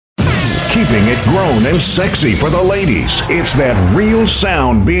keeping it grown and sexy for the ladies. It's that real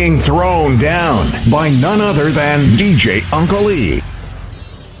sound being thrown down by none other than DJ Uncle E.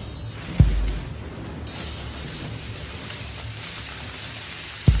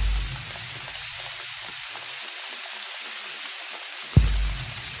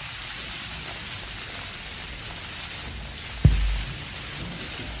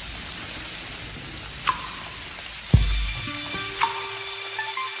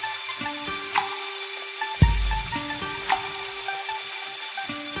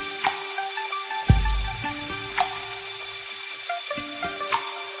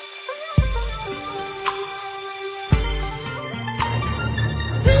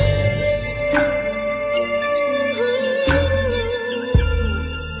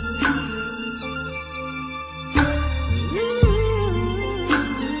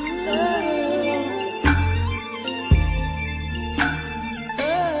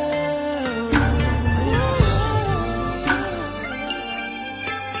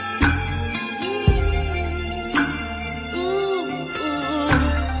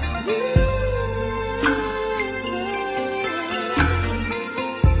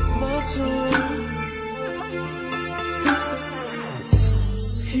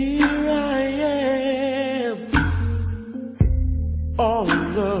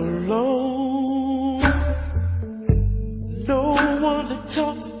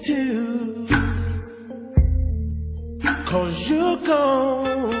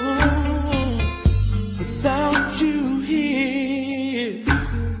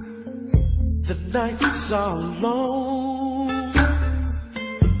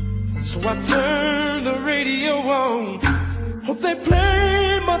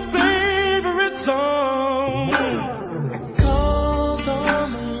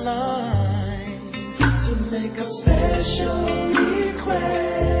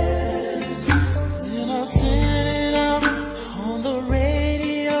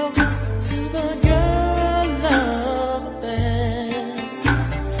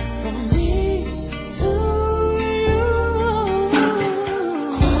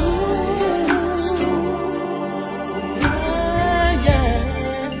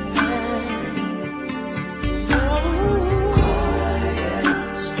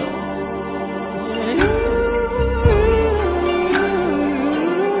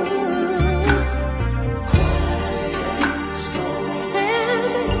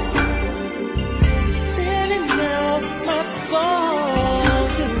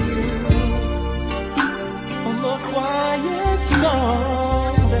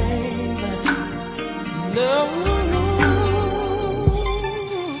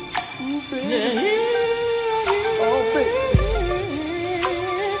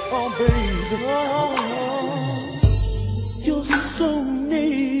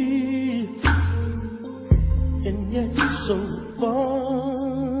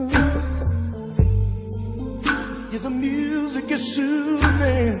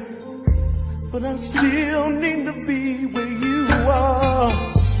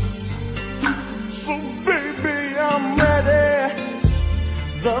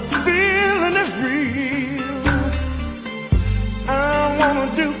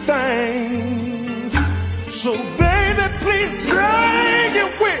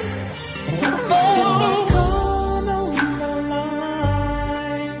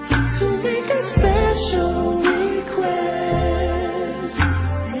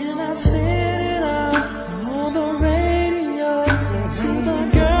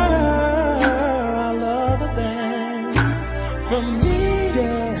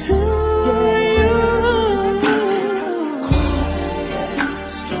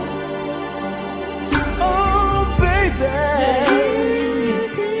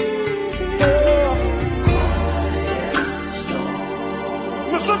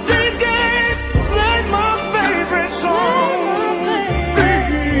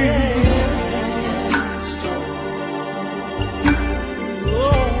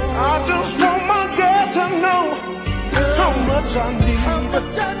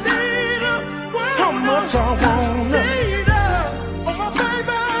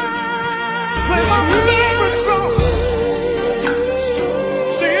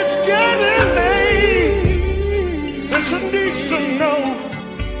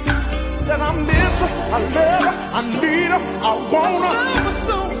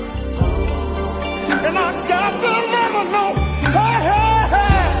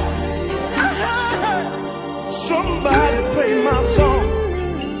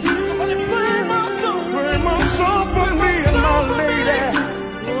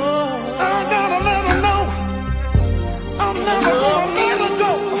 I'm never gonna let her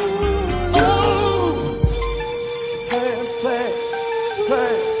go.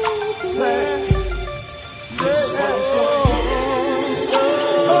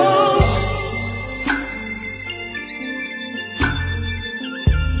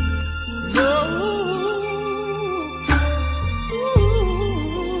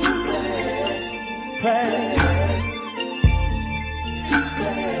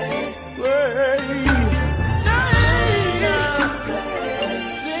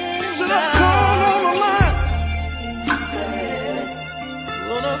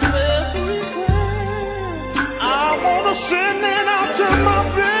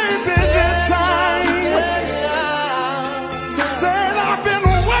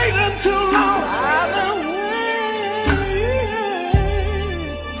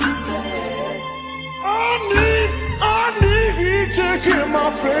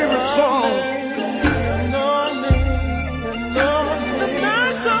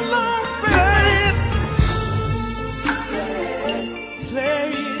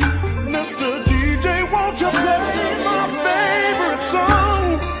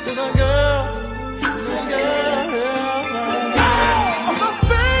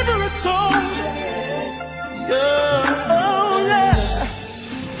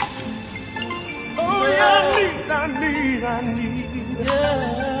 I need. I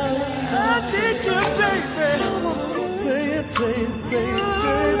need you, baby.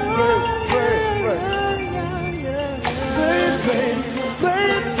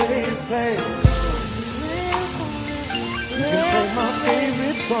 Baby. You can play my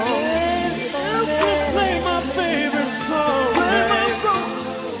favorite song. You can play my favorite song. Play my song.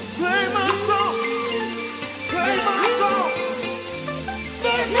 Play my song. Play my song.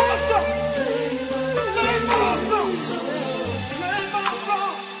 Play my song. Play my song. Play my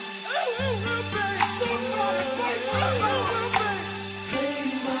song.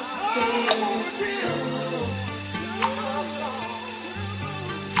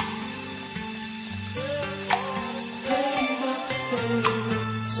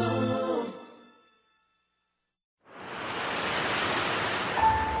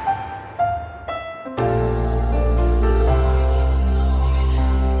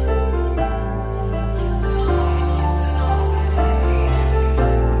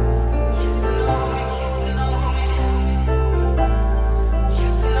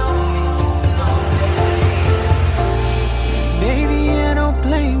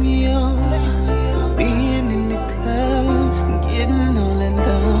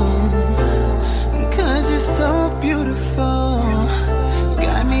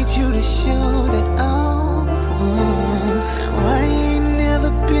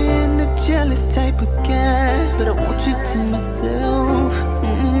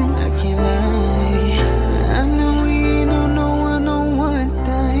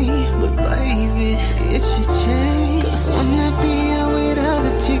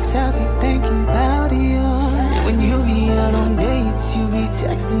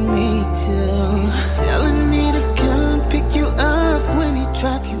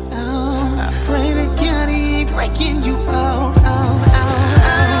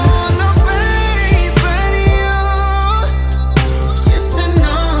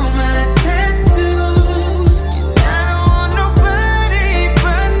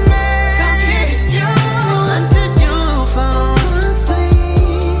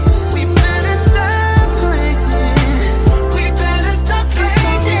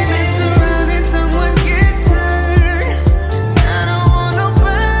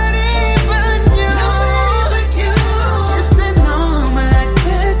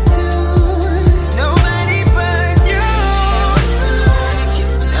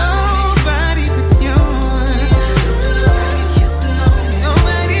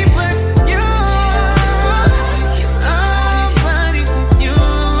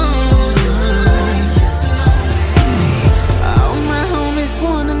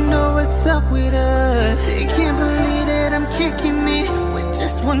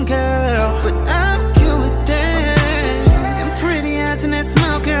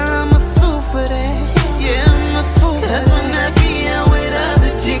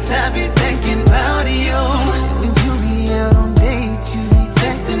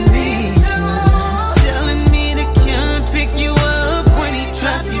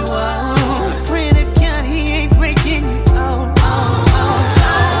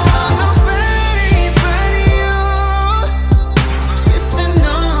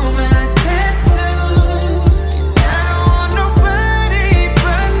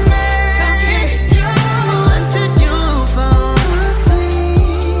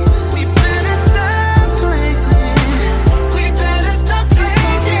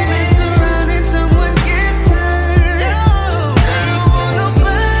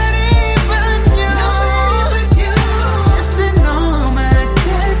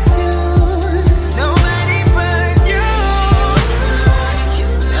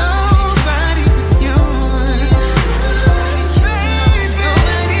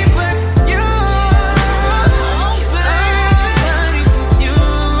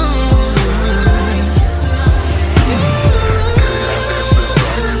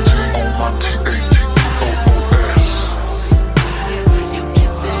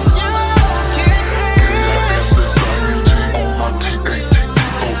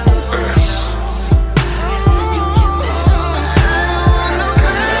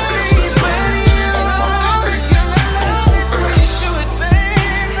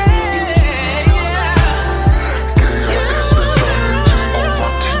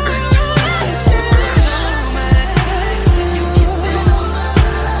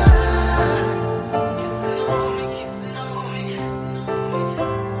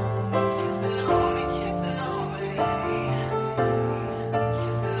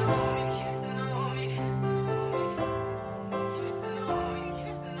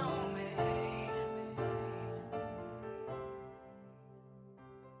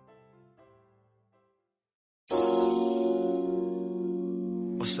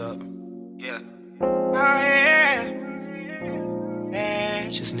 what's up? Yeah. Oh, yeah.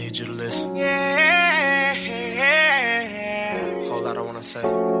 Just need you to listen. Yeah. Whole lot I wanna say.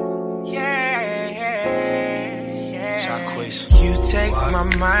 You take my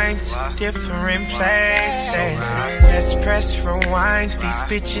mind to different places. Let's press rewind. These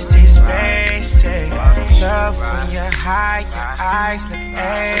bitches is basic. Love when you're high, your eyes look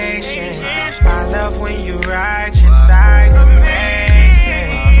Asian. I love when you ride, your thighs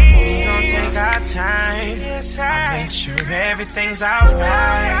amazing. We gon' take our time. I make sure everything's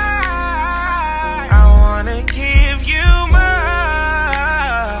alright. I wanna give you more.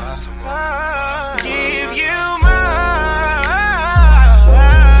 Give you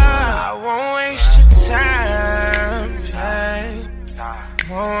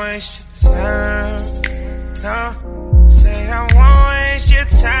won't waste your time, no. Say I won't waste your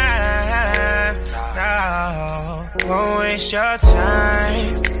time, no. Won't waste your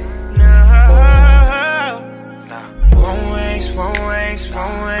time, no. Won't waste it.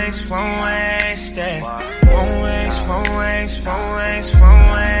 Won't waste it. Won't waste it.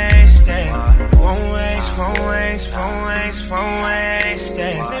 Won't waste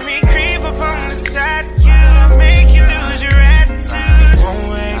it. Let me creep up on the side of you, make you lose your attitude. Won't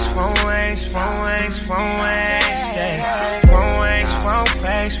waste it. Won't waste it.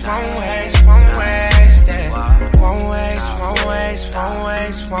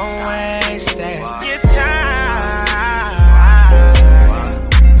 Won't waste it. Your time.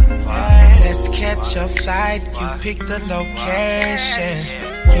 Let's catch a flight, you pick the location.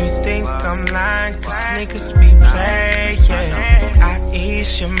 You think I'm lying, cause niggas be playing. I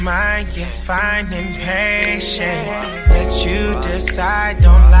ease your mind, you're finding patient. Let you decide,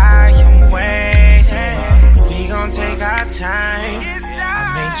 don't lie, I'm waiting. We gon' take our time, I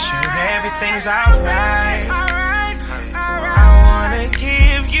make sure everything's alright. I wanna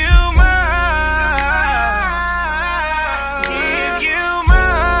give you more.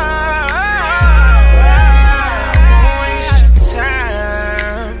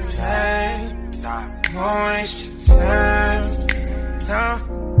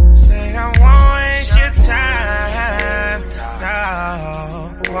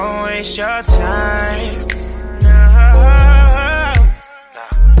 Waste your time, no.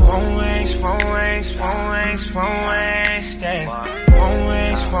 Won't waste it. Won't waste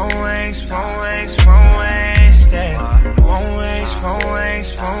it.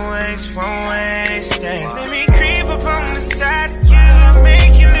 Won't waste it. Let me creep up on the side of you,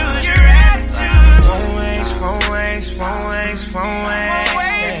 make you lose your attitude. Won't waste it.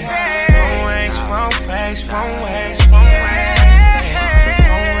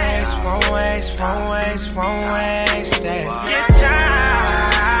 Won't waste it. Your time.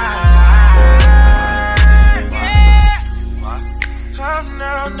 Oh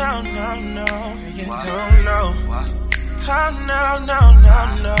no, you don't know. Oh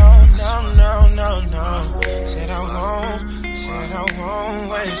no. Said I won't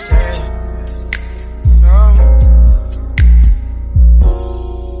waste it. No.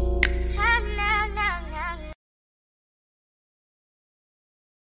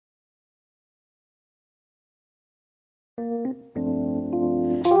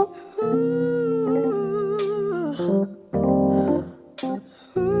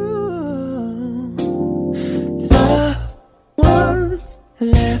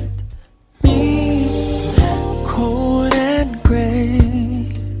 Left me cold and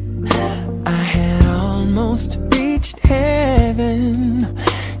gray. I had almost reached heaven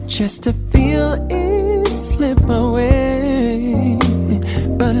just to feel it slip away.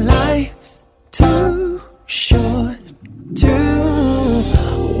 But life's too short to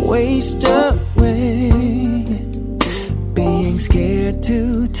waste away, being scared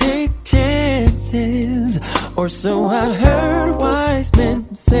to take chances, or so I heard wise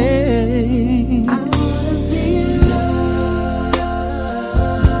men say. I wanna be loved,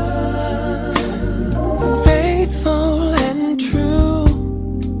 faithful and true.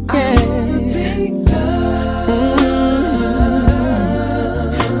 Yeah. I wanna be loved,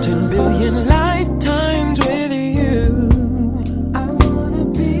 10 billion lifetimes with you. I wanna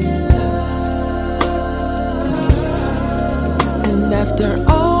be loved, and after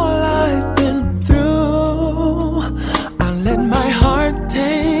all I've been through, let my heart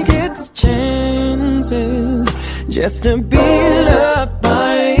take its chances just to be loved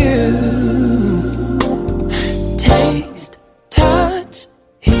by you. Taste, touch,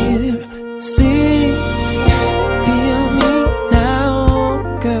 hear, see, feel me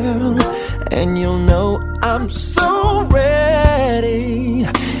now, girl, and you'll know I'm so ready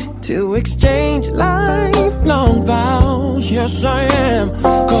to to exchange lifelong vows. Yes, I am.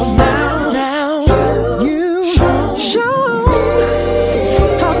 'Cause now you show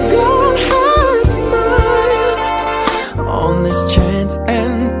how God has smiled on this chance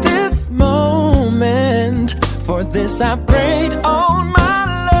and this moment. For this I prayed all my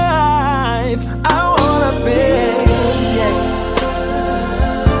life. I wanna be,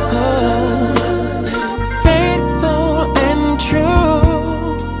 faithful and true.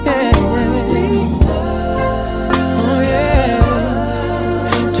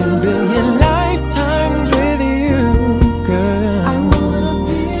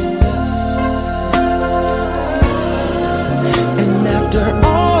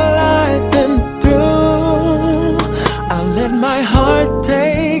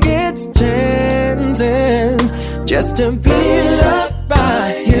 Just to be loved by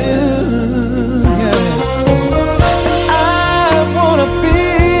you, yeah. I wanna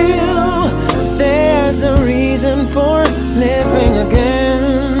feel there's a reason for living again.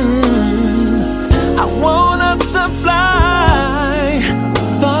 I want us to fly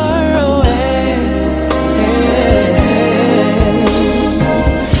far away,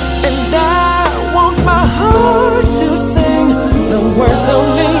 and I want my heart to sing the words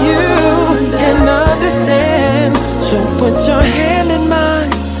only you can understand. So put your hand in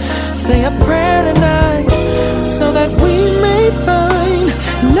mine, say a prayer tonight, so that we may find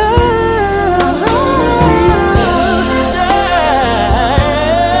love. Yeah,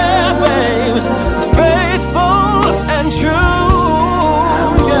 babe, faithful and true.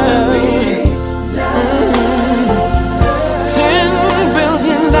 Yeah. 10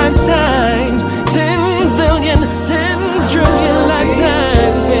 billion lifetimes, 10 zillion, 10 trillion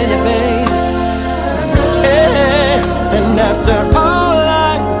lifetimes, baby. And after all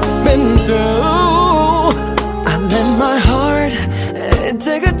I've been through, I let my heart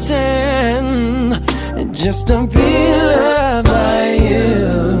take a chance just to be loved by you.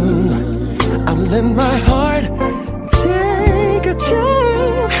 I let my heart take a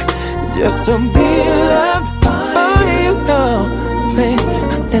chance just to be loved by you. Oh, babe,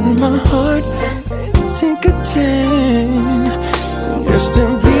 I let my heart take a chance just to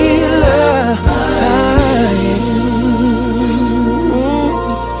be loved by you.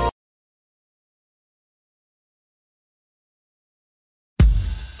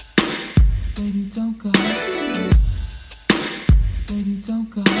 Baby, don't go. Baby, don't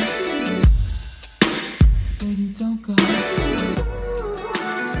go. Baby, don't go.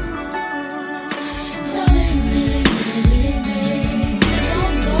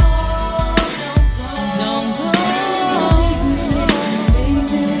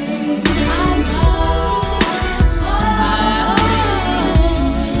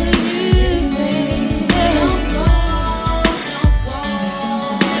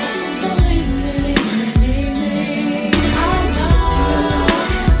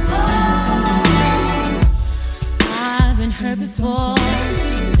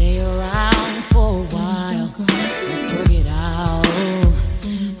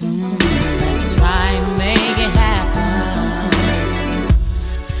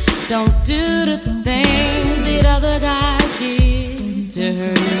 Don't do the things that other guys did to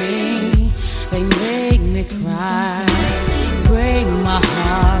hurt me. They make me cry, break my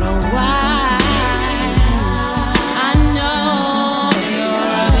heart. Oh, why? I know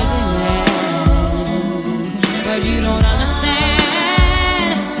you're a busy man, but you don't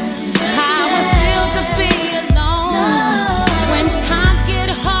understand how it feels to be alone when times get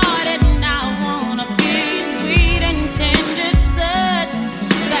hard and I wanna feel sweet and tender touch.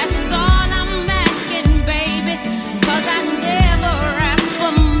 That's all I'm asking, baby, 'cause I never asked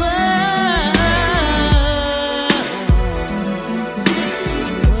for much.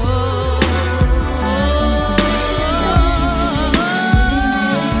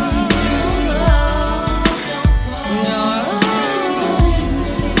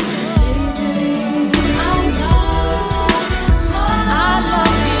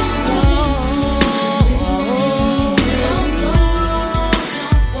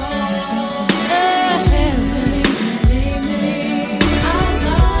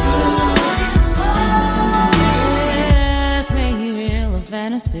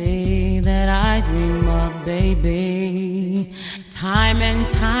 Fantasy that I dream of, baby. Time and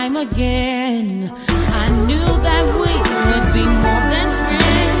time again, I knew that we would be more than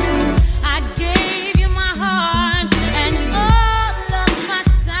friends. I gave you my heart and all of my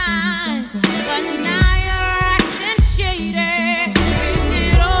time, but now you're acting shady. Is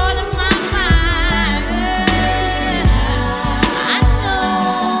it all in my mind? I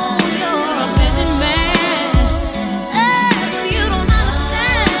know you're a busy man, but you don't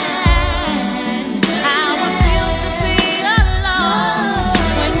understand.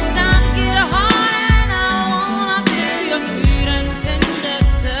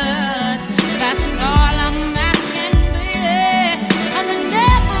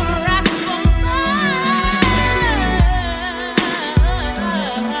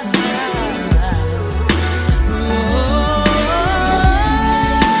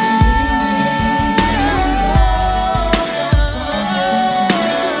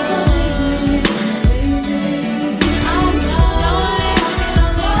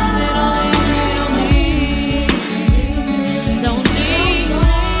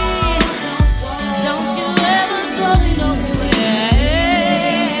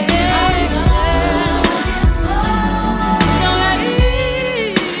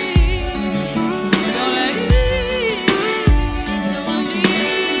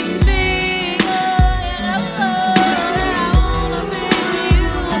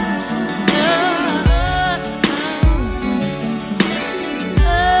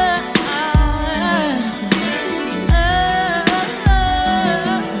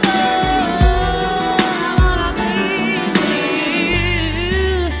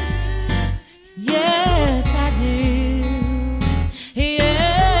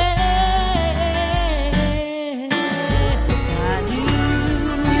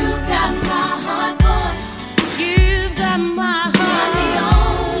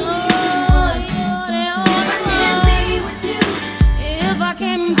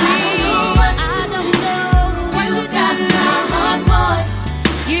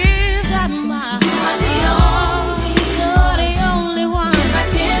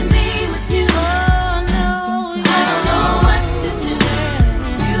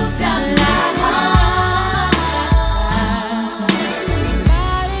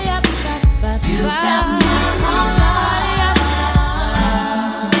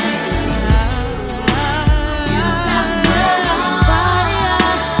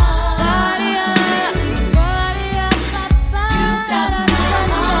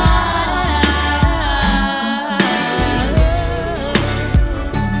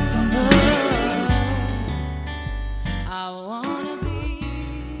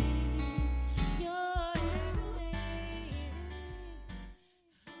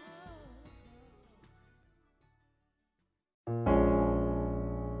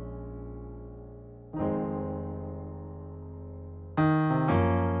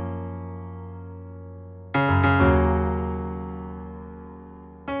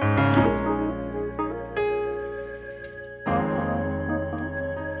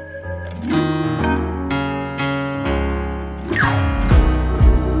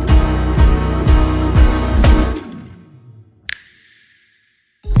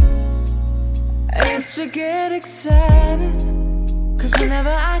 used to get excited, 'cause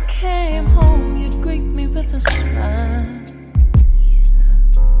whenever I came home, you'd greet me with a smile.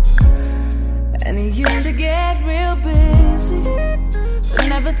 And you used to get real busy, but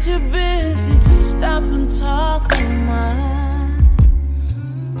never too busy to stop and talk a while.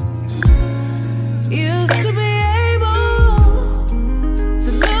 Used to be able to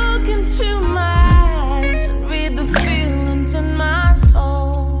look into my eyes and read the feelings in my soul.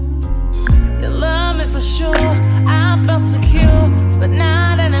 You love me for sure, I felt secure, but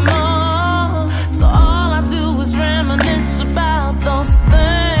not anymore. So all I do is reminisce about those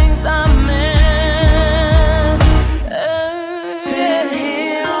things I miss. Been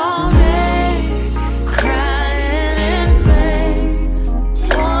here all day, crying in vain,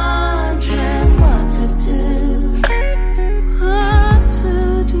 wondering what to do.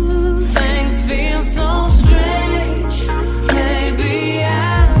 Things feel so strange. Maybe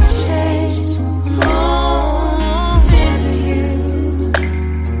I've changed. Oh, did you?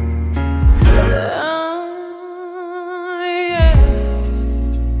 Yeah.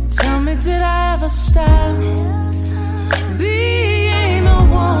 Tell me, did I ever stop being a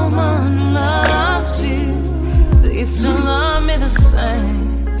woman who loves you? Do you still love me the same?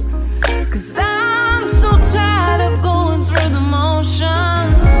 'Cause I'm so tired of going through the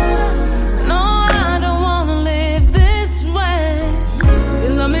motions. No, I don't wanna live this way. You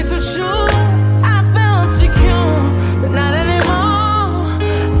love me for sure, I felt secure, but not anymore.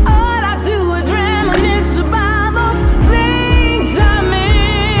 All I do is reminisce about those things I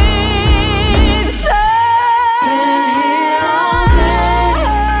miss. Been here all day,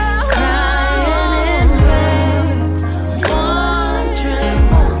 crying in vain, wondering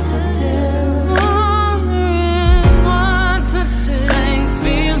what to do. Things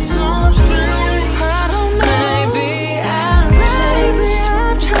feel so strange. I don't know. Maybe I've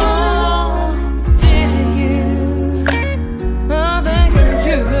changed. Oh, did you? Oh, thank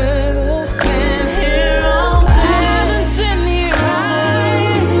you, baby. Been here all day. I've been sitting here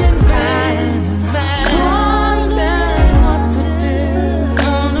crying in vain, wondering what to do.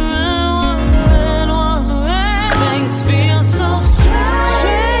 Wondering. Things feel so strange.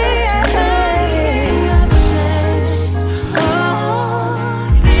 I've changed. Oh,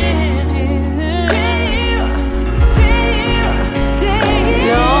 did you?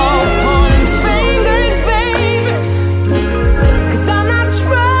 You're pointing fingers, baby, 'cause I'm not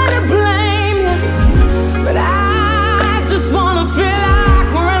trying to blame you, but I just wanna feel like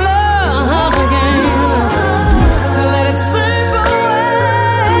we're in love again. To let it slip away,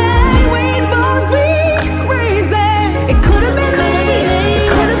 we'd both be crazy. It could have been me, it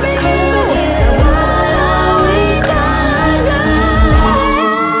could have been you. What are we gonna do?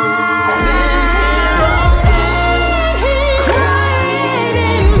 Crying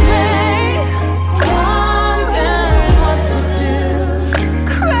in vain, wondering what to do.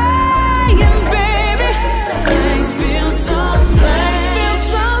 Crying, baby, things feel so strange.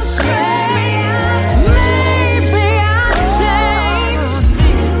 Maybe I changed.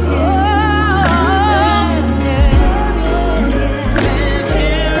 Been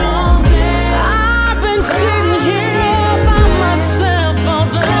here all day. I've been sitting here by myself, all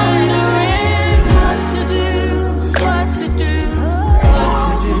wondering what to do, what to do, what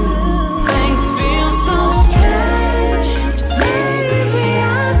to do. Things feel so strange. Maybe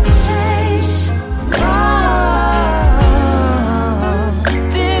I've changed. Oh,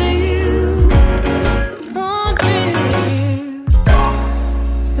 did you? Oh, did you?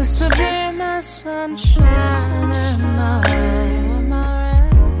 Used to be my sunshine and my rain,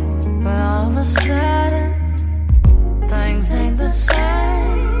 but all of a sudden things ain't the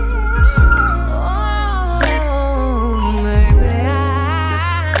same. Oh, maybe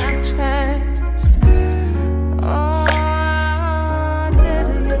I've changed. Oh, did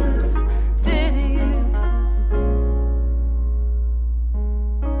you? Did you?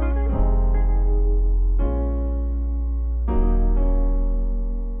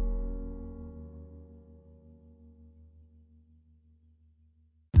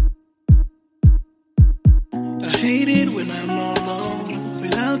 I hate it when I'm alone.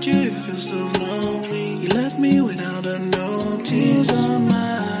 Without you, it feels so lonely. You left me without a note. Tears on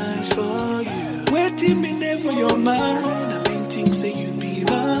my eyes for you. Waiting me there for your mind. I've been thinking say you be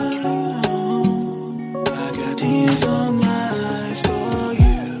mine. I got tears on my eyes for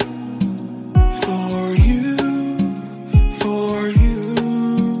you. For you. For you.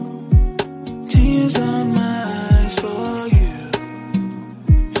 Tears on my eyes for you.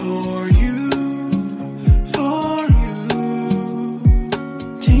 For you. For you.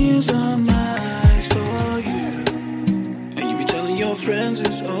 Tears on my eyes for you. And you be telling your friends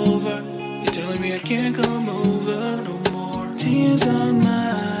it's over. You telling me I can't come over no more. Tears on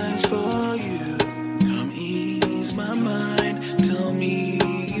my eyes for you. Come ease my mind. Tell me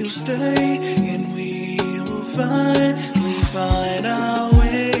you'll stay, and we will finally find our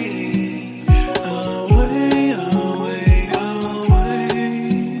way. Away, away, away.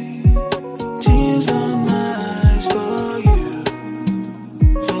 Tears on my eyes for you.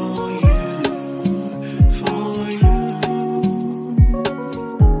 For you, for you.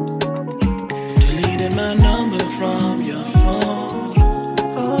 Deleted my number from your phone.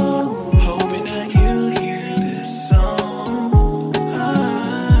 Oh, hoping that you'll hear this song.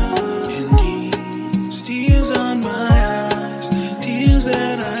 And these tears on my eyes, tears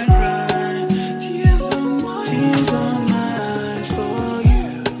that I cry, tears on my eyes for you,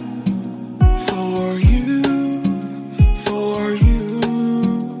 for you, for you.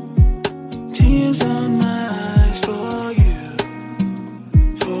 Tears on my eyes for you,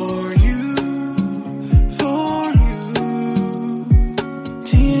 for you, for you.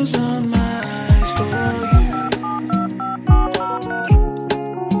 Tears on my eyes for you.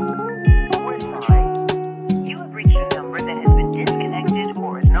 We're sorry. You have reached a number that has been disconnected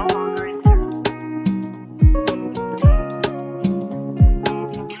or is no longer in service.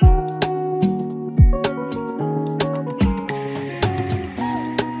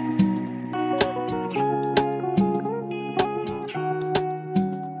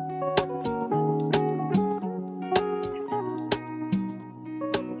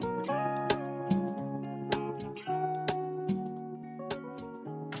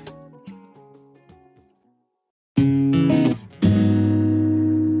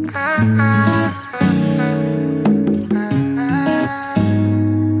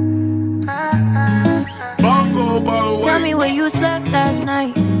 Tell me where you slept last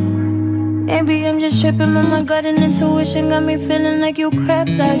night. Maybe I'm just tripping, but my gut and intuition got me feeling like you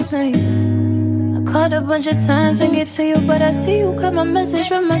crept last night. I called a bunch of times to get to you, but I see you got my message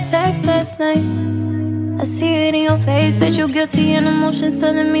from my text last night. I see it in your face that you're guilty and emotions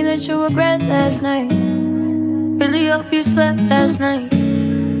telling me that you regret last night. Really hope you slept last night.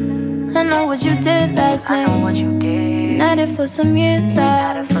 I know what you did last night. And I did for some years,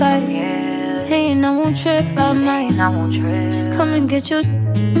 I fight. Saying I won't trip, I might. Just come and get your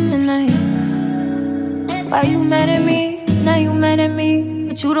tonight. Why you mad at me? Now you mad at me.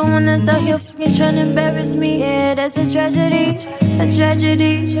 But you the one that's out here fucking trying to embarrass me. Yeah, that's a tragedy, a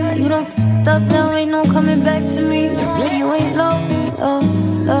tragedy. You done fucked up, now ain't no coming back to me. You ain't low, low,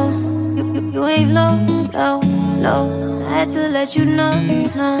 low. You ain't low, low, low. I had to let you know,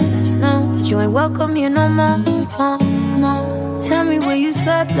 no, no. But you ain't welcome here no more, no. Tell me where you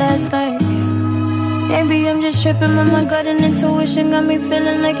slept last night. Maybe I'm just tripping, but my gut and intuition got me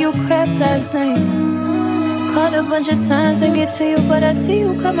feeling like you crept last night. Called a bunch of times to get to you, but I see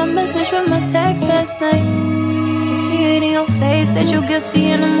you got my message from my text last night. I see it in your face that you're guilty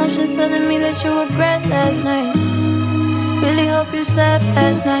and emotions telling me that you regret last night. Really hope you slept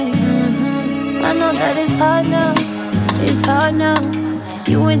last night. I know that it's hard now, it's hard now.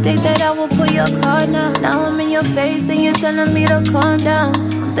 You would think that I would pull your card now. Now I'm in your face and you're telling me to calm down.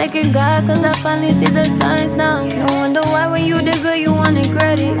 I'm thanking God cause I finally see the signs now. No wonder why when you did good you wanted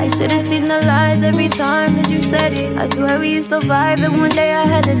credit. I should've seen the lies every time that you said it. I swear we used to vibe and one day I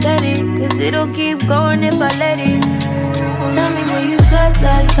had to dead it. Cause it'll keep going if I let it. Tell me where you slept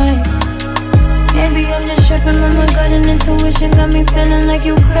last night. Maybe I'm just tripping, but my gut and intuition got me feeling like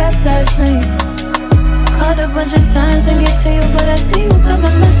you crept last night. Called a bunch of times to get to you, but I see you got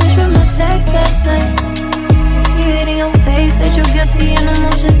my message from my text last night. I see it in your face that you're guilty and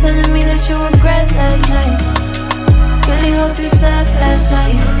emotions telling me that you regret last night. Really hope you slept last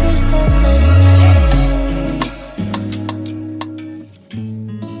night. Hope you slept last night.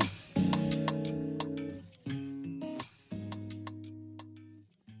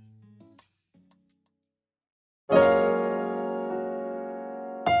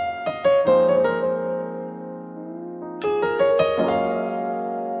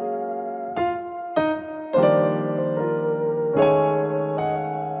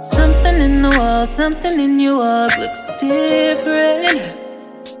 Something in your walk looks different.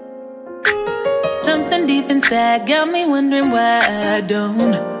 Something deep inside got me wondering why I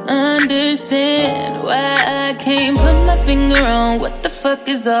don't understand. Why I can't put my finger on what the fuck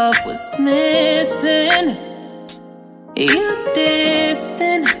is off, what's missing. You're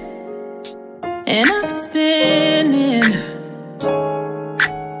distant and I'm spinning.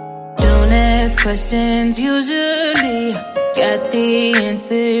 Don't ask questions usually. Got the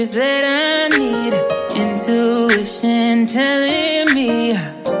answers that I need. Intuition telling me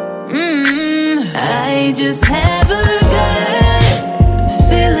I just have a gut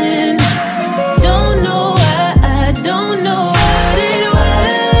feeling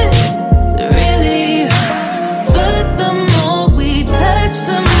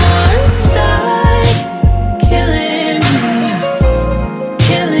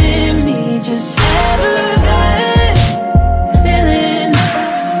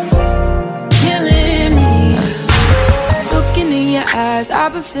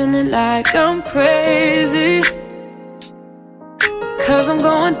been feeling like I'm crazy. Cause I'm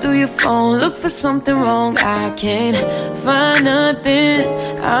going through your phone, look for something wrong, I can't find nothing.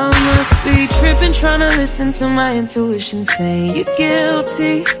 I must be tripping, trying to listen to my intuition saying you're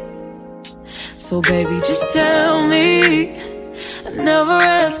guilty. So baby, just tell me. I never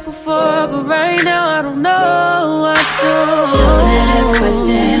asked before, but right now I don't know. I don't ask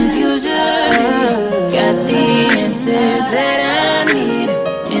questions usually. Got the answers that I need.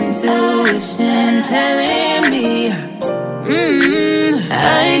 Intuition telling me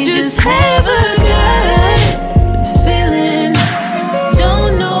I just have a gut feeling.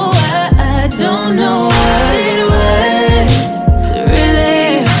 Don't know why, I don't know what it was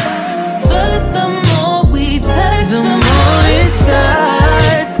really. But the more we touch, the more it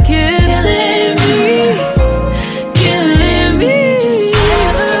starts killing me, killing me. Just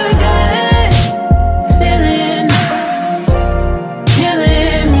have a gut feeling,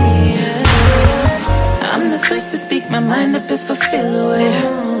 killing me. I'm the first to speak my mind up if I feel away.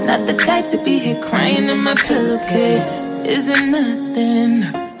 Not the type to be here crying in my pillowcase. Isn't nothing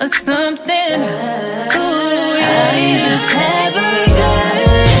or something. Ooh, yeah. I just have a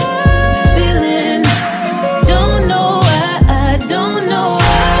gut feeling. Don't know why, I don't know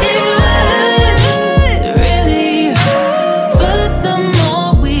what it was really. But the more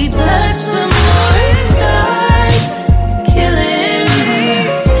we touch, the more it starts killing me,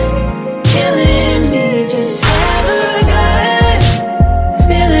 killing me. Just have a gut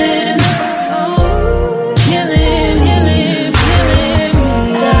feeling, killing, killing, killing me.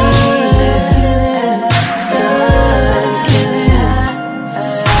 Starts killing,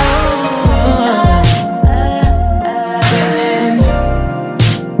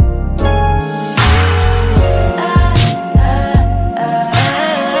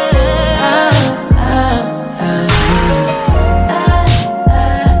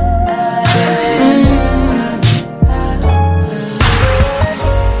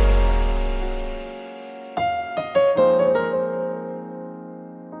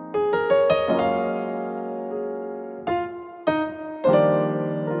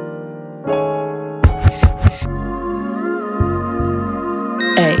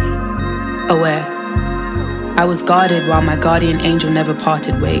 A. Aware. I was guarded while my guardian angel never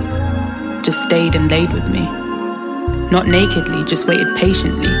parted ways. Just stayed and laid with me. Not nakedly, just waited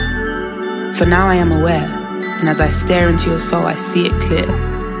patiently. For now I am aware, and as I stare into your soul, I see it clear.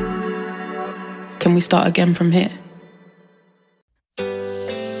 Can we start again from here?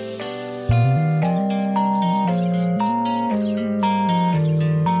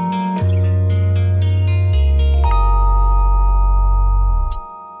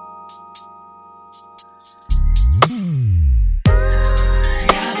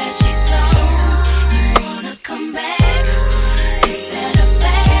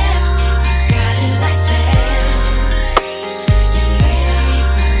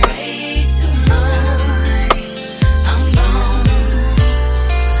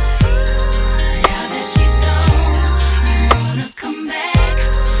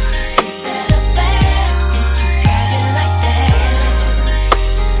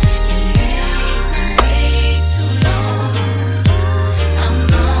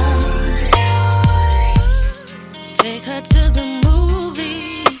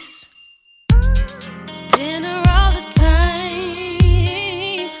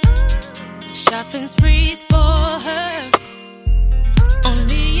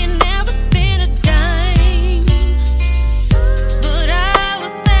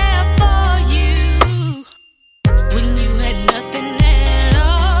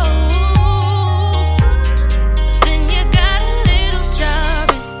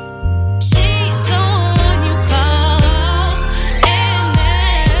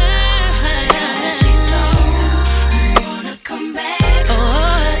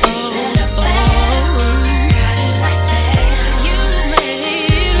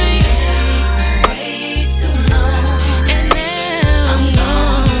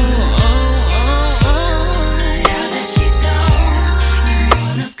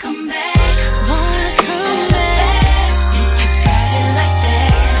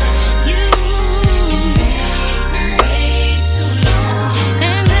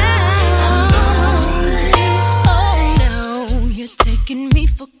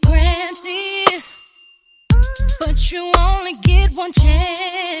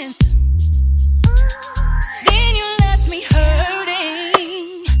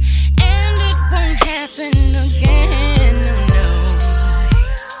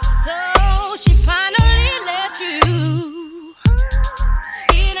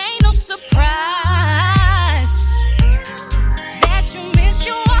 Surprise that you missed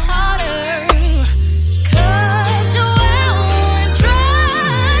your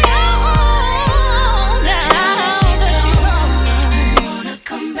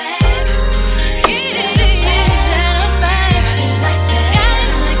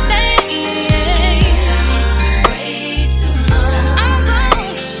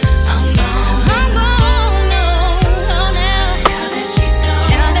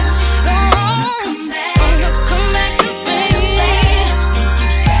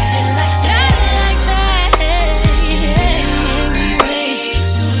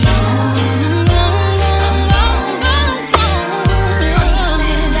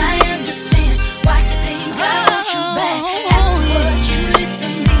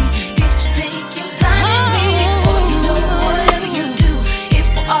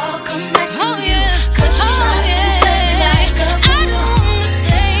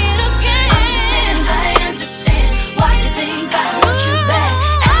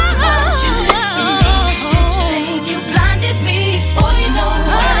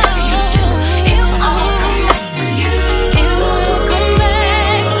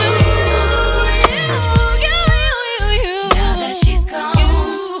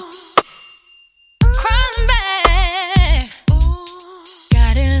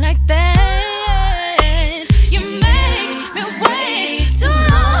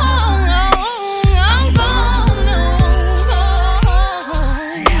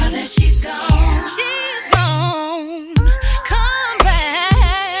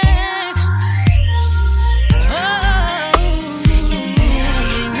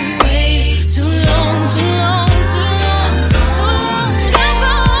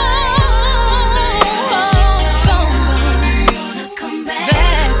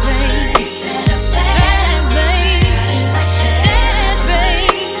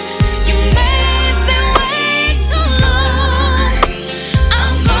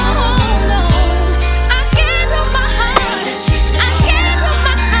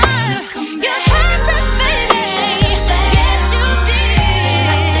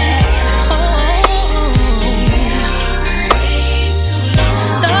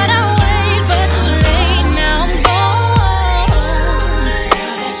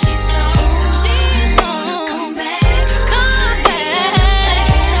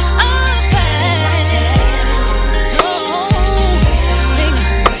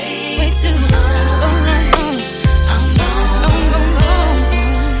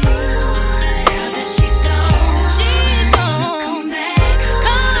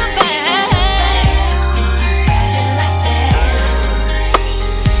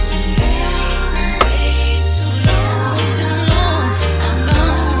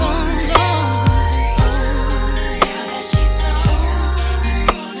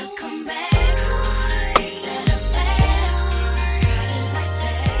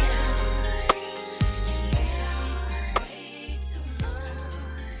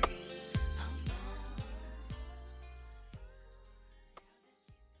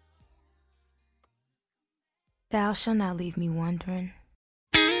Thou shalt not leave me wondering.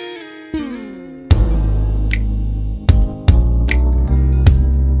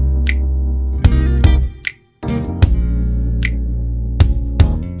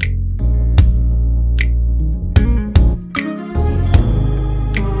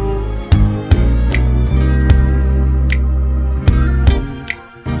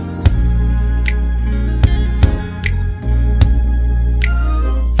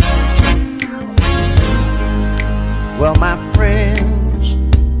 Well, my friends,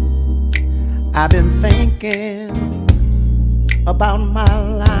 I've been thinking about my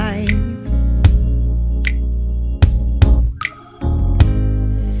life,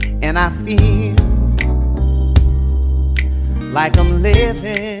 and I feel like I'm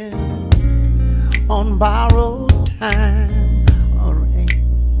living on borrowed time. All right.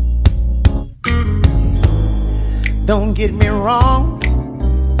 Don't get me wrong,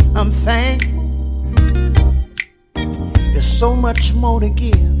 I'm thankful. There's so much more to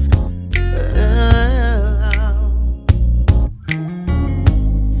give.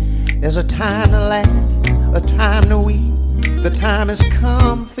 There's a time to laugh, a time to weep. The time has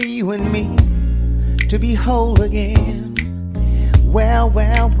come for you and me to be whole again. Well,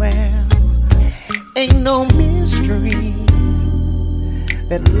 well, well, ain't no mystery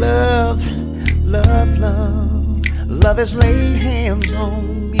that love has laid hands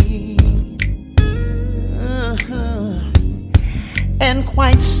on me. And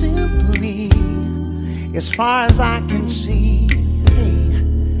quite simply, as far as I can see,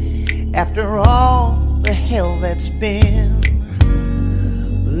 hey, after all the hell that's been,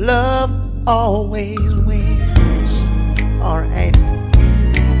 love always wins. Alright,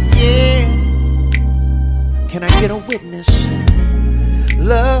 yeah. Can I get a witness?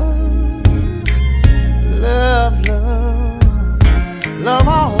 Love, love, love, love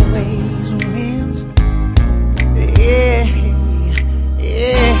always wins. Yeah.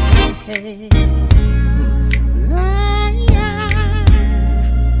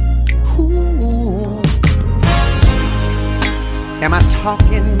 Am I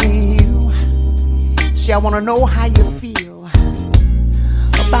talking to you? See, I want to know how you feel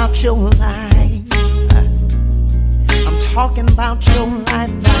about your life. I'm talking about your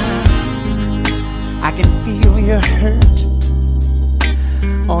life now. I can feel your hurt,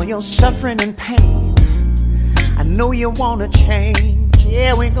 all your suffering and pain. I know you wanna change.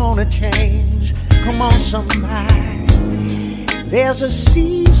 Yeah, we're gonna change. Come on, somebody. There's a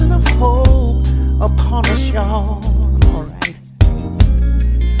season of hope upon us, y'all. Alright.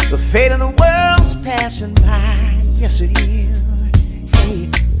 The fate of the world's passing by. Yes, it is. Hey.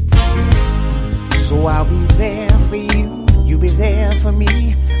 So I'll be there for you. You be there for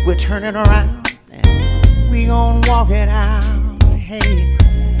me. We're turning around and we gonna walk it out. Hey.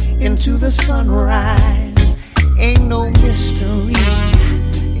 Into the sunrise. Ain't no mystery.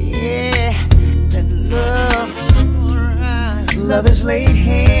 Yeah, that love has laid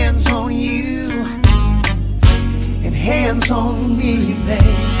hands on you and hands on me,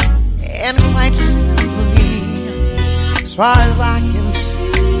 babe. And quite simply, as far as I can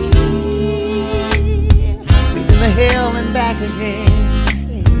see, we've been to hell and back again,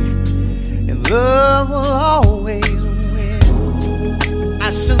 and love will always win. I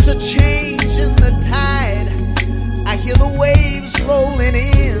sense a change in the tide. I hear the waves rolling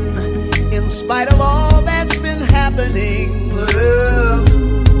in spite of all that's been happening. Love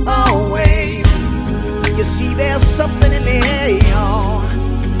always. You see, there's something in the air, y'all.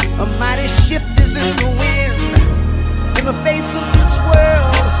 A mighty shift is in the wind, in the face of this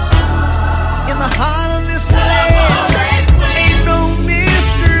world, in the heart of this land. Ain't no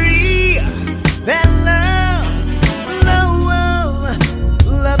mystery that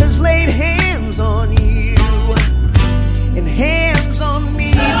love has laid hands on you. And hands on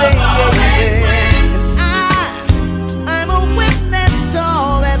me, baby. And I'm a witness to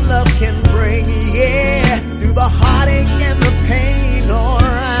all that love can bring, yeah. Through the heartache and the pain,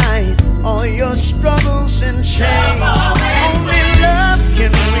 alright. All your struggles and change. Only love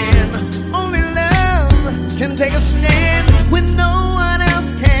can win. Only love can take a stand when no one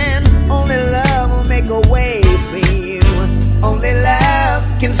else can. Only love will make a way for you. Only love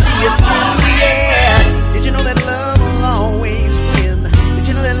can see you through, yeah. Did you know that love will always win? Did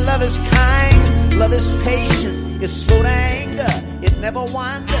you know that love is kind? Love is patient. It's slow to anger. It never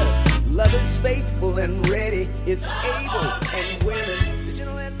wanders. Love is faithful and ready. It's able and willing. Did you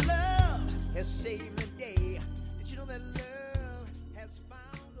know that love has saved the day? Did you know that love has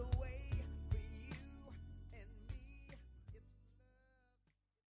found a way for you and me?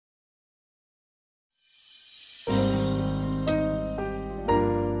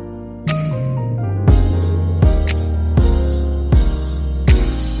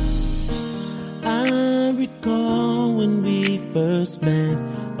 first met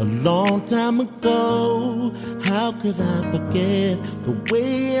a long time ago. How could I forget the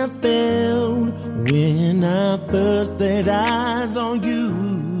way I felt when I first laid eyes on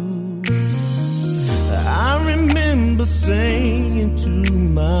you? I remember saying to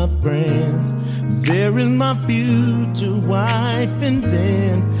my friends, there is my future wife, and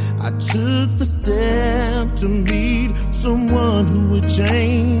then I took the step to meet someone who would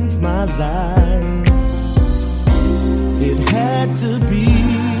change my life. It had to be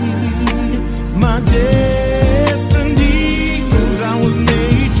my destiny, 'cause I was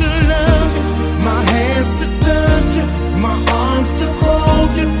made to love you, my hands to touch you, my arms to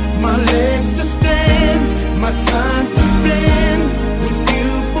hold you, my legs to stand, my time to spend with you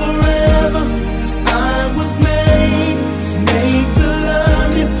forever. I was made to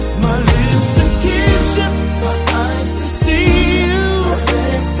love you, my lips to kiss you, my eyes to see you, my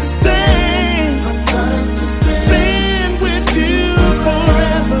legs to stand, my time to spend with you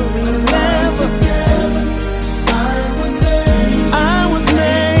forever and ever. I was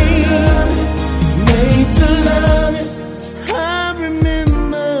made to love you. I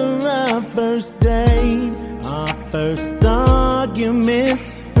remember our first date, our first arguments,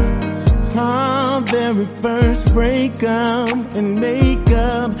 our very first breakup and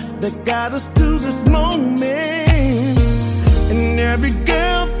makeup that got us to this moment. And every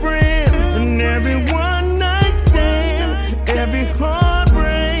girlfriend and every one night stand, every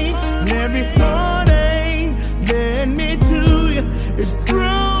heartbreak and every heartache led me to you. It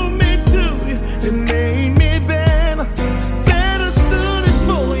drove me to you. It made me better suited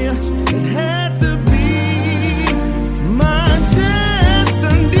for you. It had to be my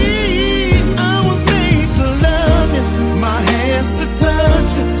destiny. I was made to love you, my hands to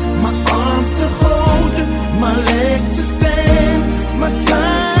touch you, my arms to hold you, my legs to stand, my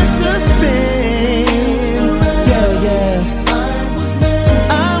time to spend. Yeah, yeah.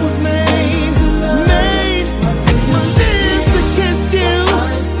 I was made, my lips to kiss you,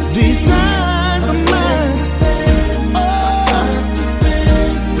 these eyes are mine. Oh,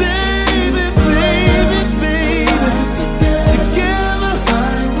 baby, baby, baby, together I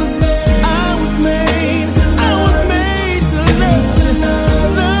was made to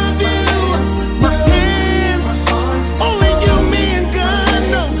love you, my hands, only you, me, and God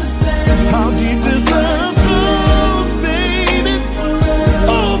knows how deep this love goes, baby.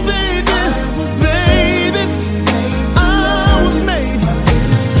 Oh, baby, baby, I was made,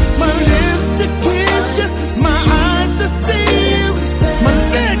 my lips to kiss you, my eyes to see you, my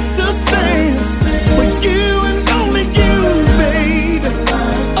legs to stand for you and only you, baby.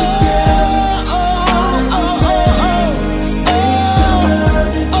 Oh, oh, oh, oh,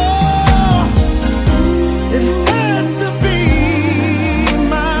 oh, oh. It had to be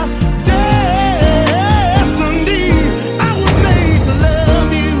my destiny. I was made to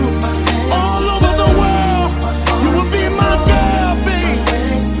love you all over the world. You will be my girl, baby,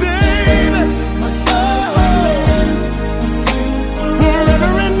 baby.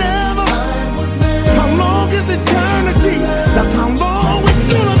 Forever and ever. How long is eternity? That's how long we're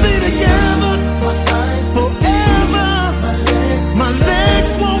gonna be together. Forever. My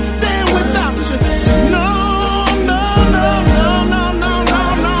legs won't stand without you. No, no, no, no, no, no, no,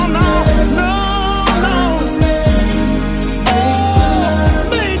 no, no, no, no.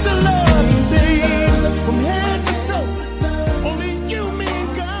 Made to love you, babe, from head to toe. Only you, me,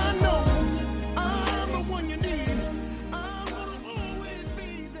 and God knows I'm the one you need. I'm gonna always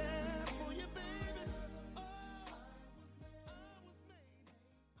be there for you, baby.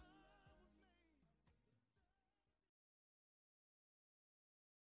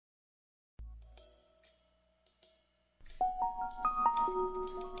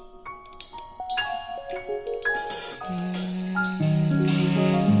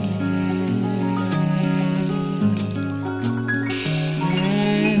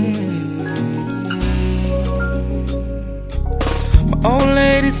 My old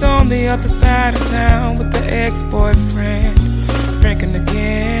lady's on the other side of town with the ex-boyfriend, drinking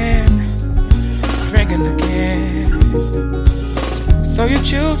again. So you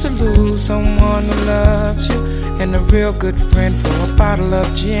choose to lose someone who loves you and a real good friend for a bottle of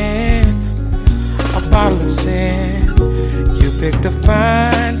gin, a bottle of sin. You picked a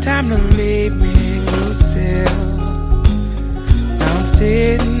fine time to leave me, Lucille. Now I'm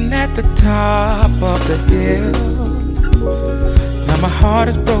sitting at the top of the hill. Now my heart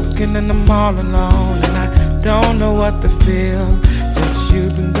is broken and I'm all alone, and I don't know what to feel since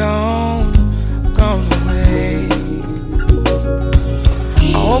you've been gone away.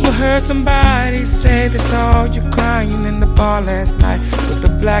 I overheard somebody say they saw you crying in the bar last night with the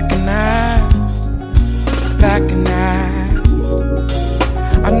blackened eye.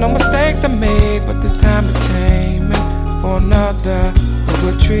 I know mistakes I made, but this time to tame it for another who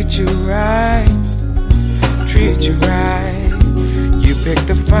will treat you right. Treat you right. You picked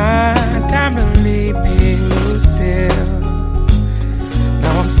a fine time to leave me, Lucille.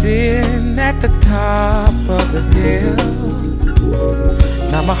 Now I'm sitting at the top of the hill.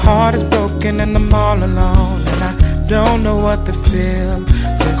 Now my heart is broken and I'm all alone, and I don't know what to feel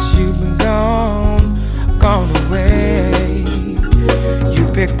since you've been gone away. You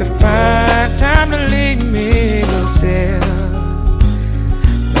picked a fine time to leave me, Lucille.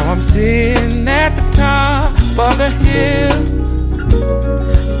 Now I'm sitting at the top of the hill.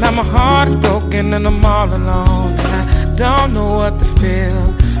 Now my heart is broken and I'm all alone, and I don't know what to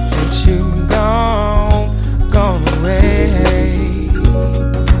feel since you've been gone away.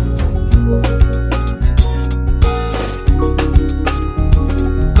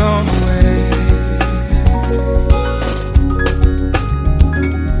 Gone away.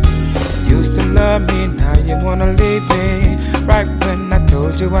 Used to love me, now you wanna leave me. Right when I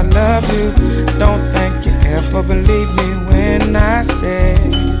told you I love you, don't think you ever believe me when I say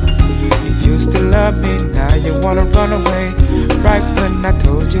you used to love me, now you wanna run away. Right when I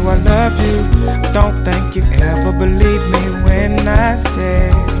told you I love you, don't think you ever believe me when I say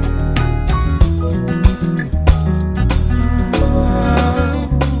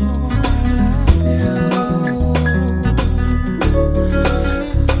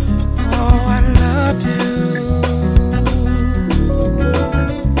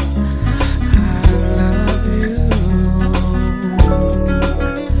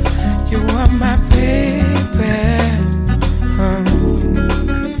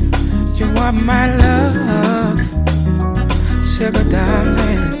my love, sugar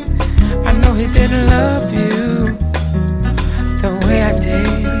darling. I know he didn't love you the way I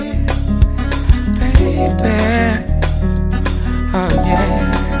did, baby. Oh yeah.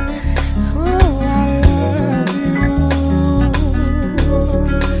 Ooh, I love you.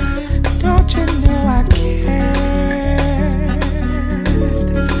 Don't you know I care?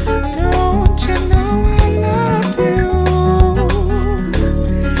 Don't you know I love you?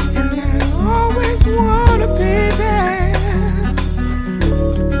 Wanna be there.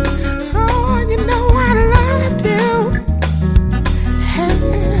 Oh, you know I love you. Hey,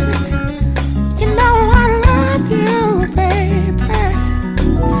 you know I love you, baby.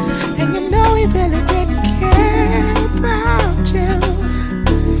 And you know he really didn't care about you.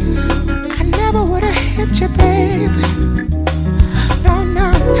 I never would've hit you, baby. No, no.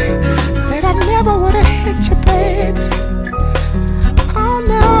 Said I never would've hit you, baby. Oh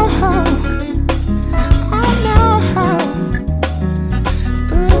no.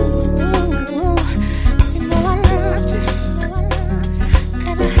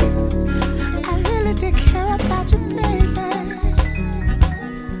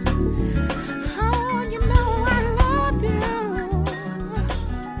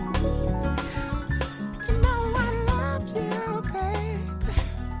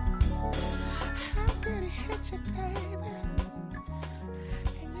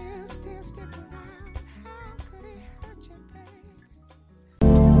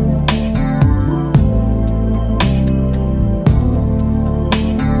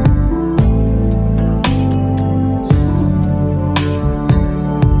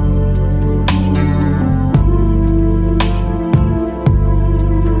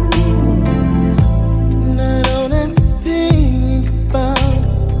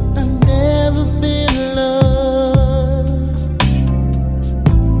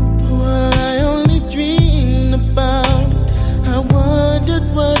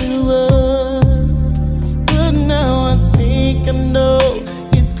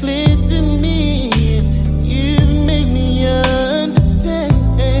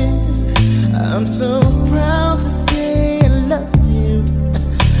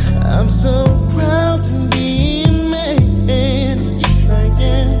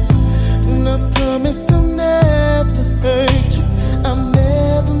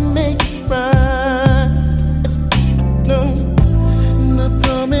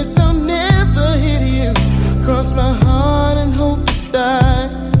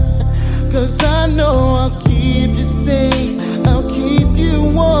 I'll keep you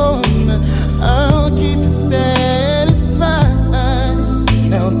warm. I'll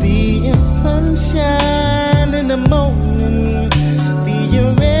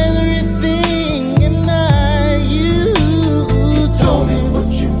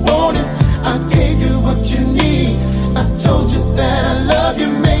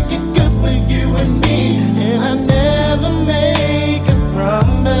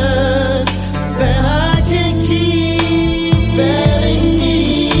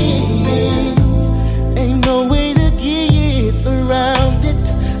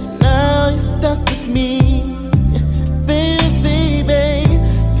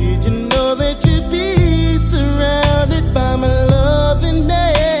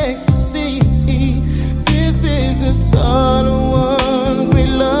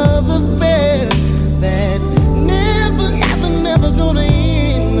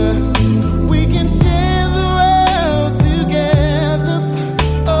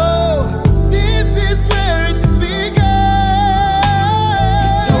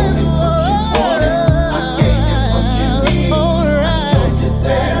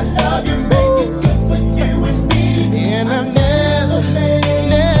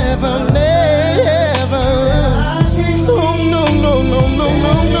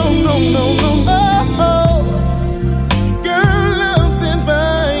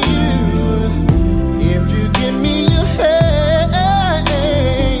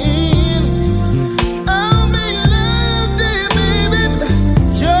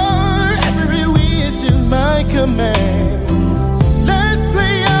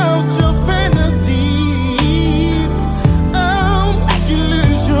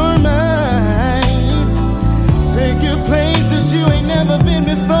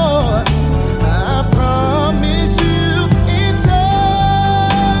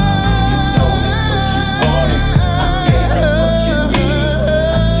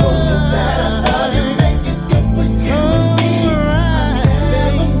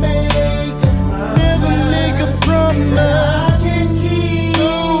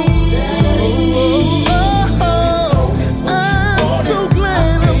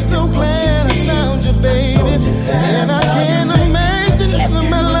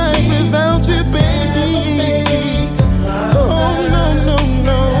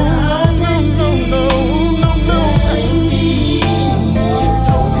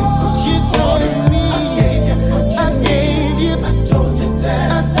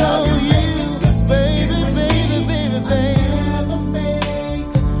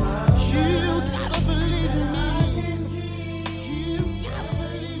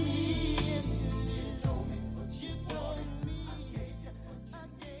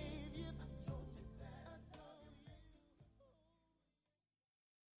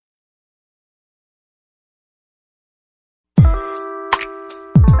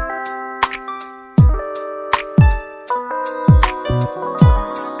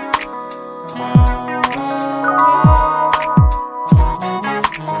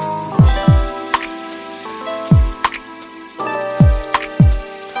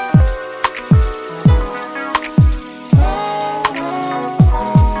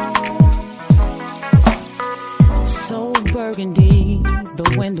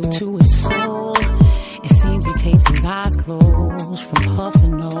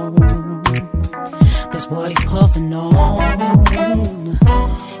what he's puffing on.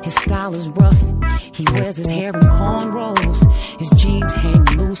 His style is rough. He wears his hair in cornrows. His jeans hang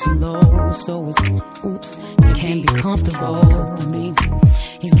loose and low. So it's oops, it can't be comfortable. I mean,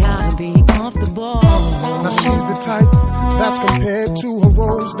 he's gotta be comfortable. Now she's the type that's compared to a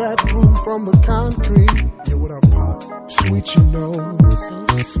rose that grew from the concrete. Yeah, what up, Pop? Sweet, you know. So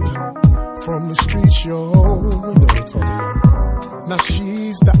sweet. From the streets, yo. You know what I'm talking about. Now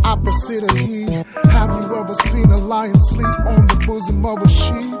she's the opposite of he. Have you ever seen a lion sleep on the bosom of a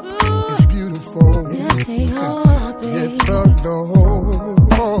sheep? It's beautiful. Yes, they are, baby. Get thugged though.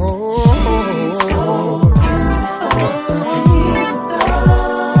 She's so beautiful. And he's a thug.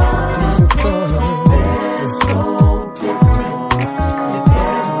 He's a thug. They're so different.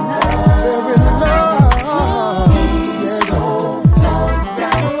 They're very love. They're in love. He's so thugged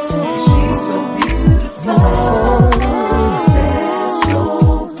out. She's so beautiful. They're so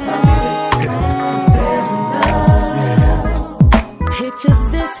perfect. 'Cause they're in love. Picture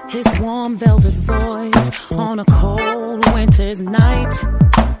this, his warm velvet voice on a cold winter's night.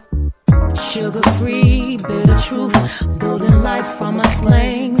 Sugar-free, bitter truth, building life from a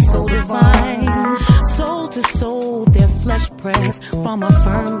slang so divine. Soul to soul, their flesh pressed from a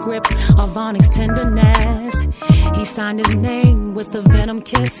firm grip of onyx tenderness. He signed his name with a venom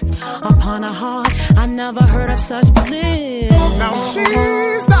kiss upon a heart I never heard of such bliss. Now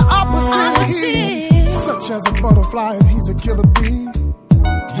she's the opposite. He, such as a butterfly, and he's a killer bee.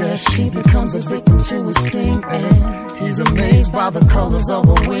 Yeah, she becomes a victim to his sting, and he's amazed by the colors of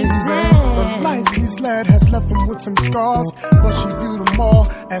her wings. And the life he's led has left him with some scars, but she viewed them all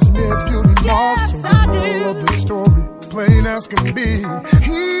as mere beauty marks. So the moral of the story, plain as can be,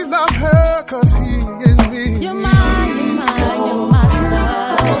 he loved her 'cause he is me. You're mine, you're mine, you're my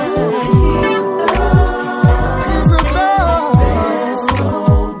love. He's a love. They're so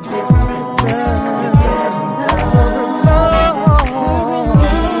different.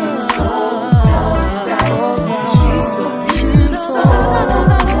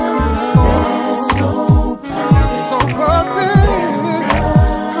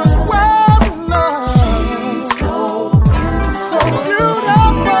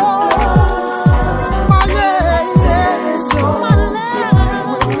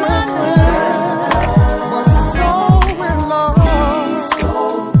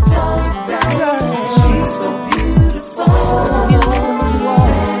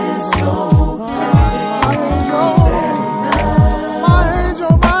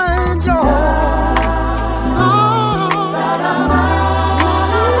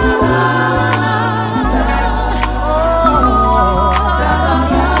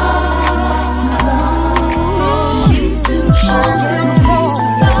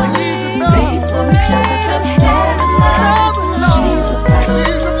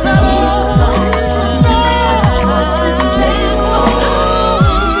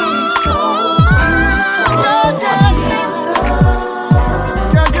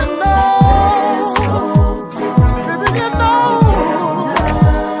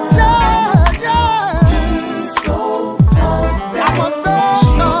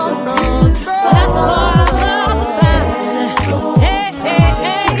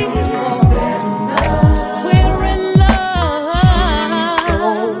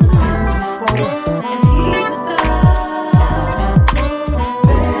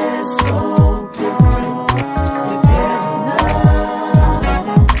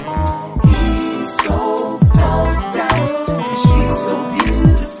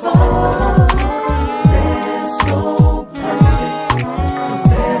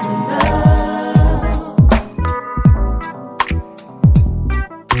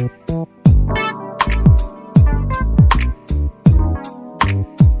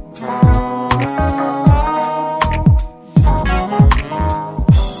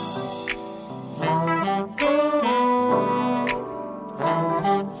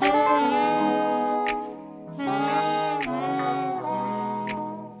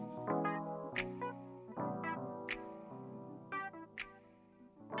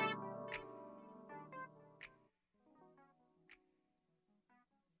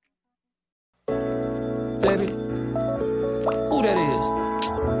 Baby, who that is?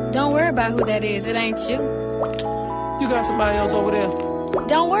 Don't worry about who that is. It ain't you. You got somebody else over there?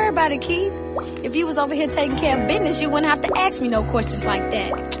 Don't worry about it, Keith. If you was over here taking care of business, you wouldn't have to ask me no questions like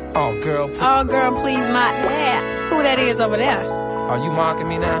that. Oh, girl. Oh, girl, please, my yeah. Who that is over there? Are you mocking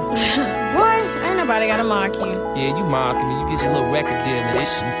me now? Boy, ain't nobody gotta mock you. Yeah, you mocking me. You get your little record deal and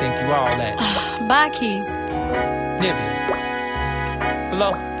this and think you all that. Bye, Keith. Nivea.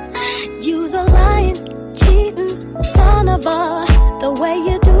 Hello? You's a lying, cheating son of a. The way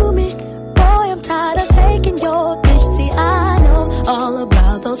you do me, boy, I'm tired of taking.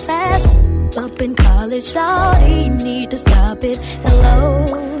 goes fast. Up in college, shawty, you need to stop it. Hello.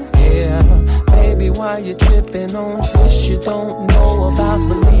 Yeah, baby, why you tripping on this you don't know about?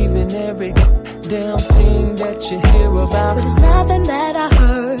 Believing every damn thing that you hear about. But it's nothing that I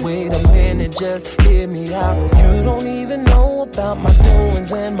heard. Wait a minute, just hear me out. You don't even know about my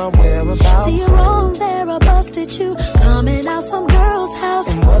doings and my whereabouts. See, you're wrong there, I busted you coming out some girl's house.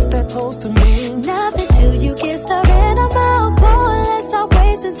 And what's that supposed to mean? Nothing till you get stuck in a mouth. Boy, let's stop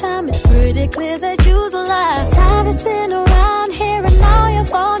wasting time. It's pretty clear that you's a lie. Tired of sitting around hearing all your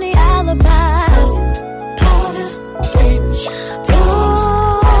phony alibis. Powder, bleach, toes,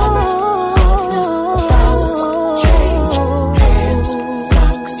 change, hands,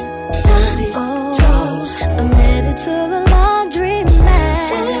 socks, dirty drawers. I'm headed to the laundry mat.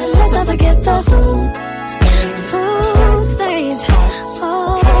 Let's not forget the food stains,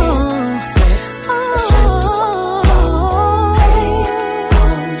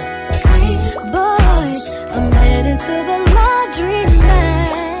 to the laundry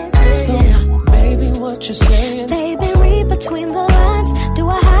mat. So, baby, what you saying? Baby, read between the lines. Do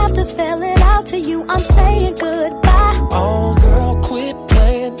I have to spell it out to you? I'm saying goodbye. Oh, girl, quit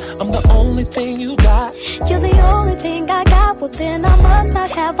playing. I'm the only thing you got. You're the only thing I got. Well, then I must not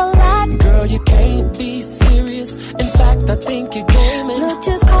have a lot. Girl, you can't be serious. In fact, I think you're gaming. Look,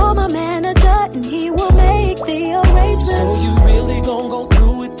 just call my manager and he will make the arrangements. So you really gonna go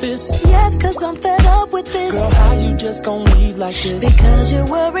through with this? Yes, cause I'm fed up with this. Girl, how you just gonna leave like this? Because you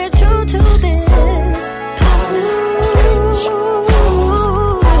weren't true to this. Oh, baby.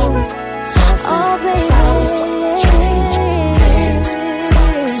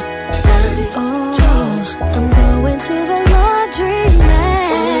 I'm going to the laundry mat.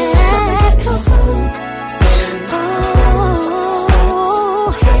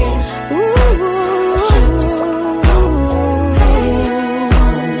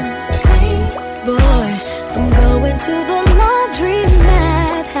 To the laundry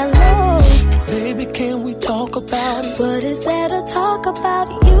mat, hello. Baby, can we talk about it? What is there to talk about?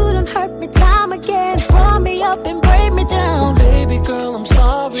 You done hurt me time again. Run me up and break me down. Baby girl, I'm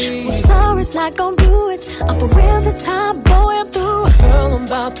sorry. Well, sorry's not gonna do it. I'm for real this time, boy, I'm through. Girl, I'm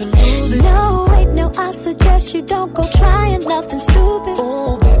about to lose it. No, wait, no, I suggest you don't go trying nothing stupid.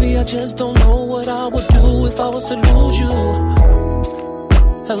 Oh, baby, I just don't know what I would do if I was to lose you.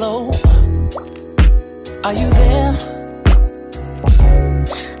 Hello? Are you there?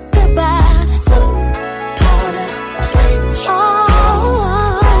 Goodbye. Soap, powder, bleach, toes,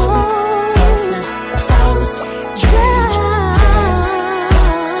 softener, flowers, change, hands,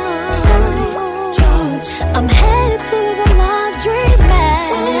 socks, dirty drawers. I'm headed to the laundry mat.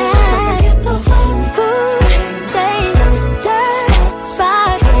 Food stains, dirt,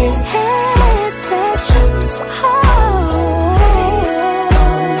 spots, headset chips.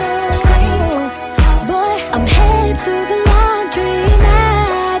 I'm headed to the laundry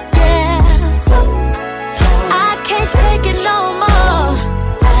mat, yeah. I can't take it no more.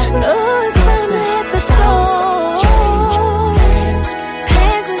 Ooh, it's time to hit the door.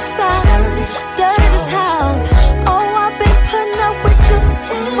 Pants and socks, dirty towels. Oh, I've been putting up with you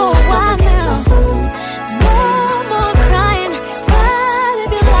for a while now. No more crying, tired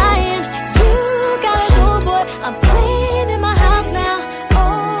of you lying. You gotta go, boy. I'm clean in my house now.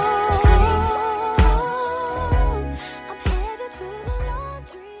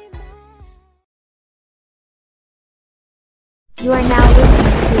 You are now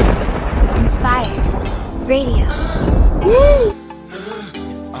listening to Inspired Radio. Woo!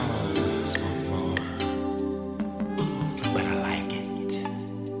 But I like it.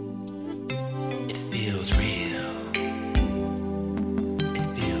 It feels real. It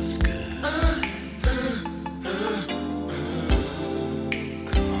feels good.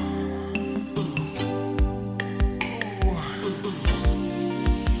 Come on.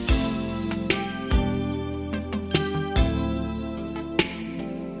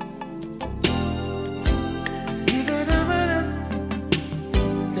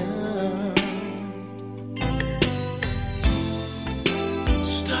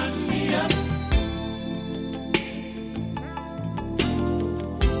 Start me up.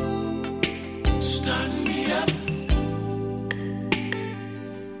 Start me up.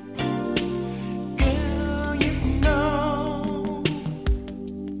 Girl, you know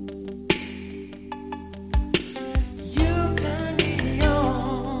you turn me on.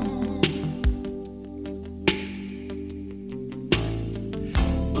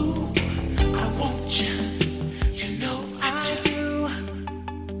 Ooh, I want you. You know I do.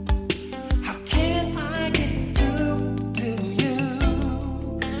 How can I get through to you?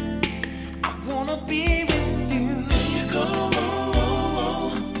 I wanna be with you. There you go.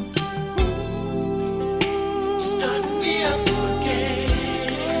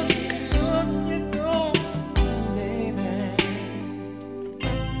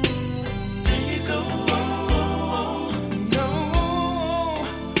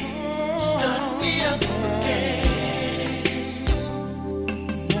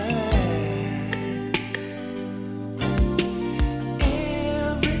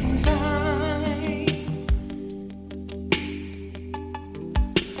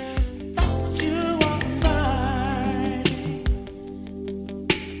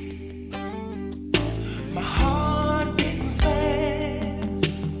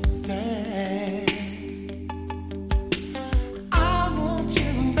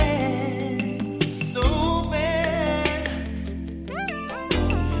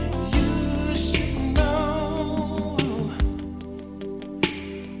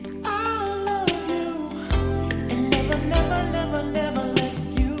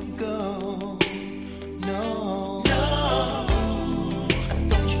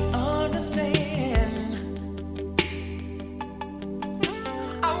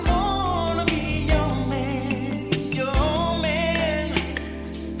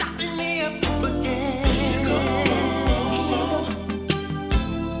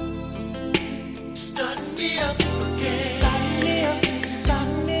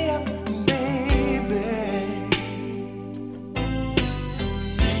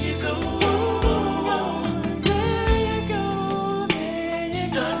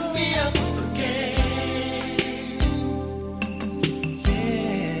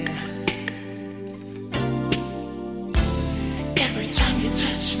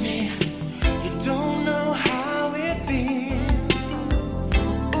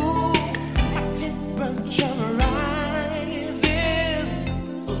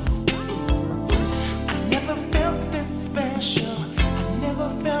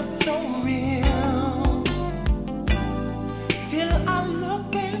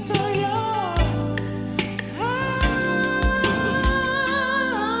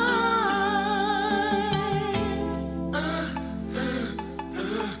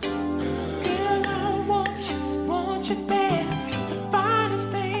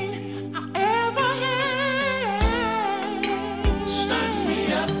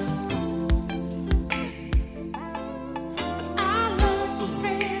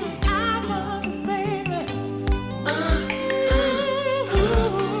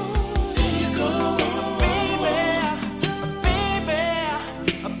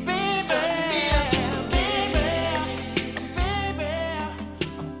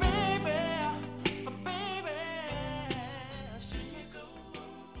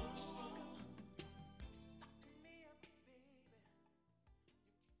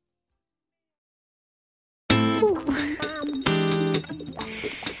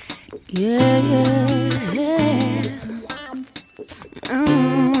 Yeah, yeah, yeah.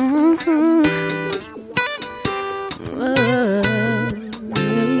 Mm-hmm. Whoa,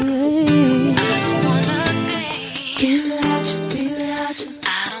 yeah. I don't wanna be without you, be without you. I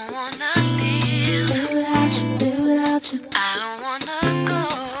don't wanna live without you, live without you. I don't wanna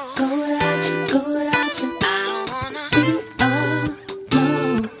go without you, go without you. I don't wanna be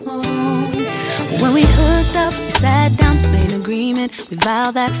alone. When we hooked up, we sat down, made an agreement. We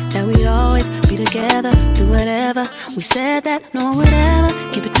vowed that we'd always be together, do whatever. We said that no one would ever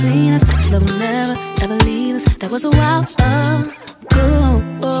get between us. This love will never, ever leave us. That was a while ago.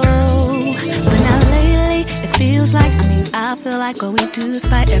 But now lately, it feels like, I feel like all we do is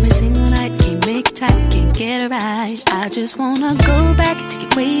fight every single night. Can't make it tight, can't get it right. I just wanna go back, take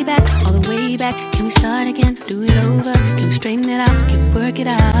it way back, all the way back. Can we start again, do it over? Can we straighten it out, can we work it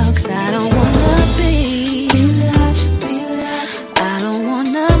out? Cause I don't wanna be without you, be without you. I don't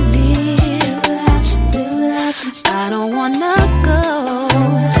wanna live without you, live without you. I don't wanna go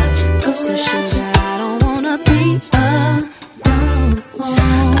without you, go so sugar, I don't wanna be alone.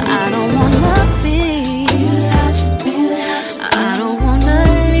 I don't wanna be without you, be without you. I don't wanna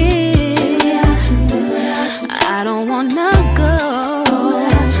live without you, I don't wanna go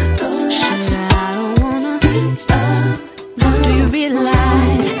without you, sugar, I don't wanna be alone. Do you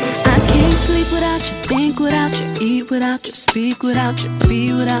realize I can't sleep without you, think without you, eat without you, speak without you,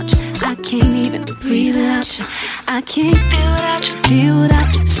 be without you. I can't even breathe without you. I can't feel without you, deal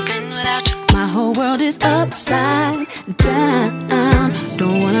without you, spin without you. My whole world is upside down.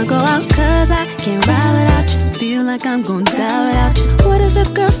 Don't wanna go out cause I can't ride without you. Feel like I'm gonna die without you. What is a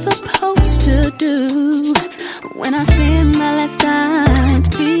girl supposed to do when I spend my last time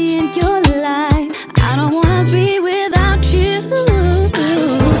to be in your life? I don't wanna be without you.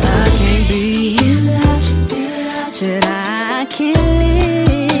 I can't be without you. Said I can't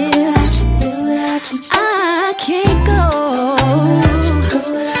live without you. I can't go.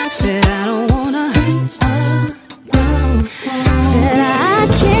 Said I don't wanna. Said I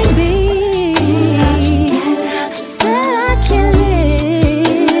can't be. Said I can't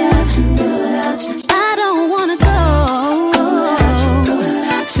live. I don't wanna go.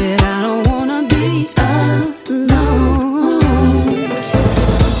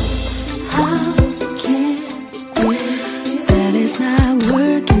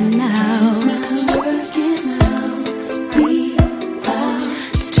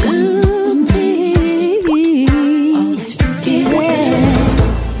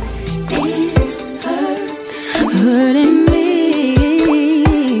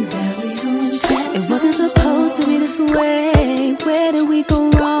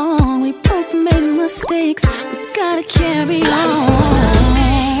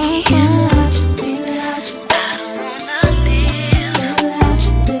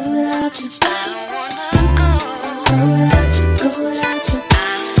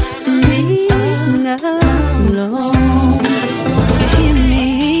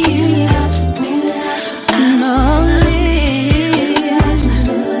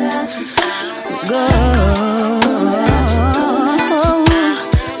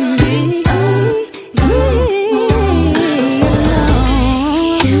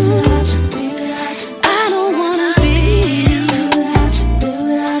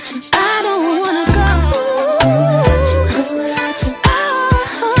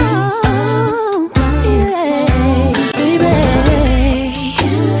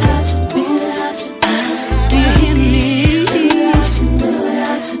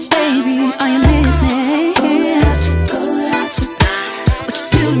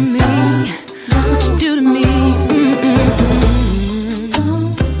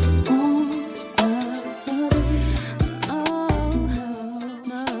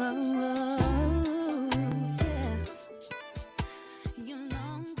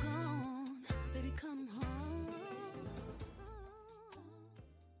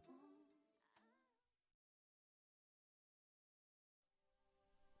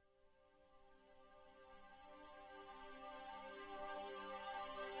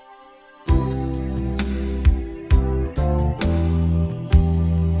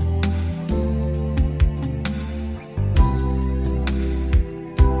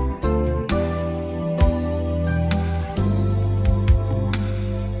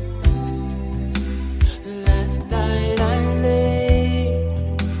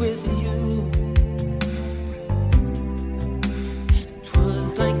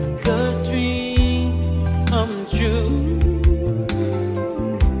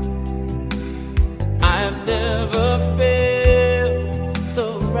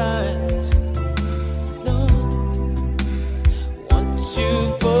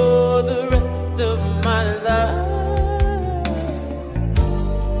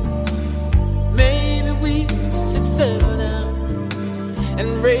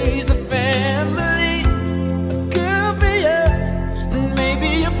 and raise a family. A girl for you, and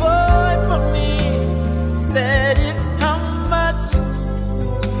maybe a boy for me. That is how much.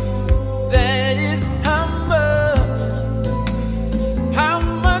 That is how much. How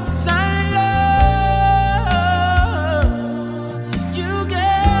much I love you,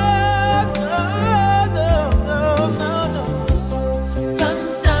 girl. No, no, no, no.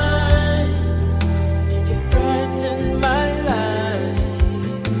 Sunshine, you brighten my life.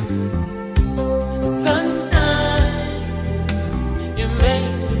 Sunshine, you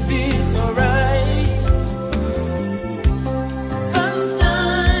make me feel alright.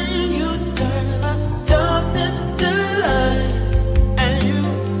 Sunshine, you turn my darkness to light, and you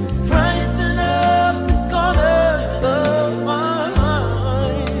brighten up the corners of my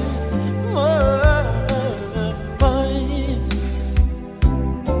mind.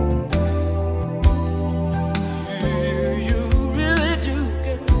 You really do,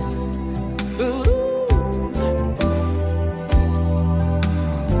 girl. Ooh.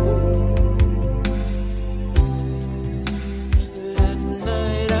 Last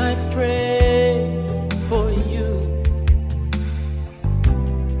night I prayed for you,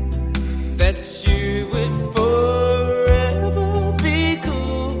 that you would forever be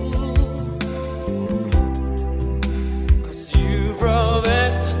cool, 'cause you brought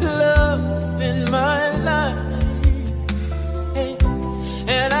back love in my life.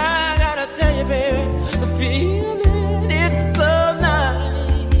 And I gotta tell you, baby, the feeling, it's so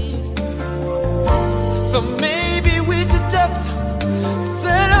nice. So maybe we should just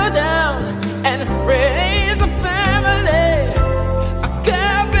settle down and raise a family. A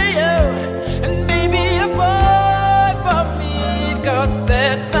girl for you, and maybe a boy for me. 'Cause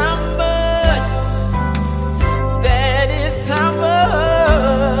that's how much. That is how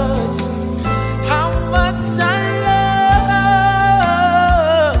much. How much I love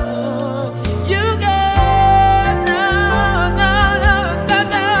you, girl. No, no, no, no,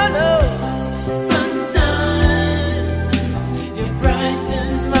 no, no. Sunshine, you brighten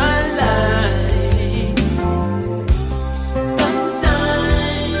my life.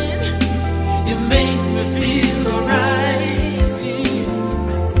 Sunshine, you make me feel alright.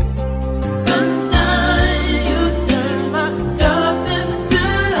 Sunshine, you turn my darkness to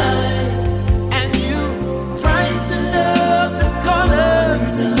light, and you brighten up the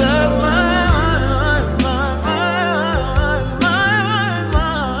corners of my mind.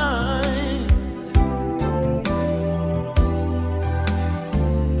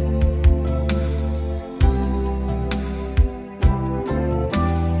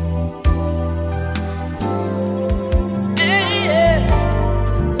 Yeah,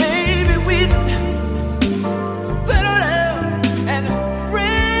 maybe we should settle down and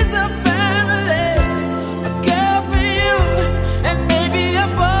raise a family. A girl for you, and maybe a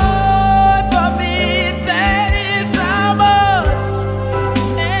boy for me. That is how much.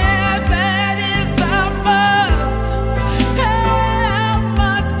 Yeah, that is how much. How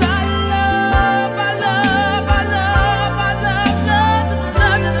much I love, I love, I love, I love,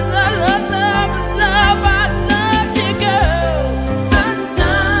 love, I love you, girl.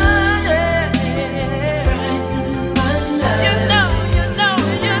 Sunshine, yeah, brighten my life. You know, you know,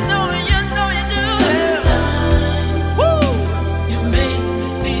 you know, you know you do. Sunshine, woo, you make me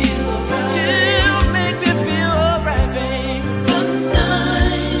feel alright. You make me feel alright, babe.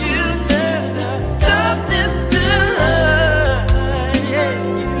 Sunshine, you turn the darkness to light. Yeah,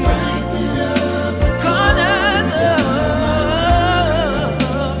 you brighten up the corners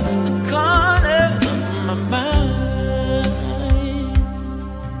of my mind.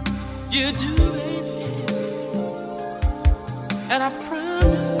 You do it, yes. And I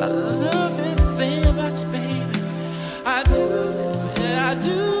promise I love everything about you, baby. I do, yeah, I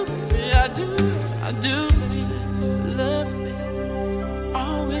do, yeah, I do, I do, baby. Love you, baby.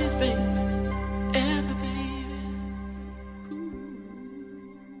 Always, baby. Ever, baby.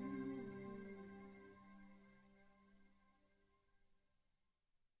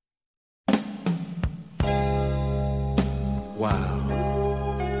 Wow.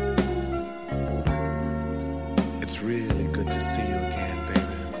 It's really good to see you again,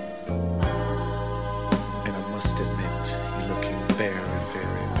 baby. And I must admit, you're looking very,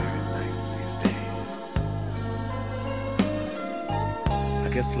 very, very nice these days. I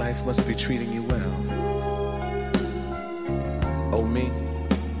guess life must be treating you well. Oh, me?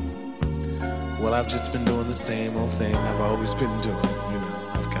 Well, I've just been doing the same old thing I've always been doing. You know,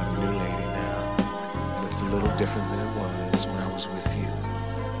 I've got a new lady now, and it's a little different than it was when I was with you.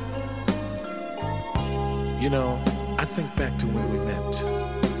 You know, I think back to when we met,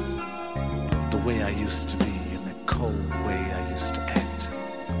 the way I used to be and the cold way I used to act.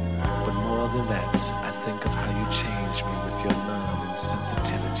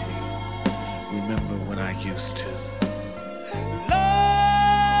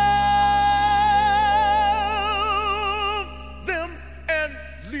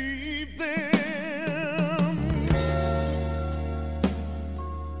 leave them.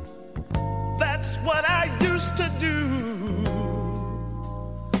 That's what I used to do.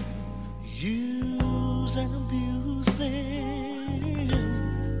 Use and abuse them.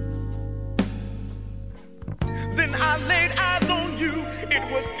 Then I laid eyes on you. It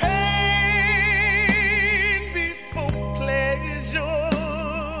was pain before pleasure.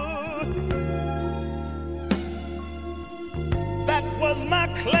 That was my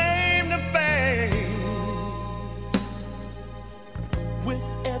claim to fame. With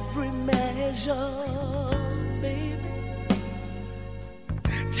every measure, baby,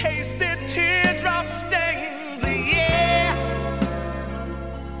 tasted teardrop stains, yeah.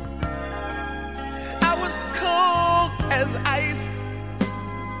 I was cold as ice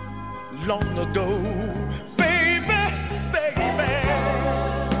long ago, baby, baby.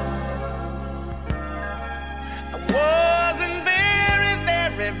 I wasn't very,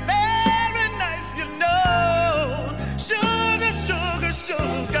 very, very nice, you know. Sugar, sugar,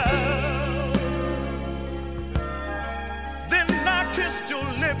 sugar. Then I kissed your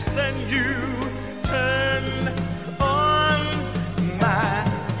lips and you turned on my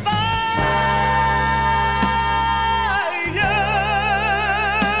fire,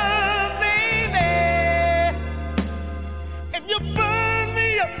 baby. And you burned me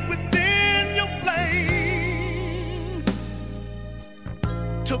up within your flame.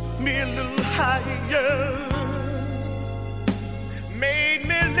 Took me a little higher, made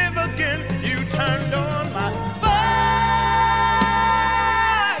me live again. You turned on my fire,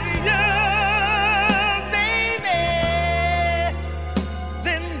 baby.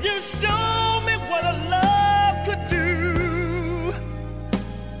 Then you showed me what a love could do.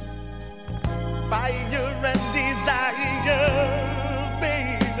 Fire and desire,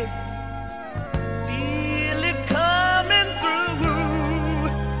 baby. Feel it coming through,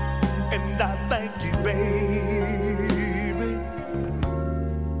 and I thank you, baby.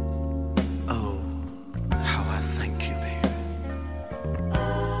 Oh, how I thank you, baby.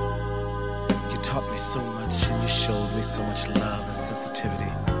 You taught me so much and you showed me so much love and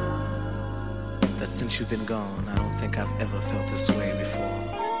sensitivity that since you've been gone, I don't think I've ever felt this way before.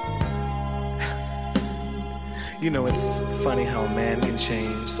 You know, it's funny how a man can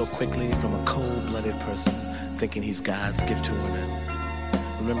change so quickly from a cold-blooded person thinking he's God's gift to women.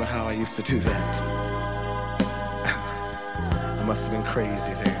 Remember how I used to do that? I must have been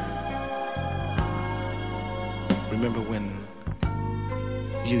crazy then. Remember when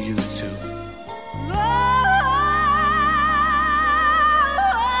you used to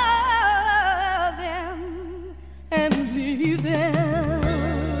Love them and leave them.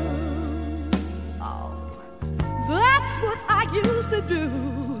 Oh, that's what I used to do.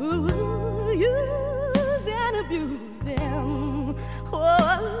 Use and abuse them.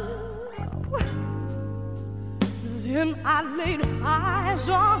 Oh, then I laid eyes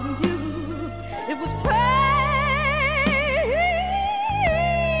on you. It was pain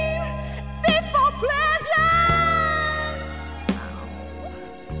before pleasure.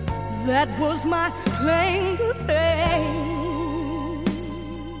 That was my claim to fame.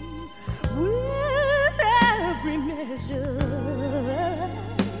 With every measure,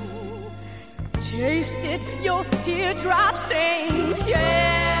 tasted your teardrop stains,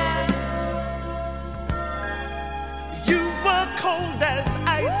 yeah. you were cold as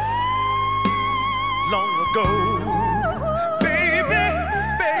ice long ago, baby,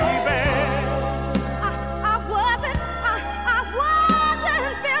 baby. I wasn't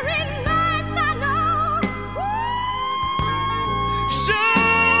very nice, I know.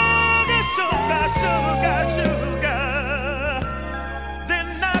 Sugar, sugar, sugar, sugar. Then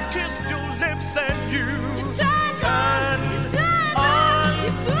I kissed your lips and you turned on my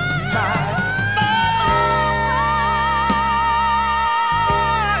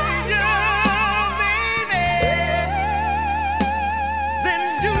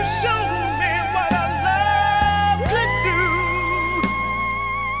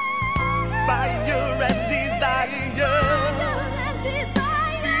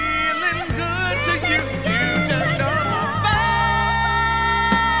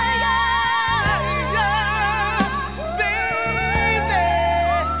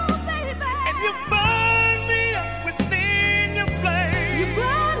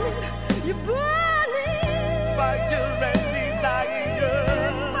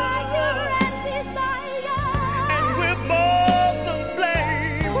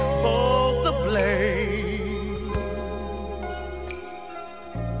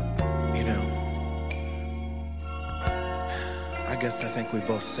guess I think we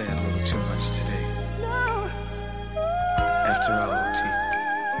both said a little too much today. No. After all, T,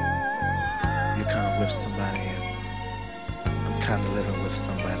 with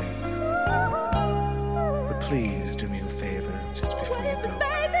somebody. But please do me a favor just before you go.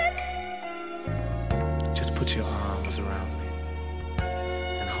 Just put your arms around me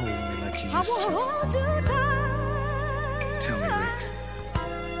and hold me like you used to. Tell me, Rick,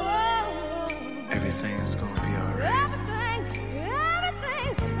 everything's gonna be alright.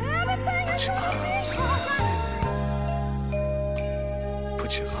 Put your arms around me.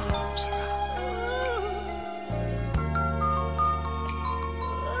 Put your arms around me.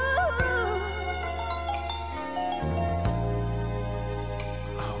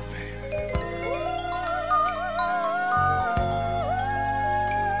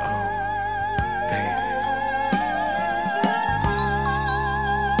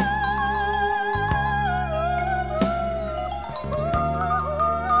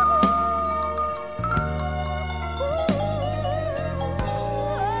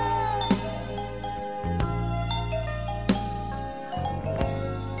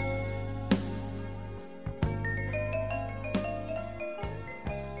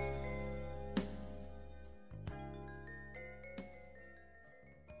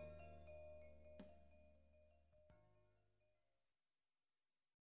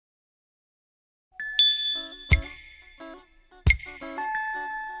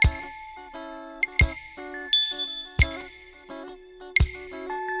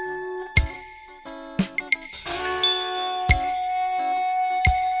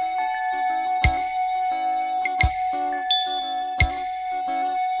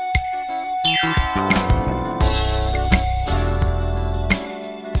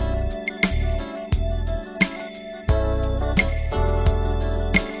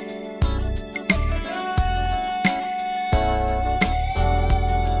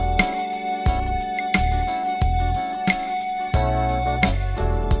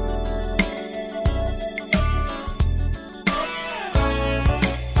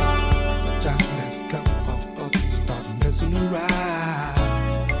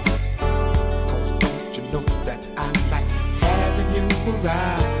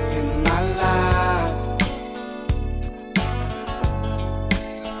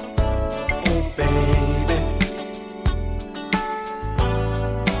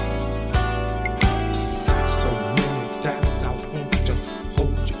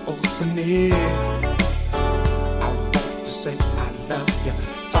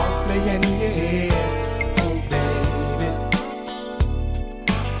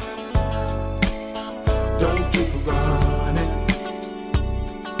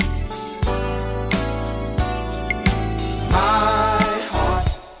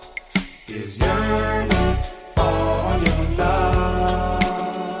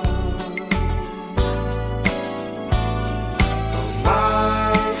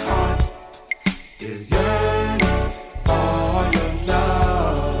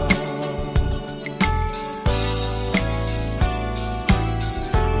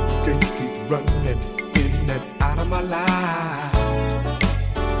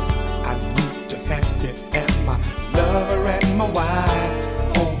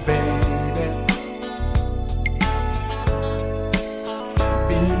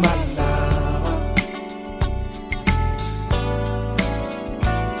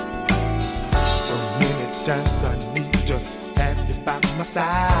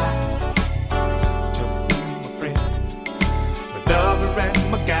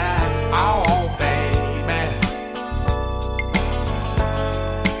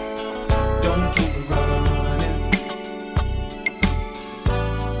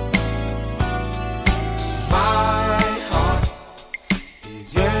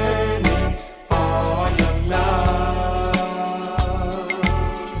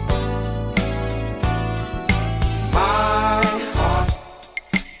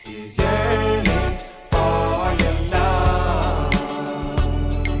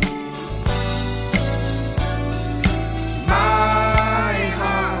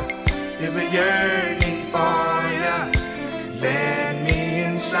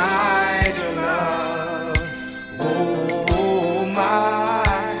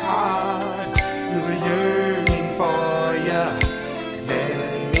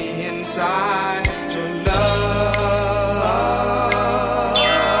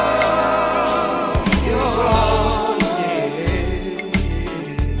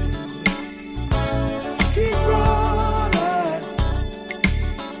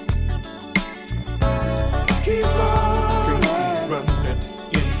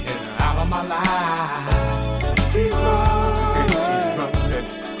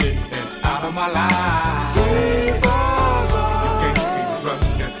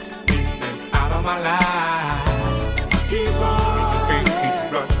 Keep on running.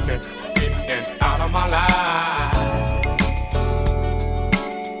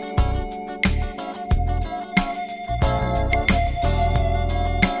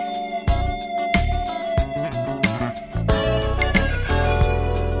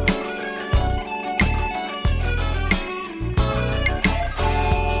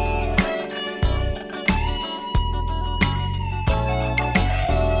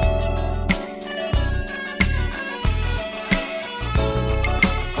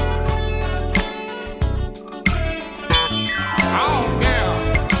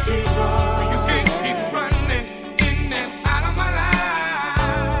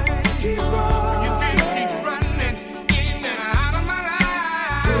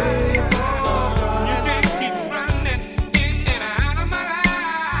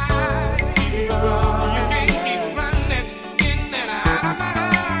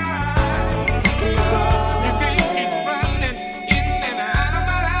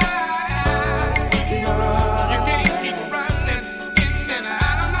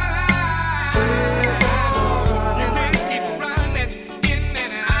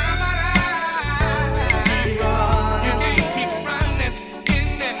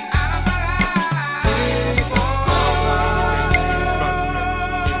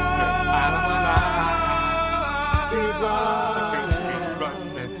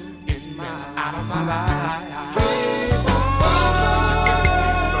 of my life.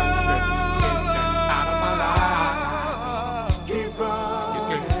 Keep running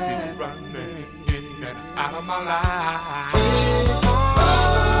out of my life.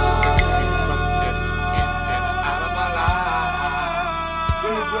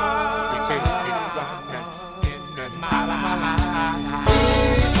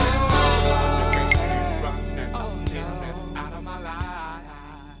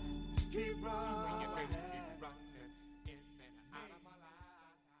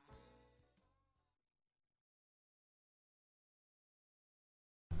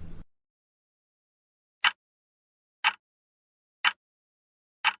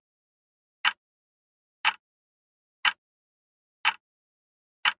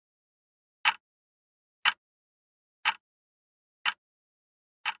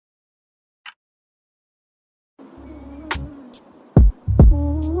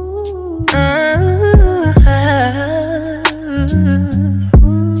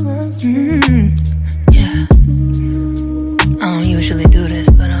 Yeah. I don't usually do this,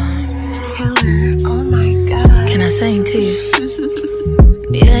 but killer. Oh my god. Can I sing to you?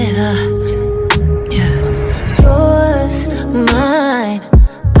 Yeah. Yours, mine,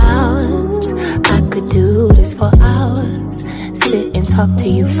 ours. I could do this for hours. Sit and talk to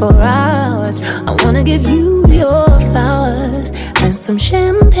you for hours. I wanna give you your flowers and some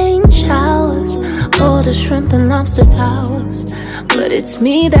champagne showers, all the shrimp and lobster towers. But it's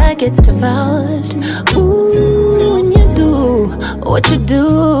me that gets devoured. Ooh, when you do what you do,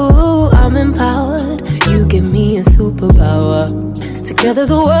 I'm empowered. You give me a superpower. Together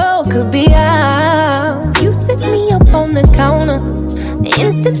the world could be ours. You sit me up on the counter.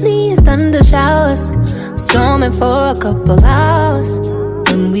 Instantly it's thunder showers, storming for a couple hours.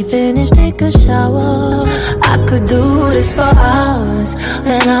 When we finish, take a shower. I could do this for hours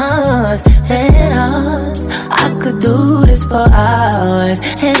and hours and hours. I could do this for hours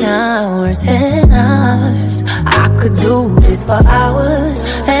and hours and hours. I could do this for hours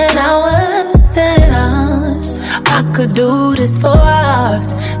and hours and hours. I could do this for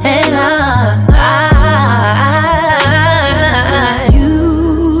hours and hours.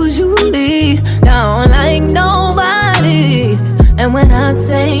 Usually don't like nobody, and when I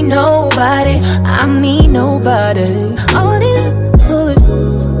say nobody, I mean nobody. All these bullets,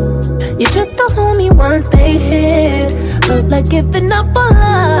 you're just a homie once they hit. Felt like giving up on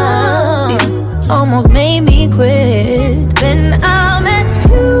love, almost made me quit. Then I met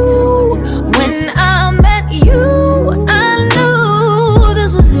you. When I met you, I knew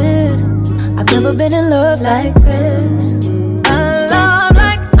this was it. I've never been in love like this. A love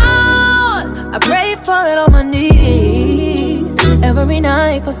like ours, I pray for it on my knees every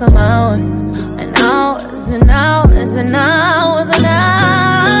night for some hours and hours and hours and hours and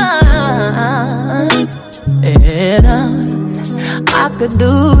hours and hours. I could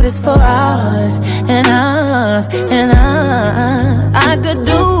do this for hours and hours and hours. I could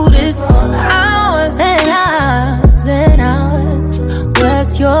do this for hours and hours and hours.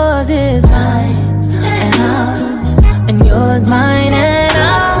 What's yours is mine and ours, and yours mine and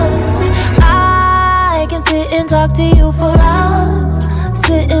ours. I can sit and talk to you for hours,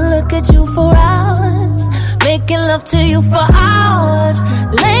 sit and look at you for hours, making love to you for hours,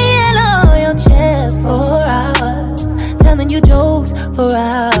 laying on your chest for hours, telling you jokes for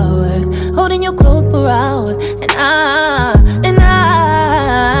hours, holding you close for hours, and hours.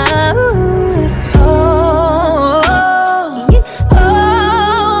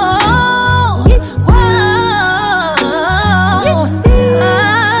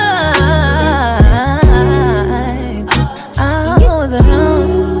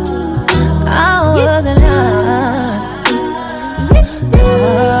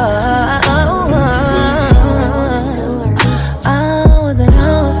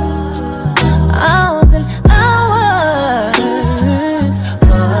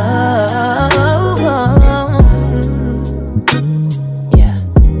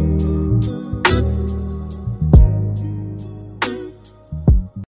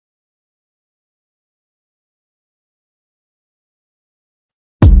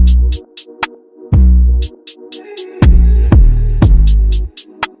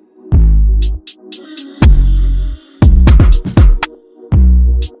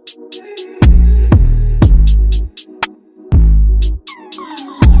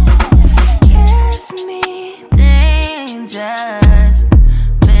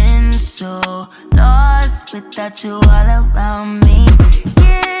 Without you all around me,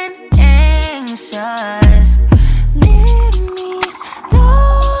 getting anxious. Leave me,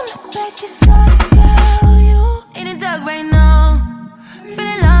 don't look back, it's all about you. In the dark right now,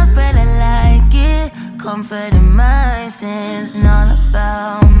 feeling lost but I like it. comforting my sins, and all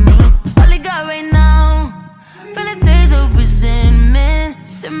about me. All I got right now, feel a taste of resentment,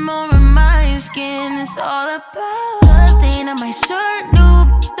 simmering my skin. It's all about blood stain on my shirt,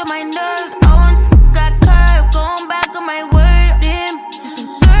 new to my nerves. Got curved, going back on my word. Damn, just so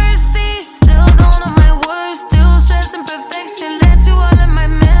thirsty, still don't know my words, still stressing perfection. Let you all in my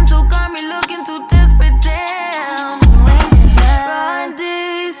mental, got me looking too desperate. Damn, bright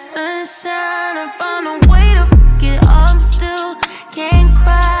day, sunshine, I found a way to get up. Still can't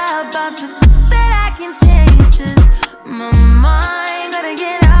cry about the that I can change. Just my mind, gotta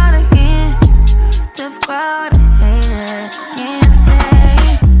get out of here. Tough crowd, I hate it, can't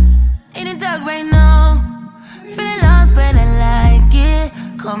stay. In the dark right now, feeling lost but I like it,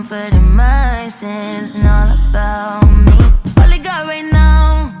 comforting my sins, and all about me. All I got right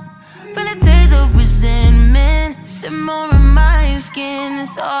now, feel a taste of resentment, simmering my skin.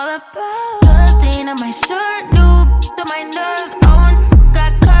 It's all about blood stain on my shirt, new to my nerves.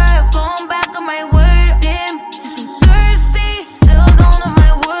 Got curved, going back on my word. Damn, just so thirsty, still don't know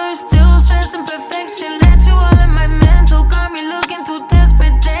my words, still stressing perfection. Let you all in my mental, got me looking too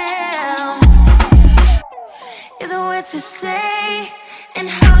desperate. Damn, is it what you say and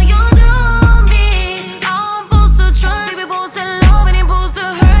how you do me? I'm supposed to trust, we supposed to love, and supposed to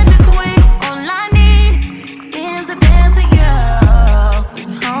hurt this way. All I need is the best of you.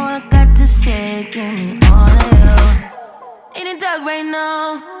 All I got to say, give me all of you. In the dark right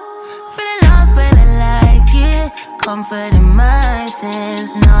now, feeling lost but I like it, comforting my sins,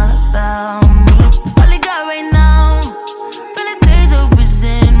 and all about me. All I got right now, feel a taste of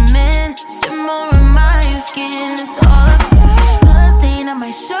resentment, simmering my skin. It's all about blood stain on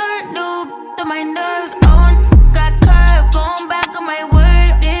my shirt, new to my nerves. Got curved, going back on my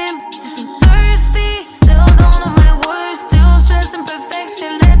word. Damn, just so thirsty, still don't know my words, still stressing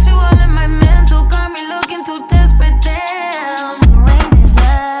perfection. Let you all in my mental, got me looking too desperate. Damn, you ain't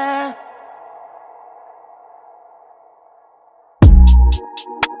deserve.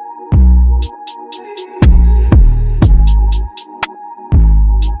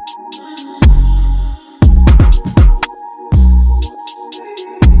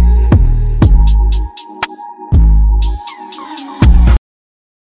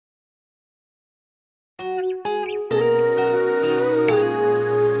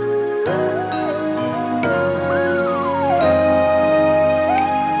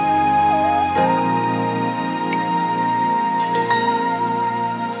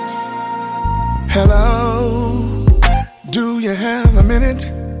 Hello, do you have a minute?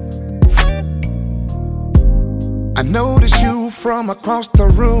 I noticed you from across the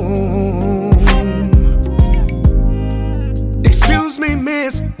room. Excuse me,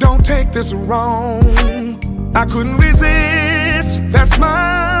 miss, don't take this wrong. I couldn't resist that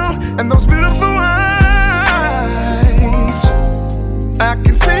smile and those beautiful eyes. I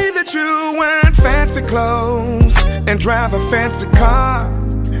can see that you wearing fancy clothes and drive a fancy car.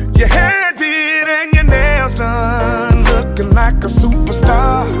 Your hair did and your nails done, looking like a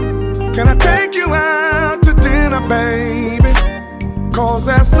superstar. Can I take you out to dinner, baby? 'Cause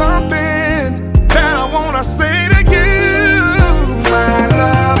there's something that I wanna say to you. My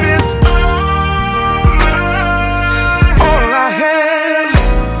love is all I have.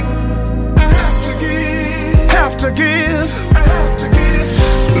 I have to give, have to give, I have to give.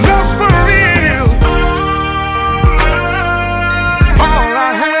 Love's for real. All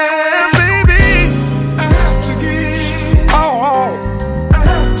I have, baby, I have to give. Oh, I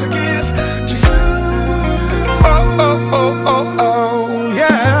have to give to you. Oh, oh, oh, oh, oh,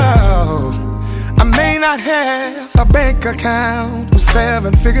 yeah. I may not have a bank account with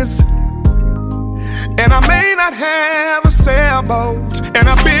 7 figures, and I may not have a sailboat and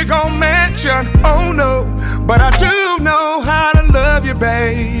a big old mansion, oh no, but I do know how to love you,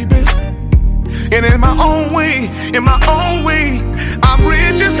 baby. And in my own way, I'm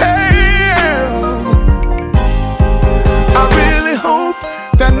rich as hell. I really hope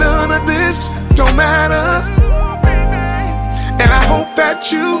that none of this don't matter. And I hope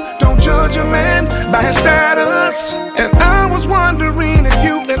that you don't judge a man by his status. And I was wondering if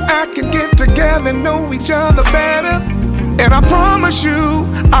you and I can get together and know each other better. And I promise you,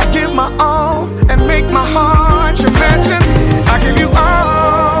 I'll give my all and make my heart your mansion. I give you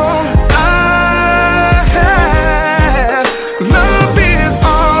all I have. Love is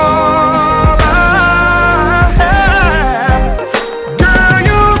all I have. Girl,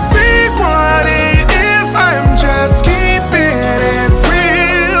 you see what it is. I'm just keeping it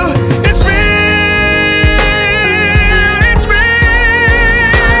real. It's real. It's real.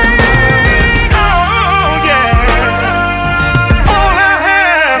 Oh yeah. All I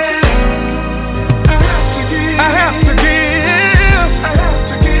have.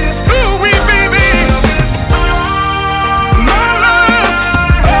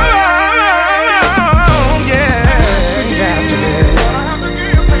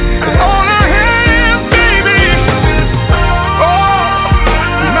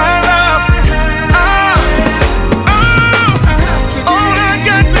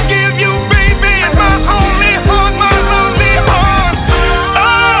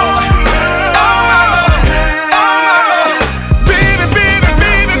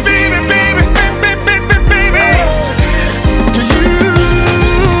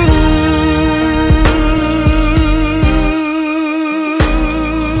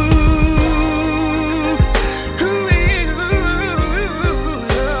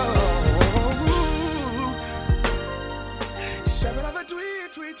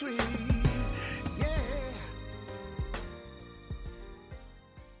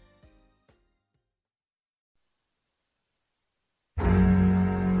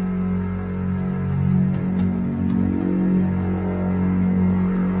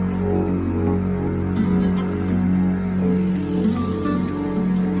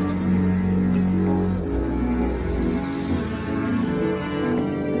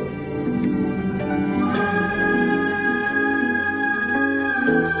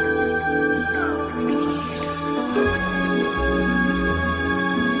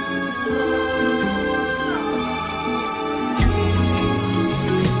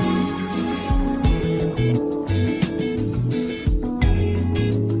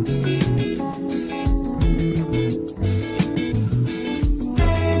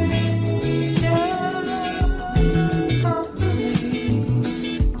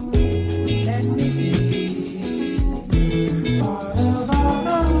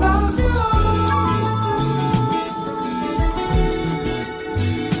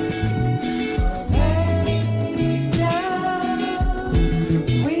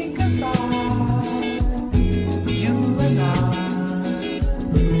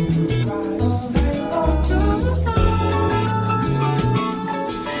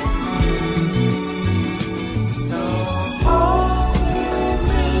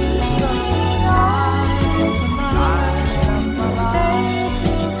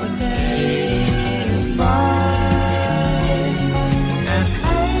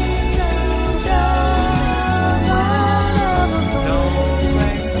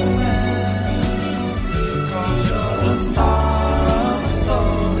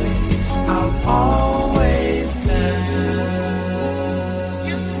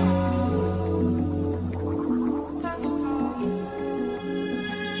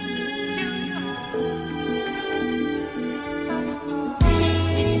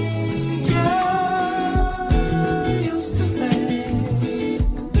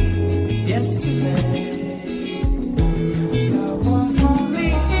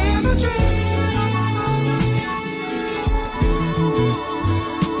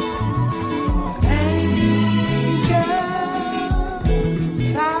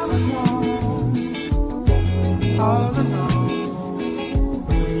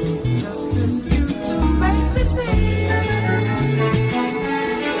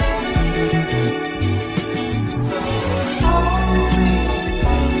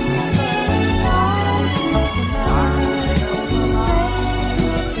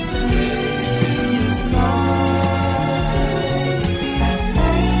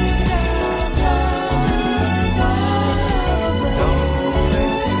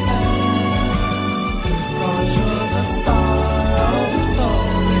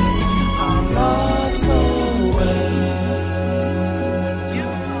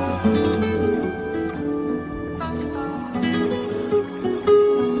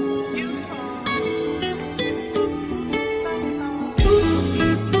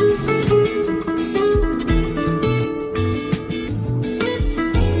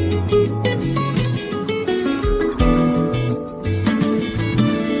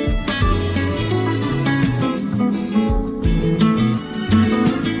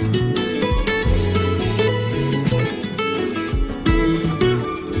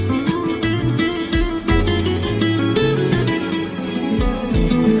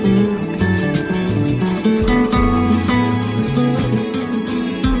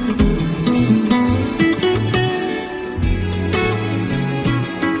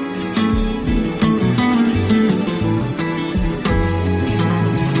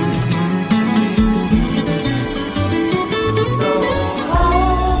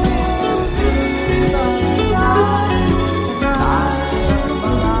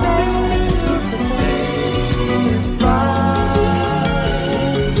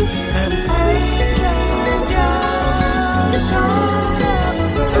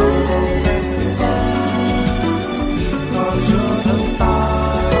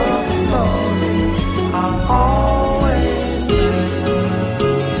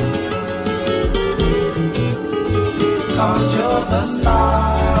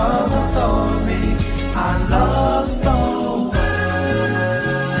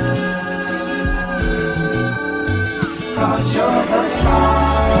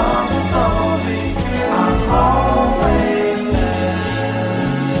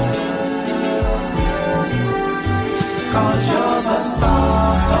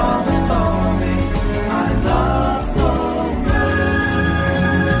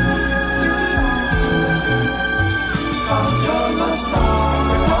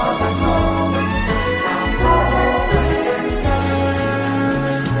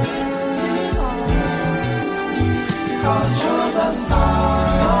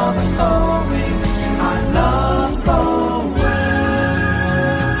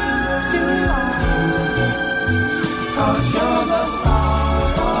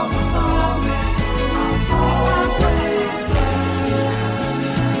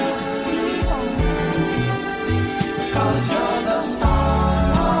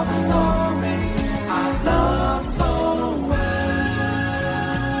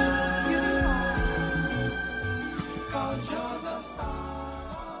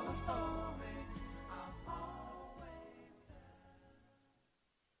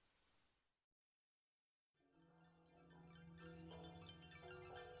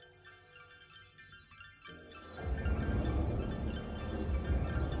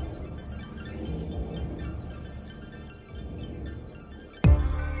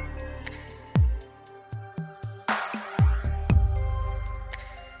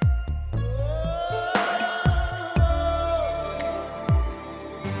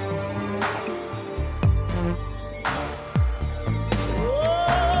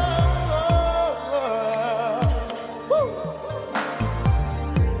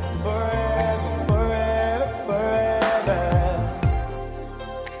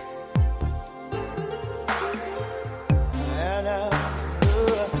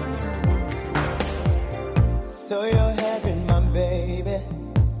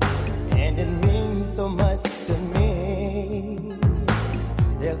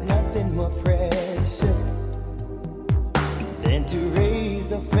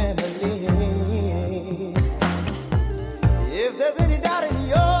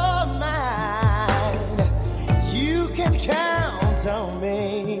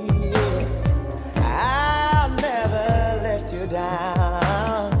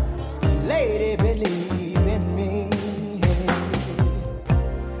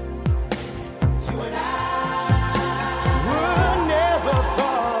 We'll never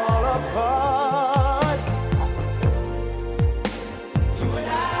fall apart.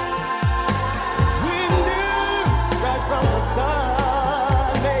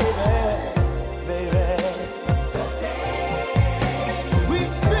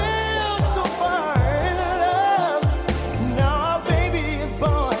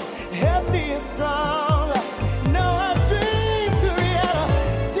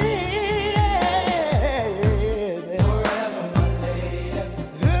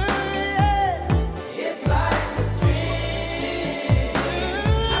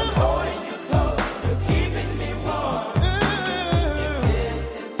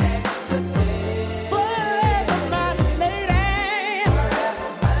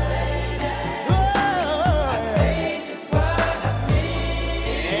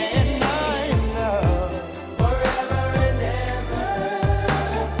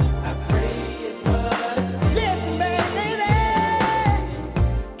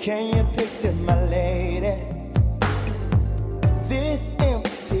 Can you picture my lady? This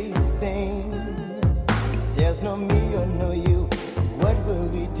empty scene. There's no me or no you. What will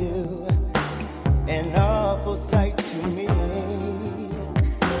we do? An awful sight to me.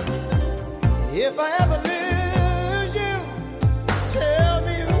 If I ever lose you, tell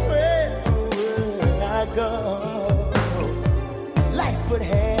me where will I go? Life would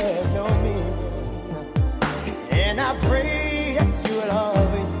have no meaning, and I pray that you will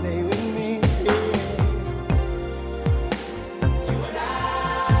always stay with me. You and I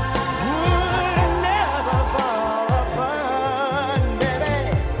would never fall apart, baby.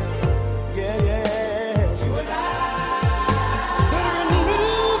 Yeah, yeah. You and I certainly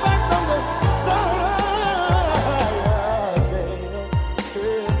knew back from the start, baby.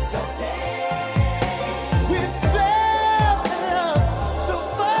 The day we fell in love so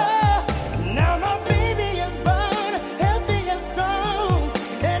far. Now my baby is born, healthy and strong,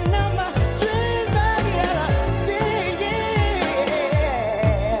 and now my dreams are reality.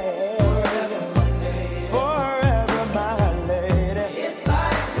 Forever, my lady. It's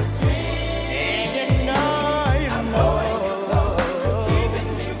like a dream, and you know,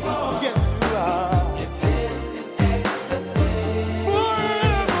 keeping me warm. Yes, you are. If this is ecstasy,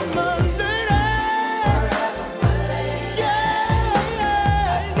 forever, my lady. Forever, my lady. Yeah,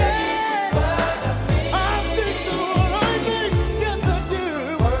 yeah. I say it's what I mean. I think so, I think, yes I do.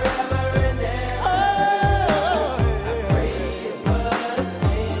 Forever and ever. Oh, I pray it's what I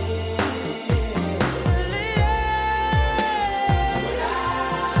see.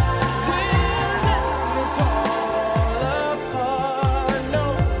 We'll never fall apart, no,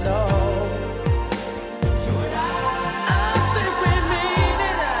 no. You and I say we mean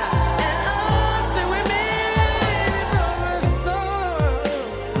it, and I say we mean it from the start.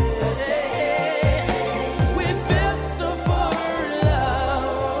 The day we felt so far in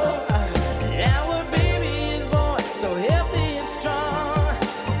love, now our baby is born, so healthy and strong.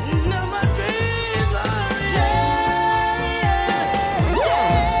 Now my dreams are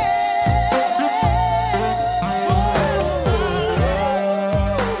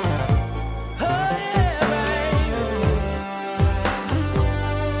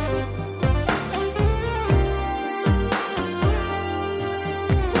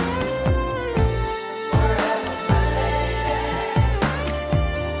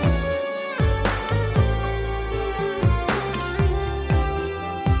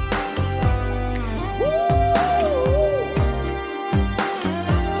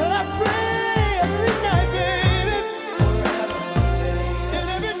so I pray every night, baby, and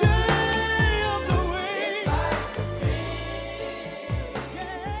every day of the week.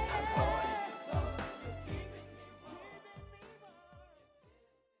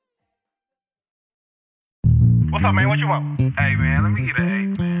 What's up, man? What you want? Hey, man, let me get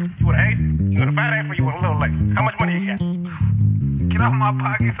an 8, man. You want an 8? You want a fat 8 or you want a little late? How much money you got? Get off my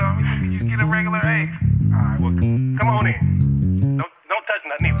pocket, so you can just get a regular 8. All right, well, come on in. Don't touch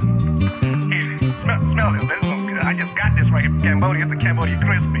nothing either. Here, smell this. I just got this right here from Cambodia. It's the Cambodia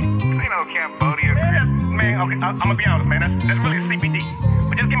Crispy. This ain't no Cambodia Crispy. Man, okay, I'm gonna be honest, man. That's really CBD.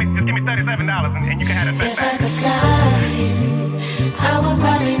 But just give me $37 and you can have it back. If I could fly, I would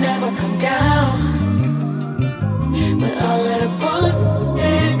probably never come down. With all of the bullshit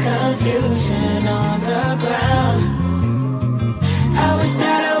and confusion on the ground, I wish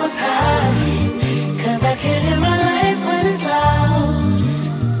that I was high, 'cause I can't hear my life when it's loud.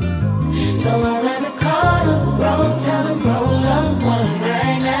 So I'm gonna call the bros, tell them roll up one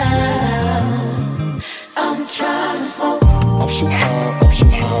right now. I'm trying to smoke. I'm so high, I'm so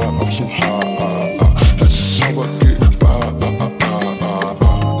high, I'm so high. That's just how I get by.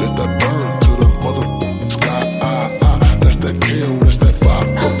 Let that burn to the motherfucking sky. That's that kill, that's that fire.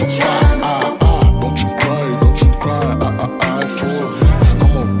 Don't you cry, don't you cry. For me,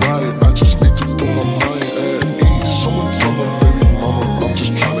 I'm alright. I just need to put my mind at ease. Someone tell my baby mama, I'm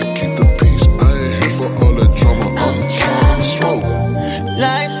just trying to keep the peace. I ain't here for all that drama. I'm trying to smoke.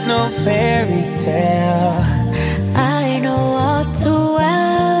 Life's no fairy tale. I know all too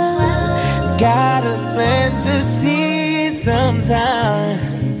well. Gotta plant the seed sometime.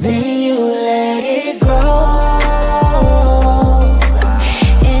 Then you let it grow.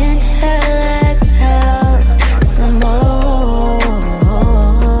 Inhale, exhale, some more.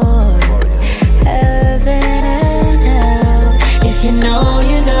 Heaven and hell. If you know,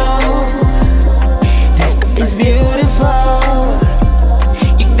 you know. It's beautiful.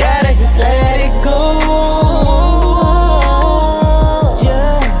 You gotta just let it go.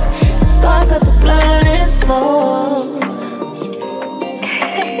 Yeah. Spark up the blood and smoke.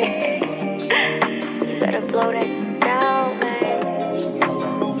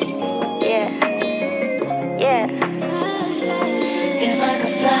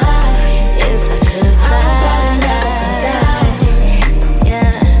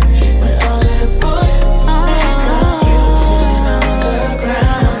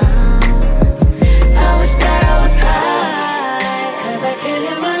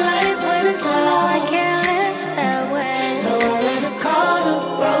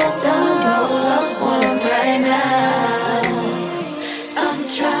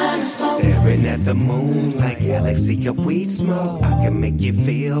 Staring at the moon like galaxy of we smoke. I can make you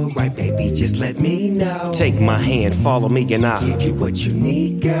feel right, baby, just let me know. Take my hand, follow me and I'll give you what you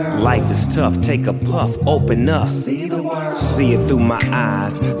need, girl. Life is tough, take a puff, open up. See the world. See it through my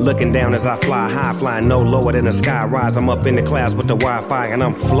eyes. Looking down as I fly high, flying no lower than the sky rise. I'm up in the clouds with the Wi-Fi and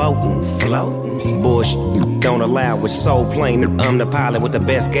I'm floating. Bush don't allow it, so plain. I'm the pilot with the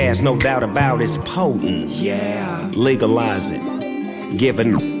best gas, no doubt about it's potent. Yeah. Legalize it.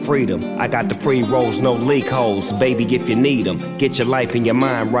 Giving freedom. I got the pre-rolls, no leak holes. Baby, if you need them, get your life and your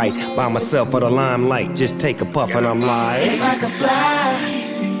mind right. By myself for the limelight, just take a puff and I'm like, if I could fly,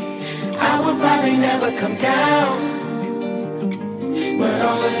 I would probably never come down. But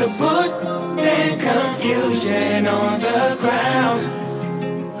all of the bush and confusion on the ground,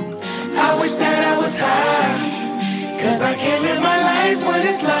 I wish that I was high, 'cause I can't live my life when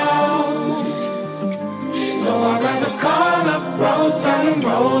it's low. So I'd rather call up, roll some,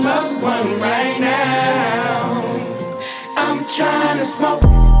 roll up one right now. I'm trying to smoke.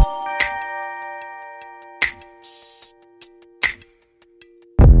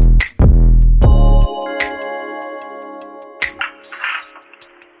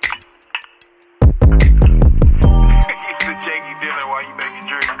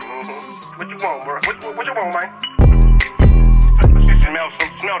 What you want, bro? What you want, man?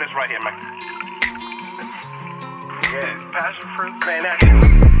 Smell this right here, man. Yeah, passion fruit. Man, that's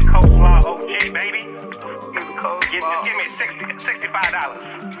coleslaw OG, baby. Just give me $65. $65?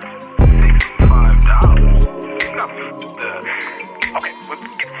 Okay, well,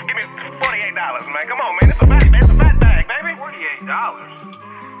 give me $48, man. Come on, man. It's a fat bag, baby. $48?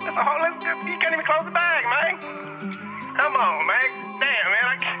 That's a whole, you can't even close the bag, man. Come on, man. Damn,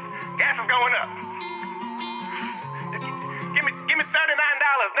 man. Gas is going up. Give me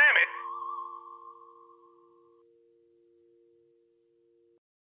 $39, damn it.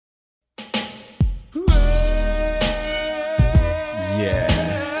 Yeah.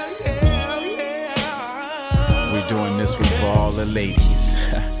 We're doing this one for all the ladies.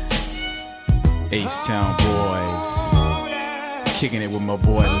 H-Town boys. Kicking it with my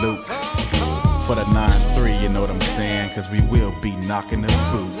boy Luke. For the 9-3, you know what I'm saying? 'Cause we will be knocking the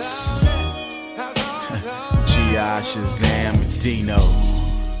boots. G.I., Shazam, and Dino.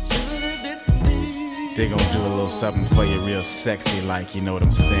 They gon' do a little something for you real sexy like, you know what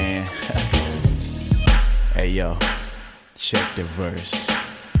I'm saying? Hey yo, check the verse.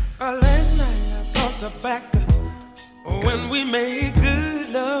 Last night I thought back when we made good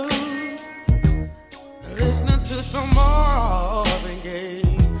love, listening to some Marvin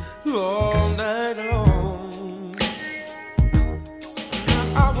Gaye all night long. Now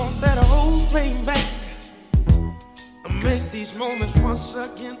I want that old thing back, make these moments once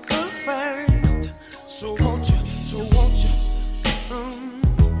again perfect. So won't you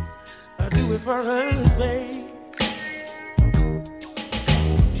do it for us, babe?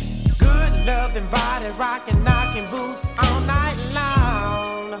 Good loving, body rocking, knocking boots all night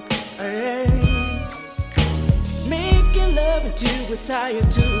long. Hey. Making love until we're tired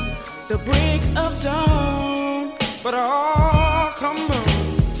to the break of dawn. But oh, come on,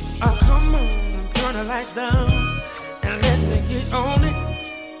 turn the lights down and let me get on it.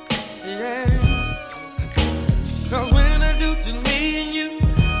 Yeah. 'Cause when I do just me and you,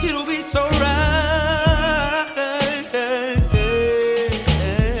 it'll be so right.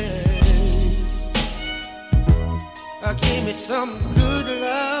 Give me some good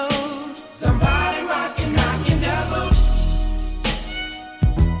love. Somebody rockin', knockin' their boots.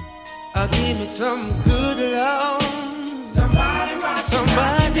 Give me some good love. Somebody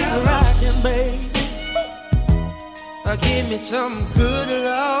rockin', baby. Give me some good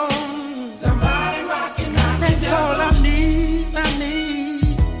love. Somebody rockin', that's all I need.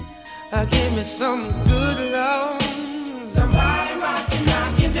 Give me some good love. Somebody rockin',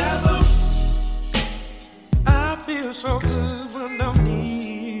 knockin' their boots. I feel so good when I'm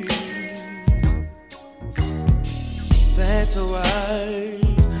near. That's why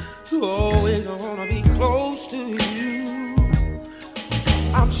you always wanna be close to you.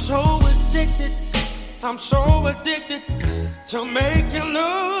 I'm so addicted to making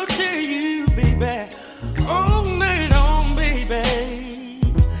love to you, baby. All night long, baby.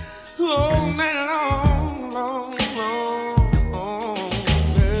 All night long.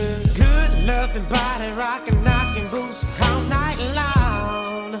 Good loving, body rocking, knocking boots all night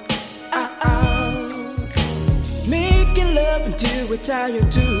long. Making love until we're tired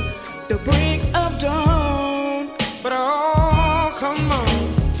to the break of dawn. But oh, come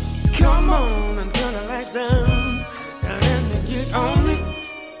on and turn the lights down and let me get on it.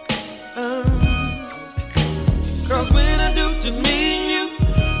 'Cause when I do just me and you,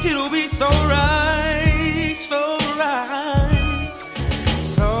 it'll be so so right, so right,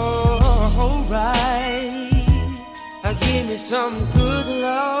 so right. Give me some good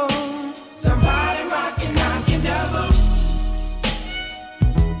love. Somebody rockin', knockin' devil.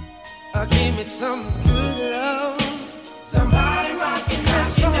 Give me some good love. Somebody rockin',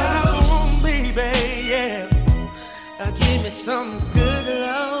 knockin' devil. Baby, yeah. Give me some good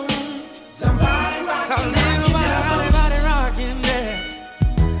love. Somebody rockin', knockin' devil. Everybody rockin', yeah.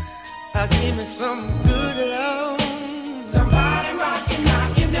 Give me some good love. Somebody rockin',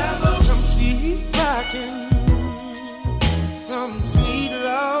 knockin' devil. Some sweet rockin'. Some sweet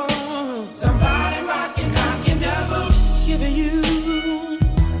love. Somebody rockin', knockin' devil. Giving you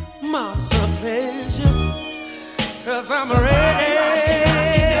my submission. 'Cause I'm ready.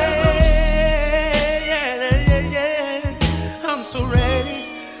 Yeah. I'm so ready.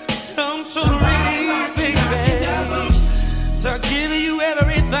 I'm so ready, baby. To give you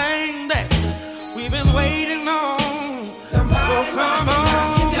everything that we've been waiting on. So come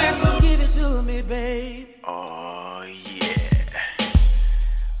on, give it to me, babe. Oh, yeah.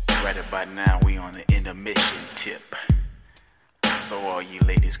 Right about now, we on the intermission tip. So all you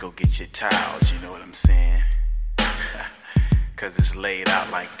ladies go get your towels, you know what I'm saying? 'Cause it's laid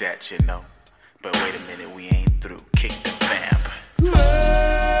out like that, you know. But wait a minute, we ain't through. Kick the vamp.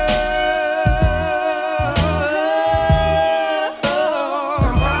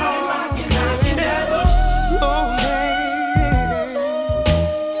 Somebody rockin', knockin' devil. Oh,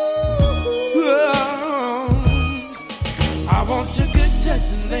 yeah. I want your good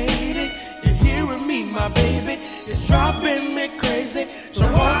touching, lady. You're here with me, my baby. It's driving me crazy. So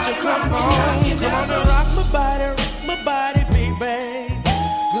won't you come on? Come on and rock my body, baby.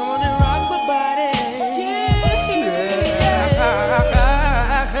 Come on and rock my body. Yeah.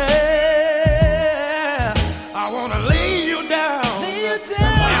 I wanna lay you down. And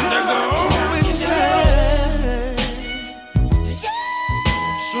to go inside.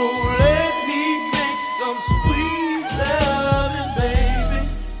 So let me make some sweet loving, baby.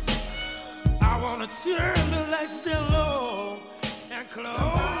 I wanna turn the lights down low and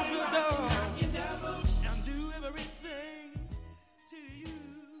close the door and do everything to you.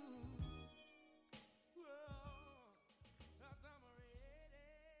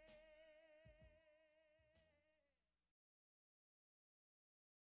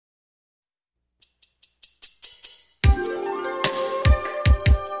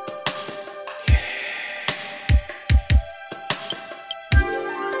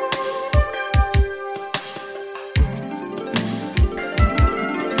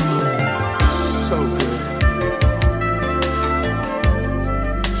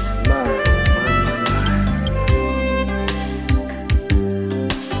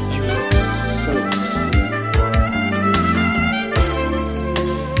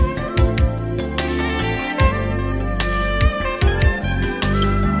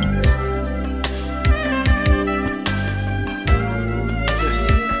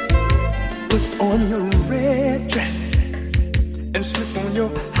 On your red dress and slip on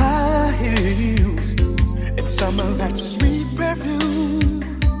your high heels and some of that sweet perfume.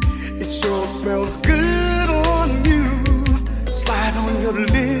 It sure smells good on you. Slide on your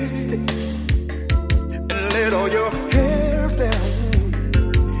lipstick and let all your hair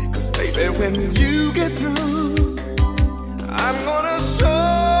down. 'Cause baby, when you get through, I'm gonna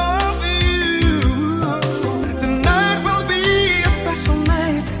show you. Tonight will be a special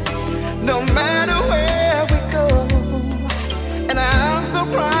night. No matter where we go, and I'm so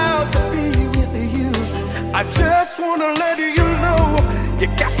proud to be with you. I just wanna let you know you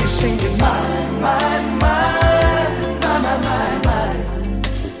got me singing my.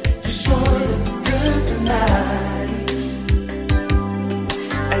 You sure look good tonight,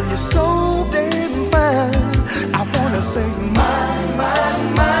 and you're so damn fine. I wanna say my.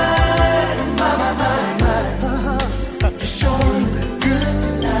 You sure look good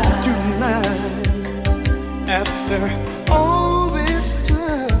tonight. After all this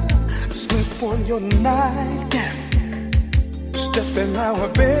time, slip on your nightgown, step in our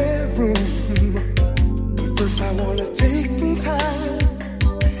bedroom. First I wanna take some time.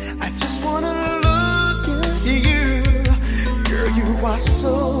 I just wanna look at you. Girl, you are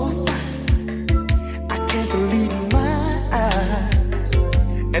so fine. I can't believe my eyes.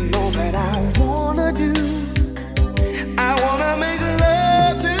 And all that I wanna do, I wanna make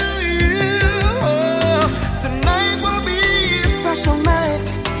love to you. Tonight will be a special night,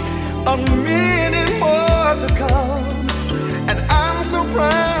 a minute more to come. And I'm so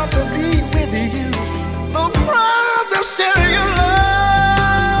proud to be with you, so proud to share your love.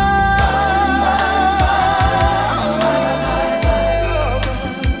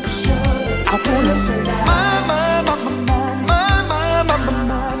 Sure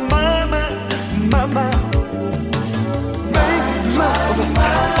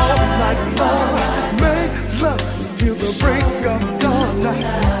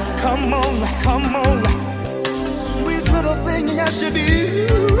Come on, come on. Sweet little thing, yes you do.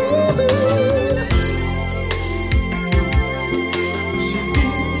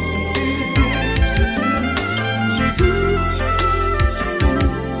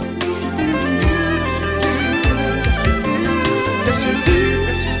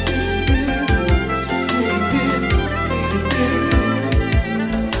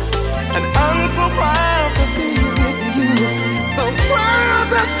 And I'm so proud to be with you, so proud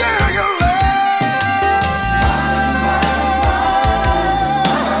to share your love.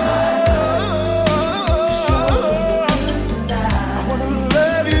 I wanna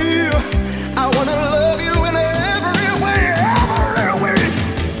love you, I wanna love you in every way, every way.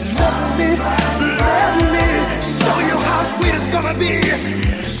 Let me show you how sweet it's gonna be.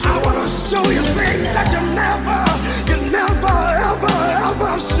 I wanna show you things that you never, ever,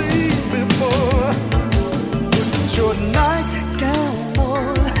 ever seen before. Put your nightgown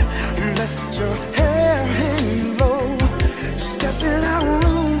on, let your hair hang low. Step in our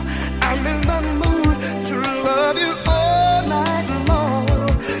room, I'm in the mood to love you all night long.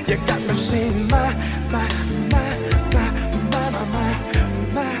 You got me saying my, my, my, my, my, my, my,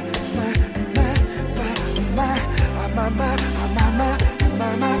 my, my, my, my,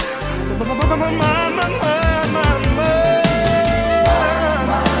 my, my,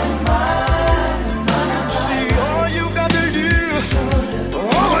 see, all you got to do,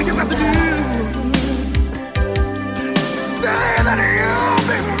 say that you'll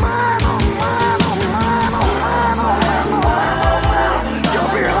be mine, oh mine, oh mine, oh mine, oh mine, oh mine, oh mine.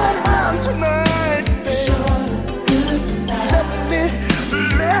 You'll be all mine tonight, baby.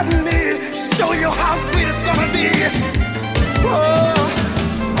 Let me show you how sweet it's gonna be. Oh.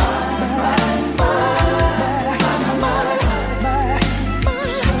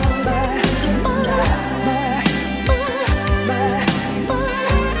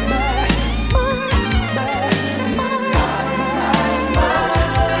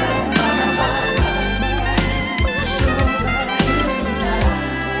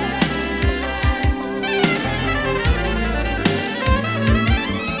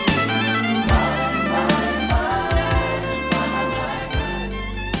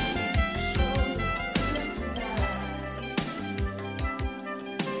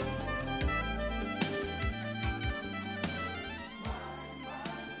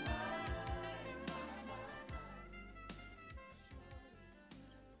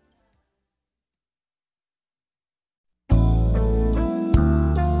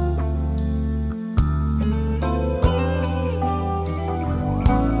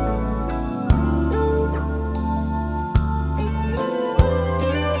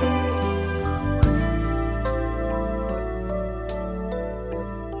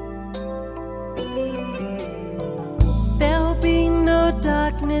 There'll be no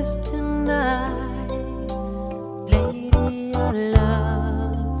darkness tonight. Lady, your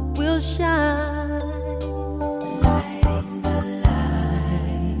love will shine, lighting the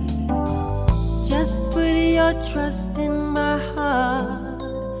light. Just put your trust in my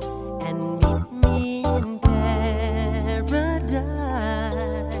heart and meet me in paradise.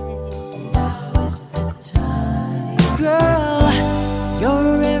 Now is the time, girl.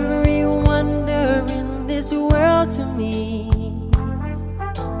 You're every wonder in this world to me.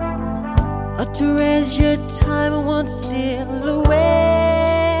 A treasured time won't steal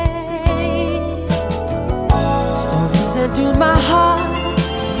away. So listen to my heart,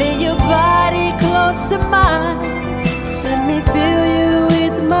 lay your body close to mine. Let me fill you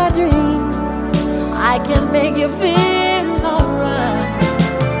with my dreams. I can make you feel alright.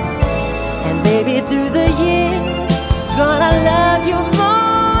 And baby, through the years, gonna love you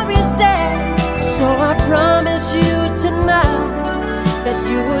more each day. So I promise you tonight that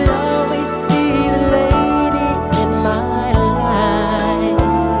you will always be the lady in my life.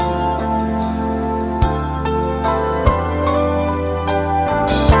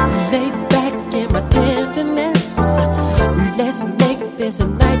 Lay back in my tenderness. Let's make this a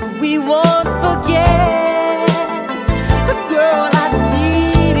night we won't forget. Girl, I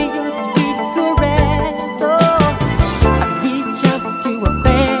need your sweet caress. Oh, I reach out to a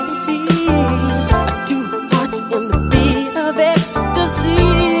fantasy, two hearts in the beat of ecstasy.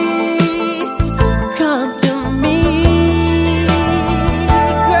 Come to me,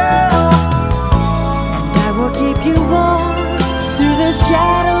 girl, and I will keep you warm through the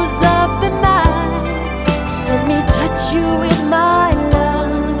shadows of the night. Let me touch you with my love.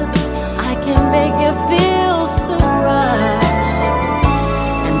 I can make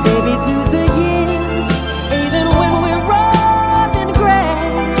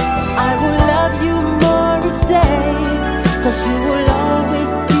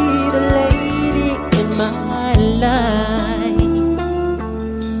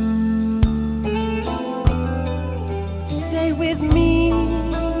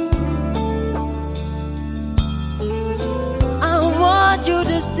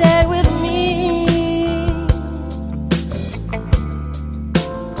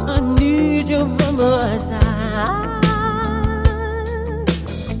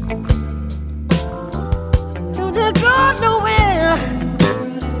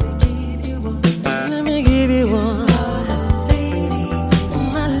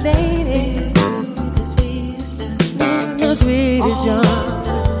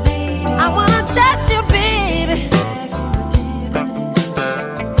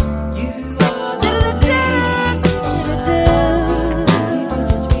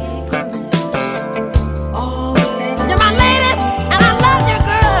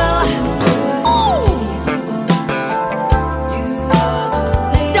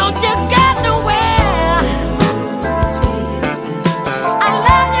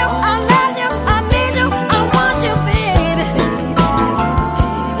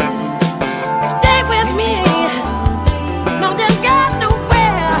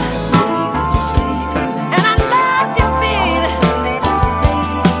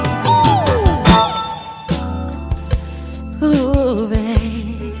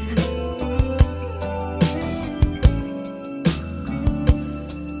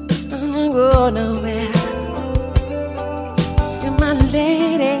nowhere. You're my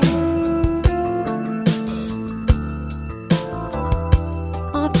lady.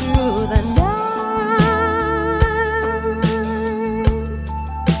 All through the night.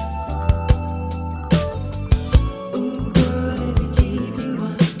 Ooh, girl, let me give you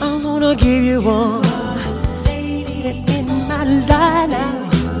one. I wanna give you one. In my life now.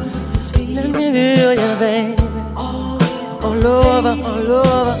 Let me feel you, baby. All over, all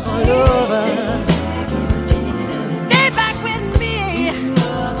over, all over. Stay back with me.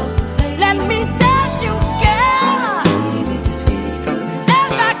 Let me touch you, girl. Stay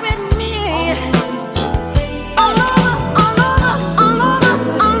back with me. All over, all over, all over,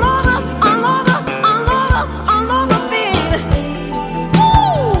 all over, all over, all over, all over, baby.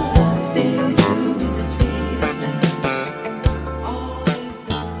 Ooh. Feel you with the sweetest smell.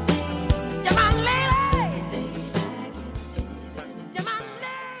 You're my lady. You're my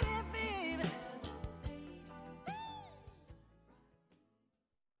lady, baby.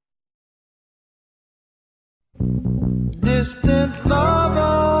 Distant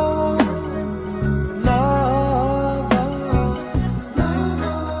lover, lover.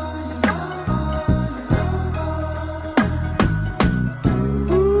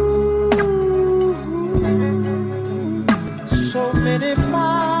 Ooh, so many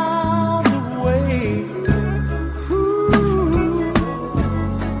miles away. Ooh,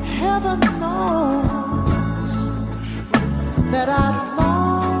 heaven knows that I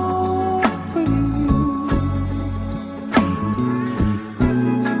long for you.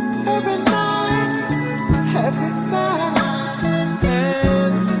 Every night,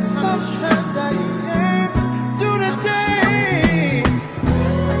 and sometimes I can't do the day.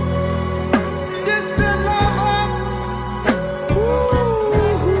 Distant lover, ooh,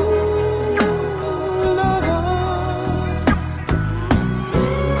 lover,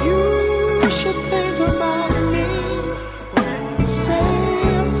 you should think about me. Say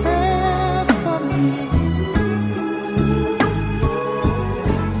a prayer for me.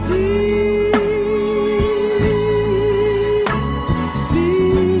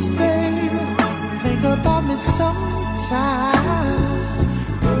 Please, baby, think about me sometime.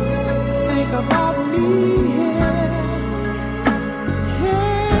 Think about me, yeah.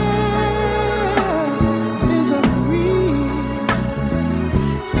 Yeah, misery.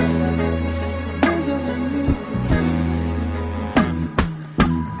 Misery.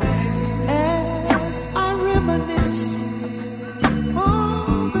 As I reminisce,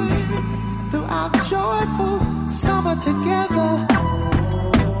 oh, baby, through our joyful summer together,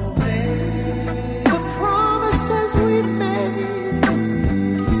 the promises we made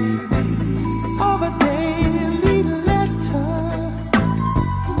of a daily letter.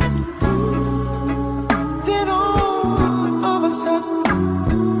 Then all of a sudden,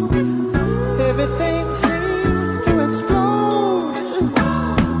 everything seemed to explode.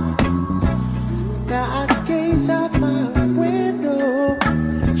 Now I gaze out my window,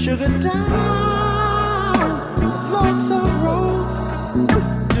 sugar down, lonesome road.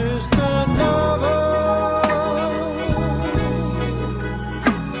 Distant lover.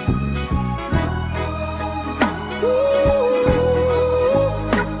 Ooh,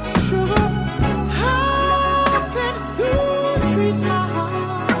 sugar, how can you treat my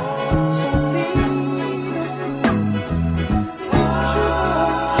heart so mean? Sugar,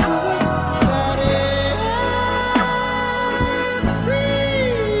 that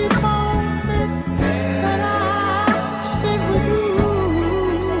every moment that I spend with you,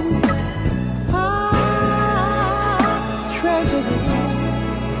 I treasure it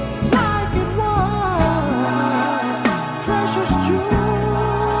like it was precious jewel.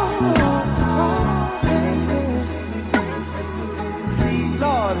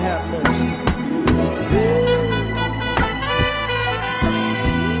 Lord have mercy.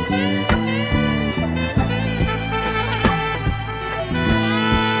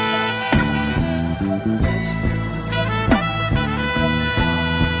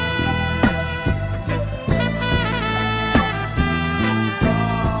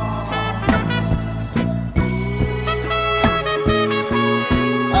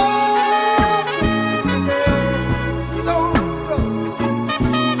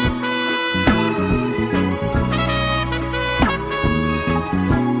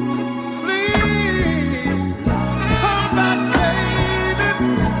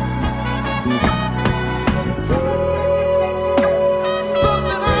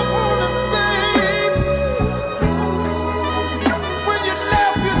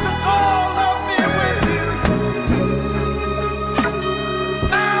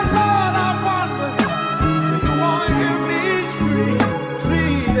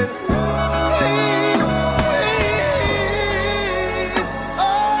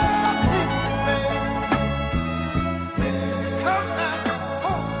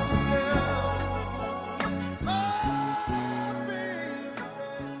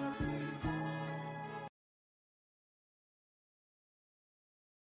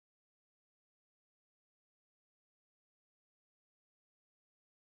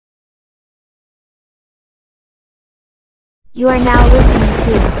 You are now listening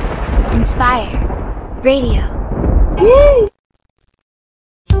to Inspire Radio. Woo!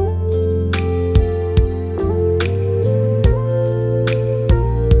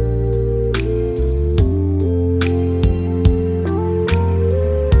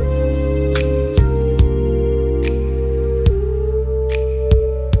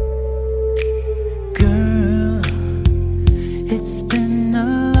 It's been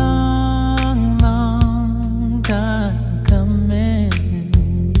a long, long time coming,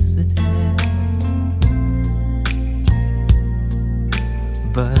 yes it has.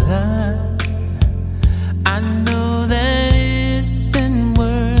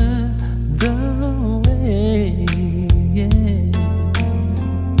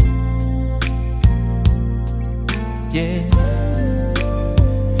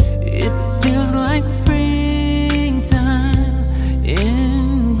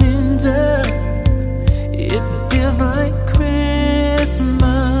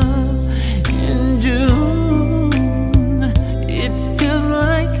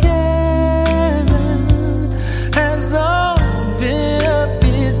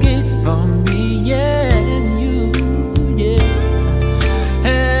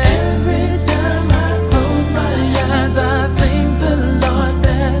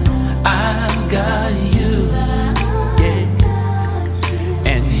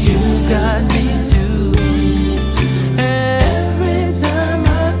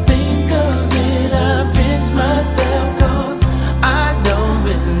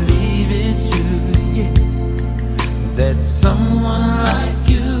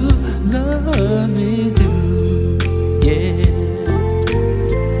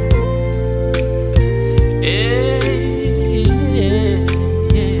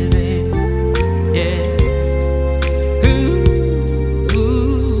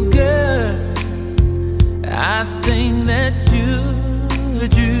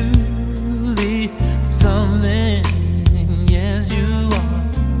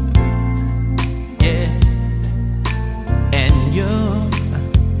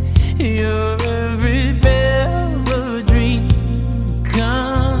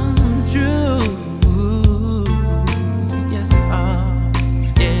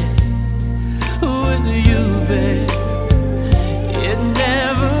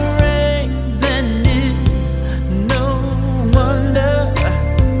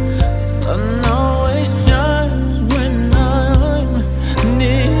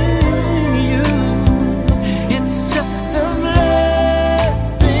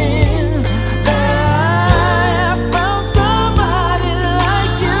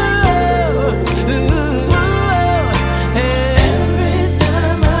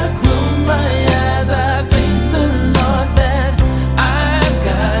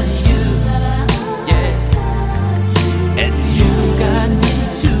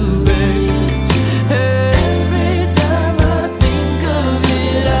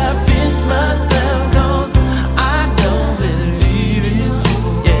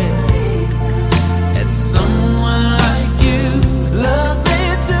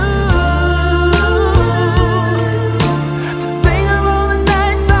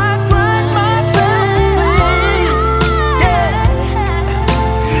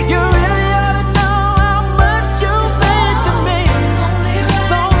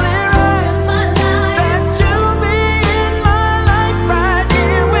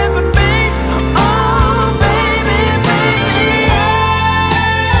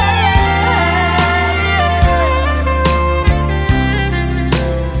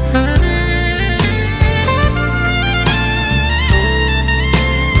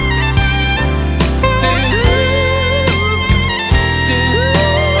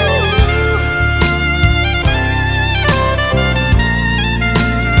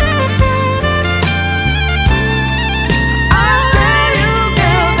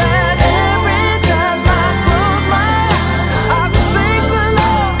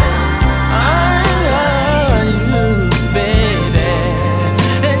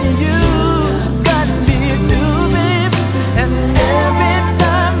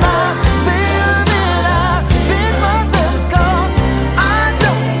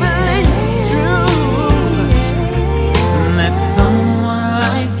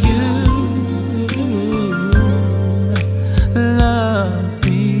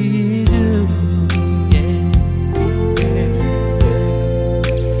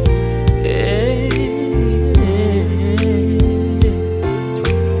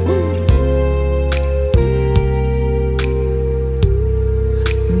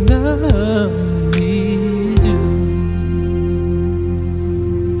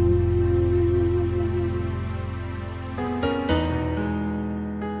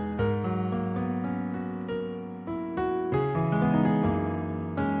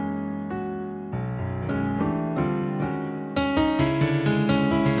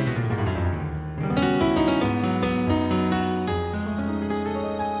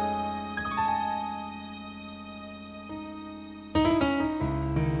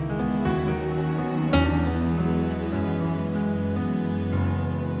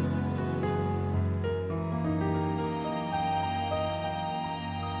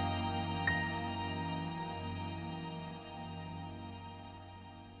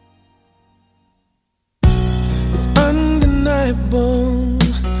 undeniable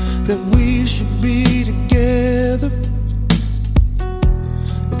that we should be together.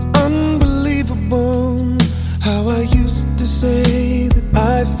 It's unbelievable how I used to say that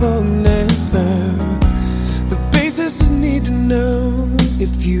I'd fall never. The basis is need to know.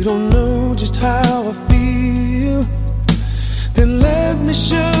 If you don't know just how I feel, then let me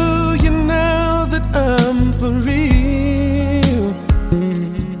show you now that I'm for real.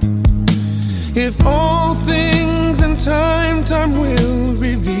 If all things in time will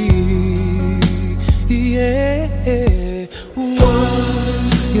reveal. Yeah. One,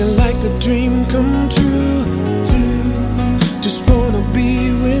 you're like a dream come true. Two, just wanna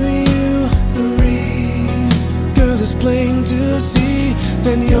be with you. Three, girl, it's plain to see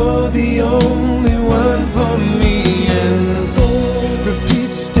that you're the only one for me. And four,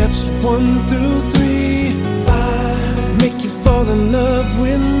 repeat steps 1 through 3. 5, make you fall in love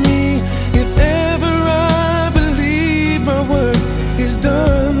with me. If ever I believe my work is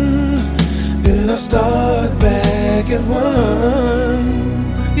done, then I'll start back at 1.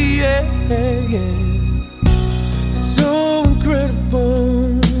 Yeah, yeah. It's so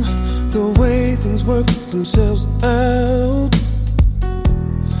incredible the way things work themselves out,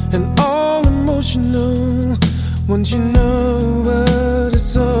 and all emotional once you know what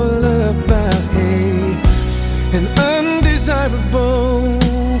it's all about. Hey, and undesirable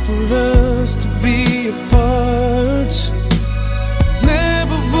for us to be apart.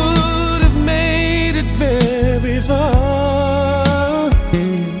 Never would have made it very far,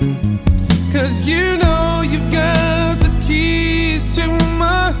 'cause you know you've got the keys to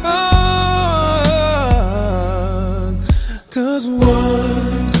my heart. 'Cause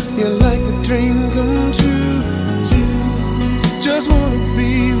one, you're like a dream come true. Two, just wanna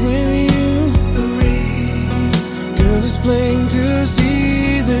be with you. Three, girl, it's plain to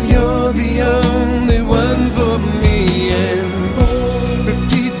see that you're the only one for me. And four,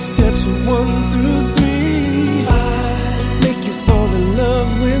 repeat steps 1 through 3. 5, make you fall in love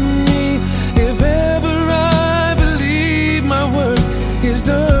with me. If ever I believe my work is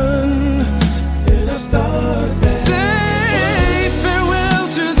done, then I start back. Say farewell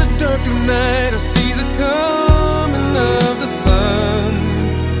to the dark of night. I see the coming of the sun.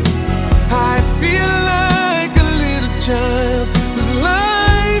 I feel like a little child whose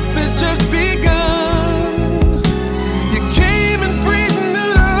life has just begun. You came and breathed new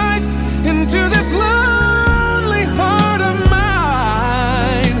life into this lonely heart of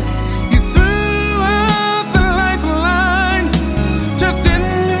mine. You threw out the lifeline just in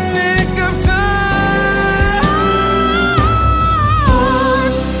the nick of time.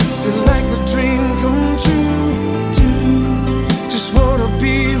 You're like a dream come true. Two, just wanna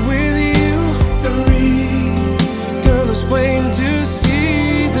be with you. Three, girl, it's plain to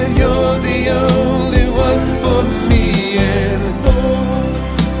see that you're the only one for me. And four,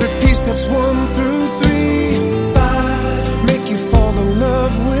 repeat steps 1 through 3. 5, make you fall in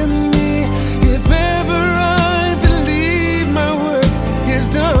love with me. If ever I believe my work is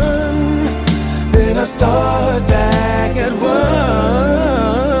done, then I start back at 1.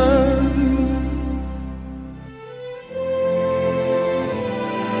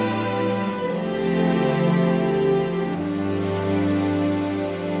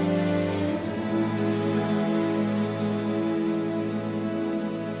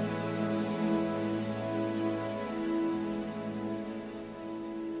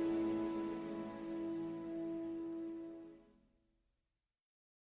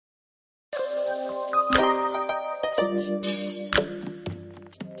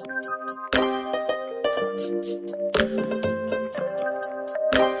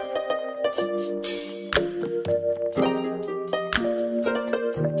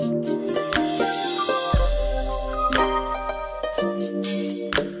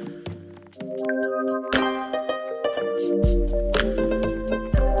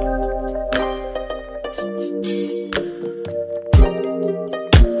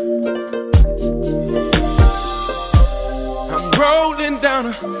 I'm rolling down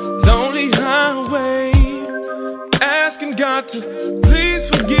a lonely highway, asking God to please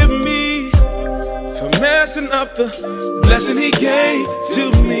forgive me for messing up the blessing He gave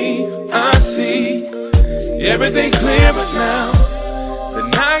to me. I see everything clearer now. The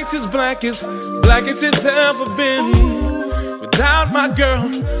night's as black as it's ever been. Without my girl,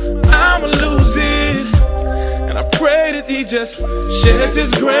 I'ma lose it. And I pray that He just sheds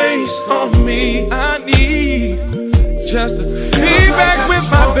His grace on me. I need just to be back with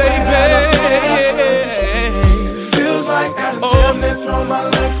my baby. Feels like I done and throw my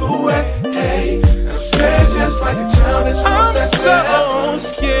life away. I'm scared just like a child that's I'm so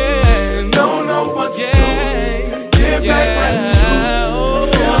scared. Don't know what to do. Give get back right with you.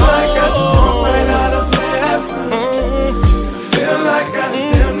 Feel like I just walked right out of heaven. Feel like I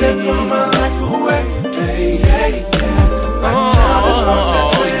damn near threw my life away. Like a child that's lost that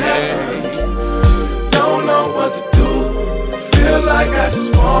heaven. Don't know what to do. Feels like I just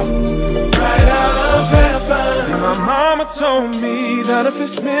walked right out of heaven. See, my mama told me that if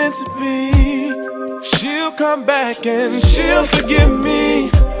it's meant to be, she'll come back and she'll forgive me.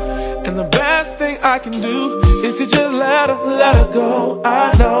 And the best thing I can do is to just let her go.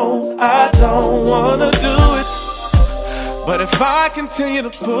 I know I don't wanna do it, but if I continue to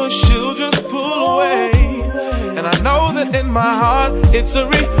push, she'll just pull away. And I know that in my heart it's a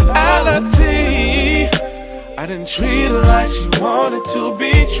reality. I didn't treat her like she wanted to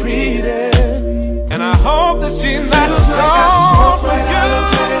be treated, and I hope that she's not gone for you.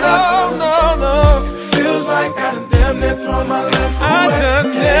 No. Feels like I done damn near thrown my life away. I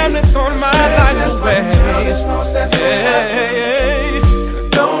done damn near thrown my life away.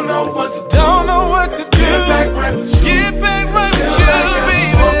 Don't know what to do. Get back right with you. Get back right with you,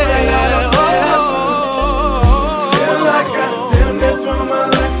 baby. Feel like I done damn near thrown my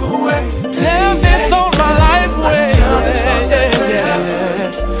life away. Damn near thrown my life away.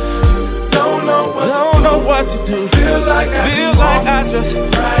 Don't know what to do. Feels like I just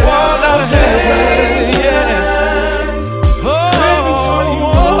walked out of heaven. Praying for you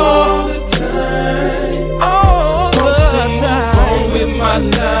all the time. All the time. Wrong with my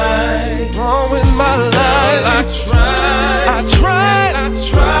life. Wrong with my life. I tried. And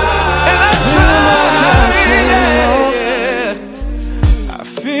I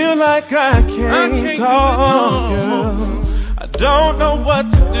feel like I can't talk, girl. I don't know what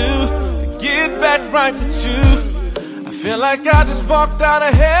to do to get back right with you. I feel like I just walked out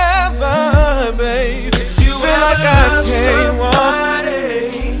of heaven, babe. Feel like I can't walk.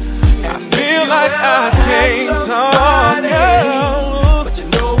 I feel like I can't talk, girl. But you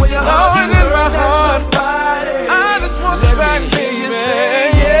know where your heart is in my heart. I just want you back, baby.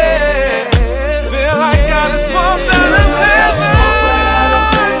 Yeah. Feel like I just walked out of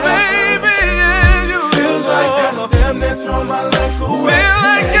heaven, baby. Yeah, feels like I damn near thrown my life away. Feel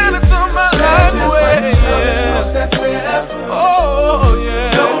like I done thrown my life away. Oh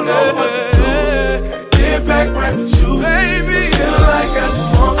yeah. Don't know what to do. Get back right with you, baby. Feel like I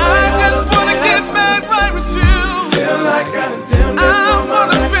just wanna get back right with you. Feel like I damn near thrown my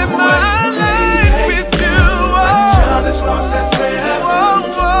life away. I wanna spend my life with you. Like a child that's lost that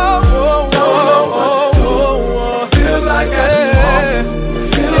heaven. Don't know what to do. Feels like I just walked. Feels like I just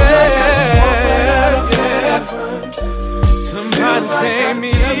walked right out of heaven. Somebody pay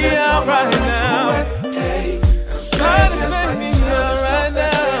me out right now. Somebody pay me out right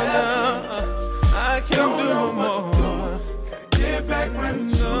now. I can't do no more. Get back right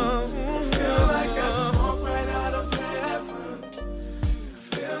with you. Feel like I just walked right out of heaven.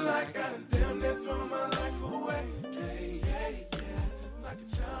 Feel like I done damn near thrown my life away. Like a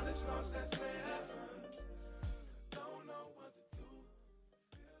child that's lost that heaven. Don't know what to do.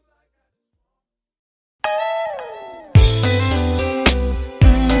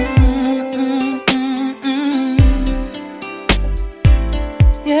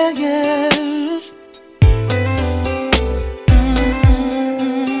 Yes.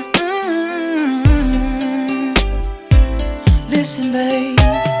 Listen, babe.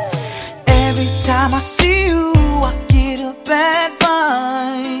 Every time I see you, I get a bad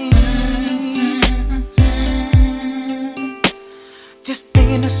vibe. Just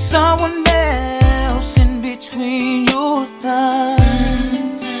thinking of someone else in between your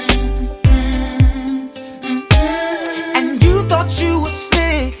thighs. And you thought you were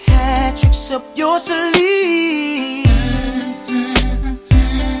slick, had tricks up your sleeve.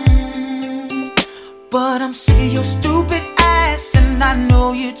 But I'm sick of your stupid ass, and I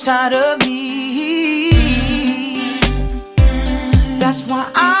know you're tired of me. That's why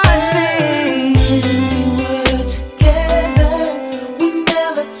I say, we were together, we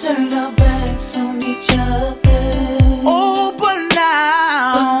never turned our backs on each other. Oh, but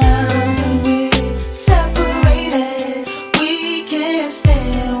now that we're separated, we can't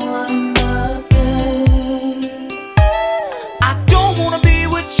stand one another. I don't wanna be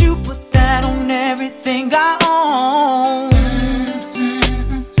with you, put that on everything I own.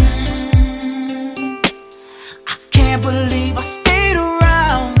 I can't believe I stayed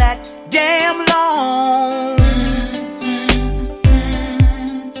around that damn long.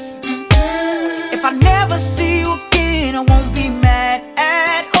 If I never see you again, I won't be mad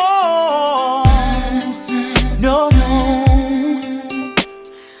at all. No, no.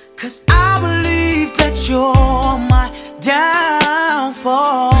 'Cause I believe that you're my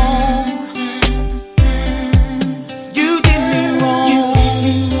downfall.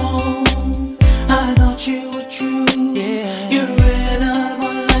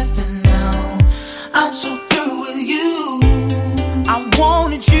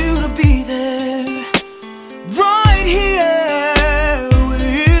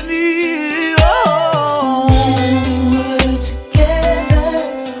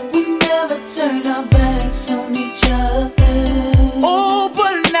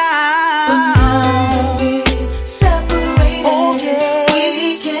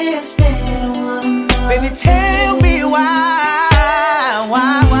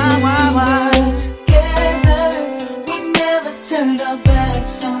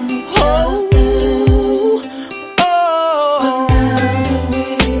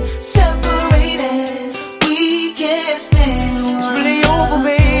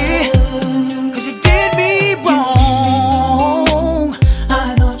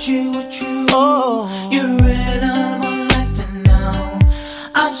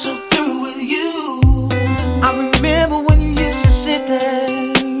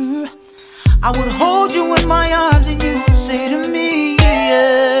 I would hold you in my arms and you would say to me,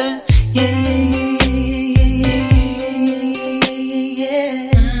 yeah, yeah, yeah,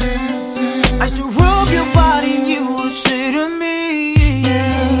 yeah. I should rub your body and you would say to me,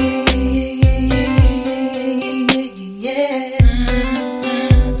 yeah, yeah.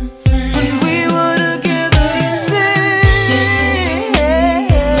 When we were together, you said,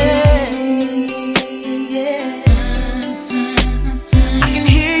 yeah. I can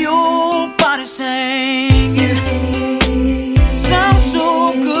hear your body singing. Sounds so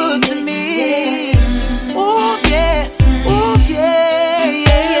good to me. Ooh yeah, yeah,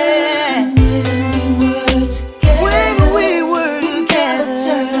 yeah. When we were together,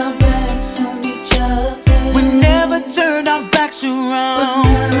 turned our backs on each other. We never turned our backs around.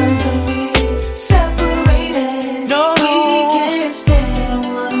 Separated, no, we can't stand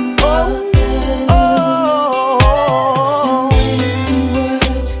one another. Oh, when we were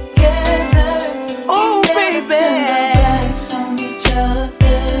together, oh baby, turned our backs on each other.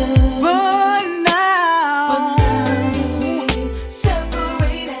 But now we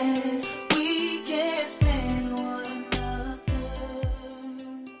separated, we can't stand one another.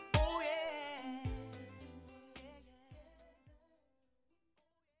 Oh yeah.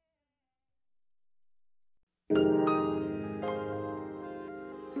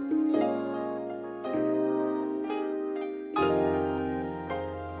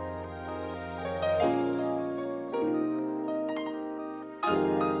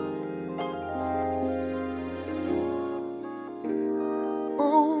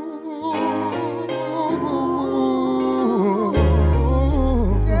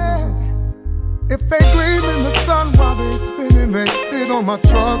 If they gleam in the sun while they spinning, they fit on my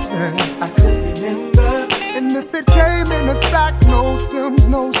truck then I could remember. And if it came in a sack, no stems,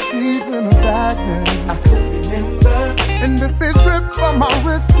 no seeds in a bag then I could remember. And if it dripped from my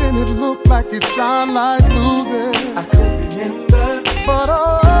wrist and it looked like it shine like blue then I could remember. But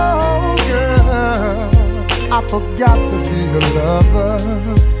oh girl, I forgot to be a lover.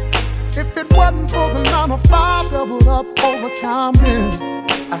 If it wasn't for the 9 to 5 doubled up overtime then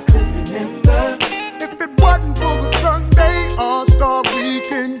I could remember. If it wasn't for the Sunday All-Star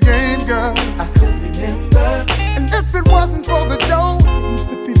Weekend game, girl, I could remember. And if it wasn't for the dough,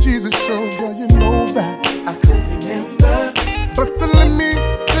 50 Jesus show, girl, you know that I could remember. But silly me,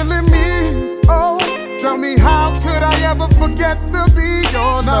 oh, tell me how could I ever forget to be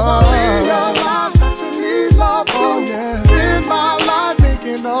your love? Never realize that you need love to spend my life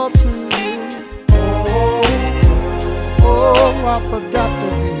making up to you. Oh, I forgot to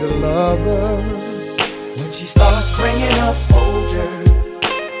be a lover. When she starts bringing up older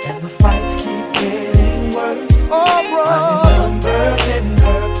and the fights keep getting worse, finding numbers in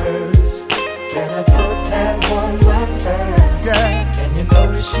her purse, better put that one first. Yeah. And you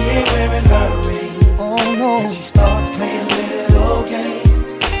notice she ain't wearing her ring. Oh no. And she starts playing little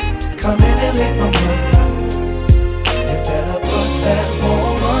games, coming in late from work. You better put that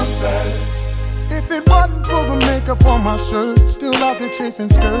woman first. If it wasn't for the makeup on my shirt, still out there chasing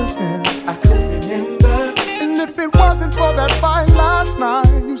skirts then I could remember. And if it wasn't for that fight last night,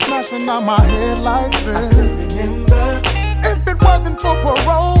 you smashing out my headlights then I could remember. If it wasn't for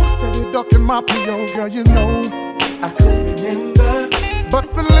parole, steady ducking my PO, girl, you know I could remember. But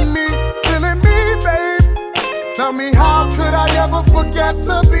silly me, babe, tell me how could I ever forget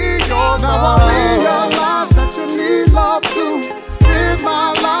to be your love? Now I realize that you need love to spend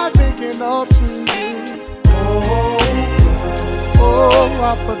my life making up to you. Oh,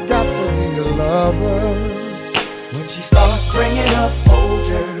 I forgot to be a lover. When she starts bringing up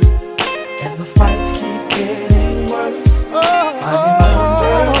older and the fights keep getting worse, finding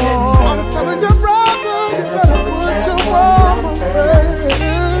numbers in her I'm telling you, brother, you better put your woman first.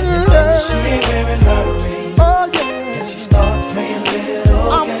 She ain't wearing her ring. Oh yeah. And she starts playing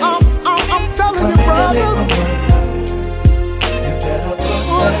little games. I'm telling you, brother, you better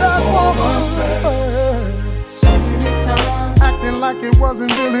put that woman first. So many times, acting like it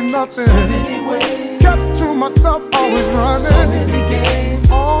wasn't really nothing. So many ways, kept to myself, always running. So many games,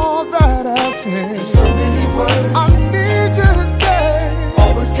 all that ass changed. So many words, I need you to stay.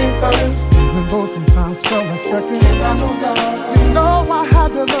 Always came first, even though sometimes felt like second. Can't buy no love. You know I had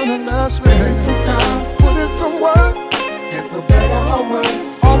to learn a lesson. Spend some time, put in some work, and for better or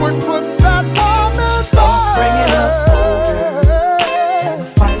worse, always put that woman first. Starts bringing up older, and the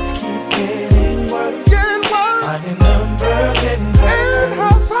fights keep getting worse. Finding numbers in her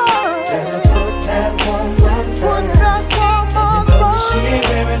purse. Better put that woman first. Put that woman first. She ain't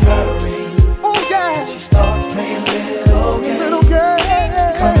wearing her ring. Oh yeah. She starts playing little games.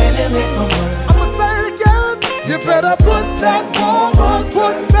 Coming in late from work. I'ma say it again. You better put that woman,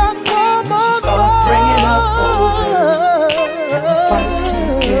 put that woman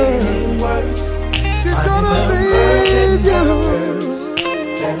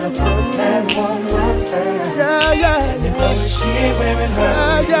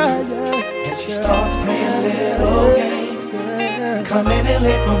And she starts playing little games. Coming in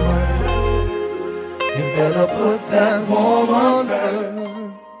late from work. You better put that woman first.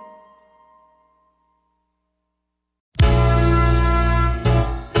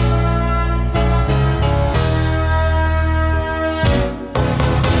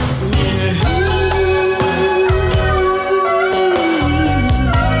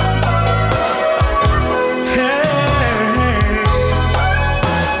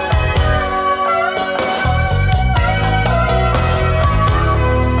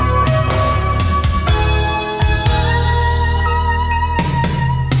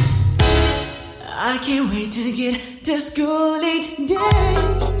 To school each day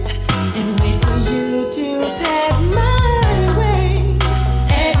and wait for you to pass my way.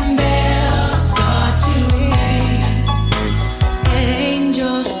 And bells start to ring, and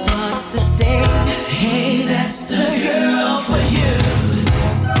angel starts to sing. Hey, that's the girl for you.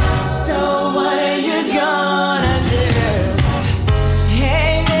 So what are you gonna do?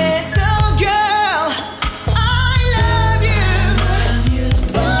 Hey, little girl, I love you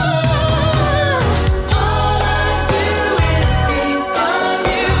so.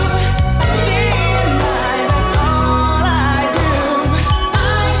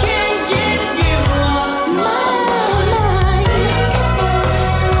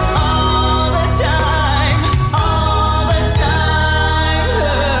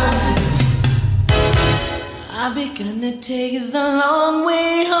 Gonna take the long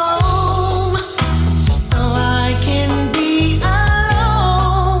way home, just so I can be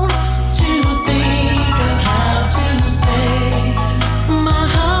alone, to think of how to say my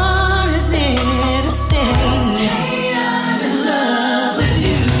heart is here to stay. Hey, I'm in love with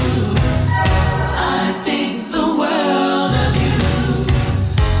you. I think the world of you.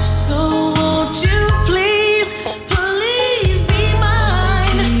 So won't you please, please be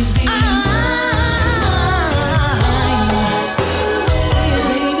mine? Please be mine.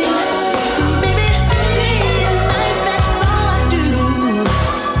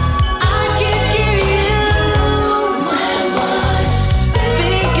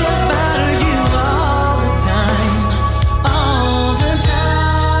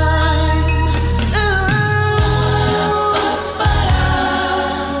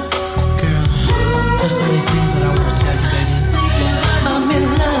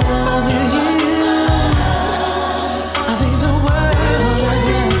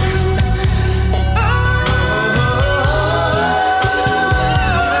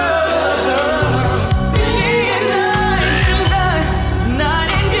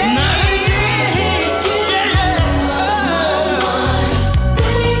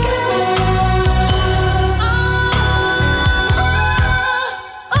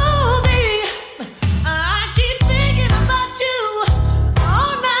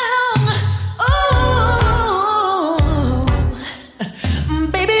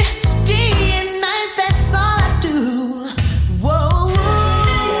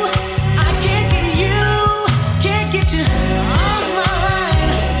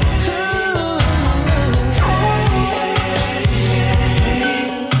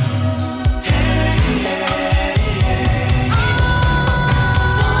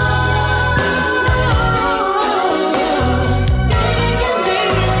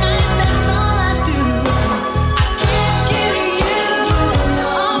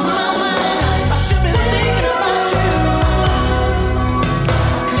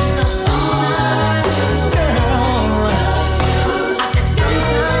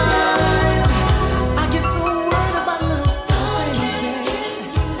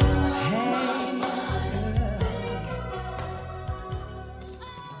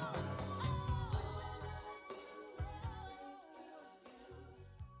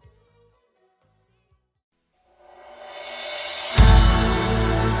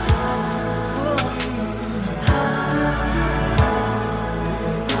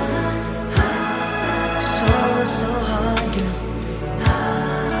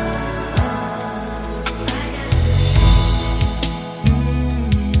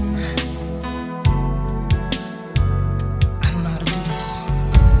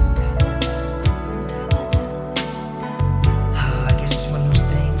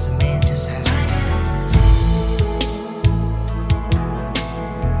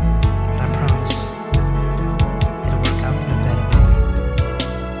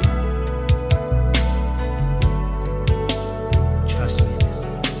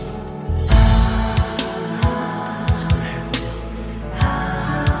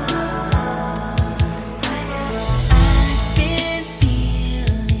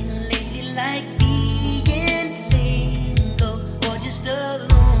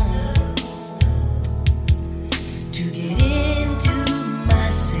 to get into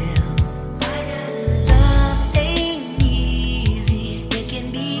myself. Love ain't easy. It can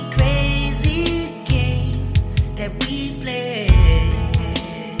be crazy games that we play.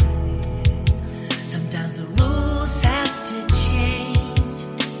 Sometimes the rules have to change.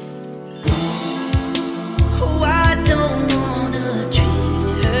 Oh, I don't wanna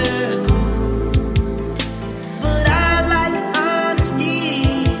treat her cool, but I like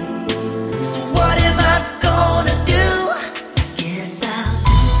honesty. So what am I gonna do? I guess I'll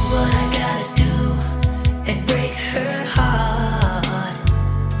do what I gotta do and break her heart.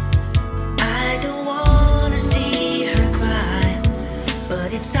 I don't wanna see her cry,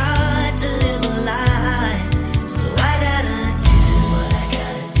 but it's hard to live a lie. So I gotta do what I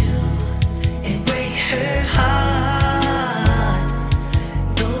gotta do and break her heart.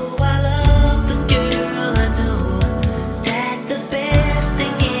 Though I love the girl, I know that the best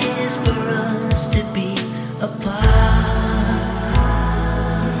thing is for us to be apart.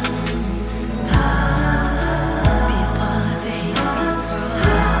 Be apart, baby.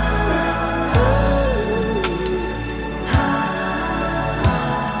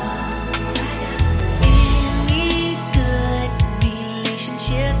 Any good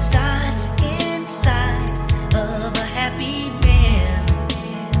relationship starts inside of a happy man.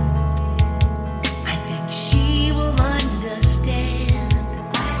 I think she will understand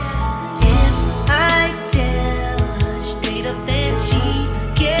if I tell her straight up that she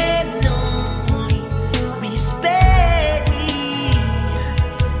can only respect me,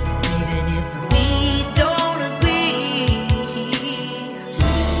 even if we don't agree.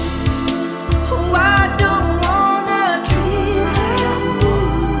 Oh, I don't wanna treat her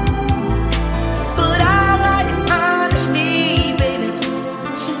rude, but I like honesty, baby.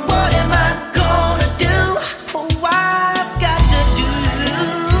 So what am I gonna do? Oh, I've got to do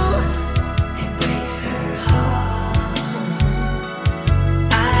and break her heart.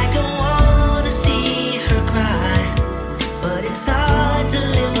 I don't wanna see her cry, but it's hard to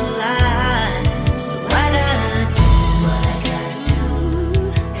live a lie. So I gotta do what I gotta do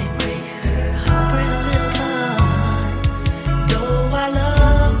and break her heart. Break a little heart. Though I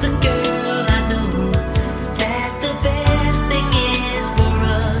love the girl, I know that the best thing is for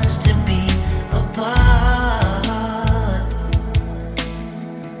us to be apart.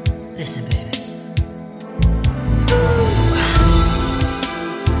 Listen, baby.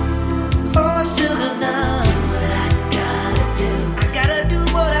 Oh, sugar love. Do what I gotta do. I gotta do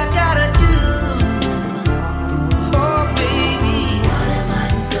what I gotta do. Oh, baby. What am I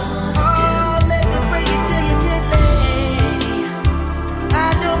gonna do? Oh, let me bring it to you gently. I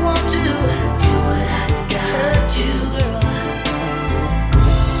don't want to do what I gotta do, girl.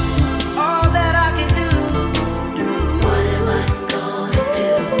 All that I can do. What am I gonna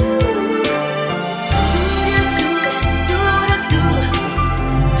do? Do what I do.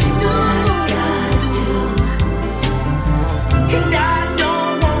 Do what I gotta do. And I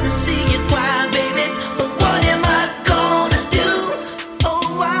don't wanna see you cry, baby. But what am I gonna do? Oh,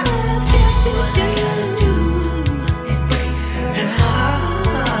 I've got to do and break her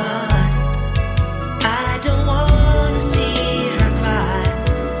heart. I don't wanna see her cry,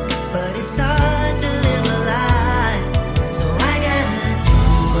 but it's hard to live a lie. So I gotta do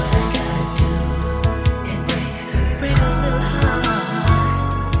what I gotta do and break a little heart.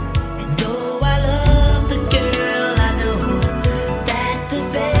 And though I love the girl, I know that the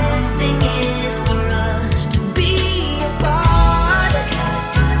best thing is for us to be apart.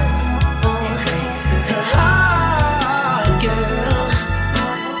 Oh, her heart, girl.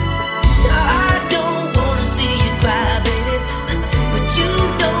 I don't wanna see you cry, baby, but you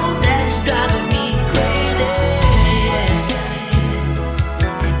know that it's driving me crazy.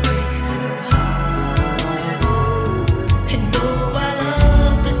 And break her heart. And though I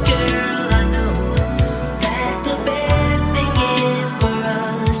love the girl, I know that the best thing is for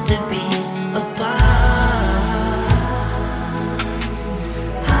us to be apart.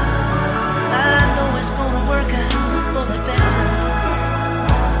 I know it's gonna work out for the better.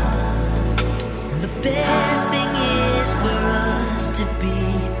 The best thing is for us to be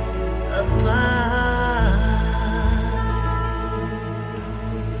apart.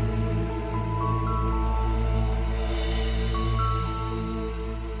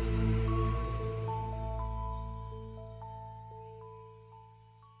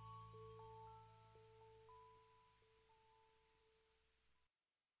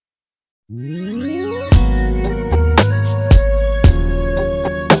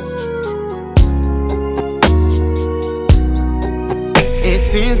 It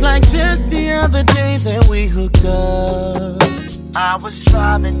seems like just the other day that we hooked up. I was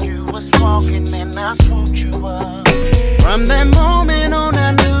driving, you was walking, and I swooped you up. From that moment on,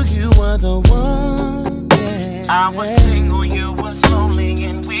 I knew you were the one. Yeah. I was single, you was lonely,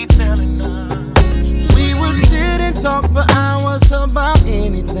 and we fell in love. We would sit and talk for hours about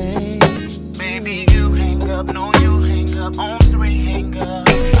anything. Baby, you hang up, no, you hang up on 3 hang up.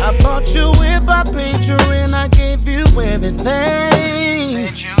 I bought you a whip, I paid you, and I gave you everything.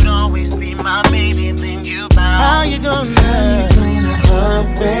 Said you'd always be my baby, then you bowed. How you gonna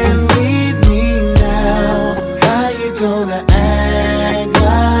up and leave me now? How you gonna act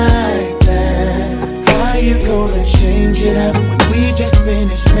like that? How you gonna change it up when we just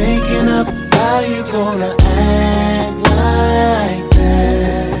finished making up? How you gonna act like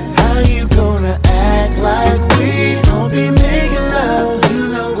that? How you gonna act like we don't be making love? You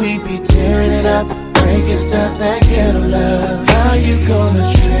know we be tearing it up, breaking stuff that get a love. How you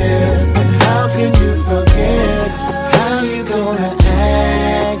gonna trip and how can you forget? How you gonna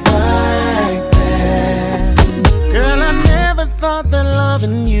act like that? Girl, I never thought that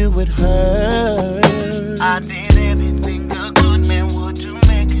loving you would hurt. I did everything a good man would to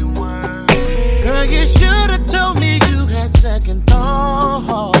make it work. Girl, you should've told me you had second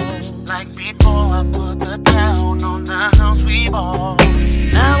thoughts. Like before I put the down on the house we bought.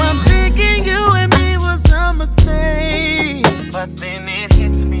 Now I'm thinking you and me was a mistake. But then it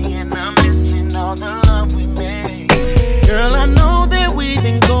hits me and I'm missing all the love we made. Girl, I know that we've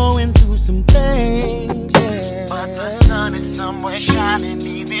been going through some things, yeah. But the sun is somewhere shining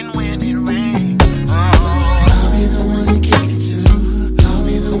even when it rains. I'll be the one to kick it to. I'll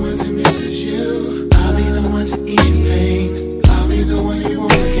be the one that misses you. I'll be the one to ease your pain. I'll be the one you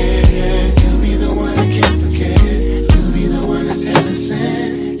won't forget. You'll be the one I can't forget. You'll be the one that's heaven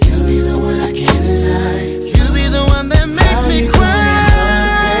sent. You'll be the one I can't deny. You'll be the one that makes me cry.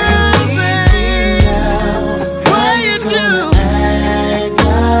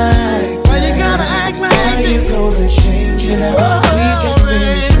 Change it up. We just been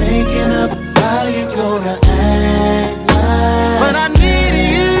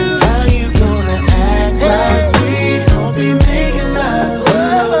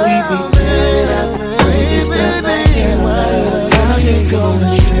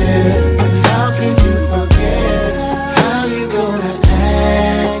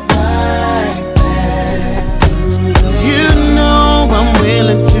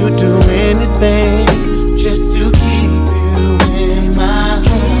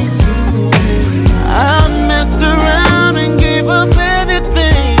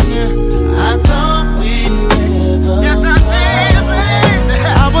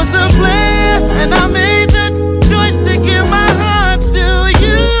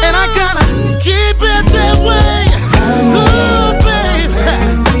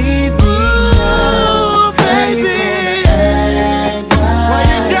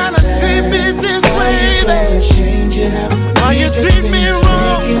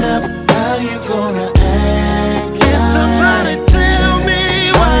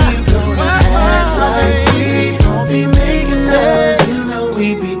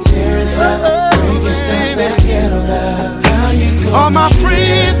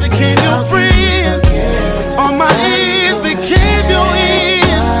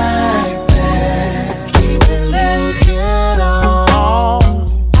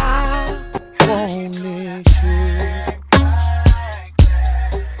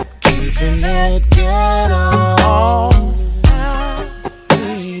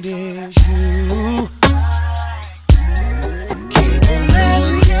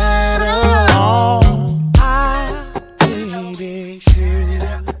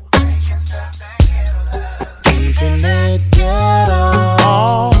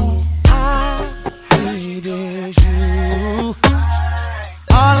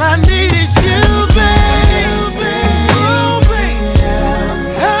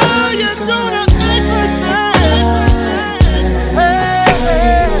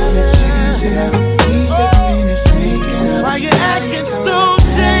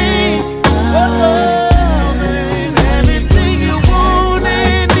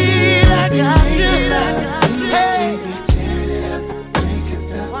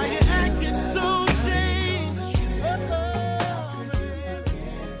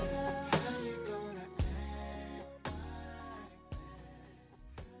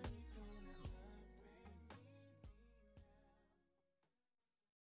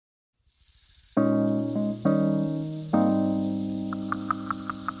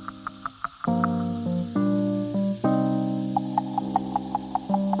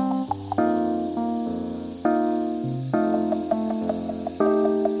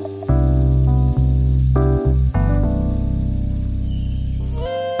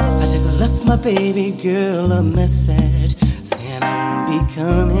left my baby girl a message saying I won't be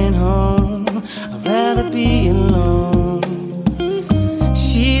coming home. I'd rather be alone.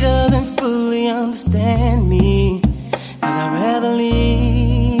 She doesn't fully understand me, 'cause I'd rather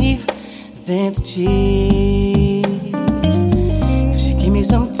leave than to cheat. If she give me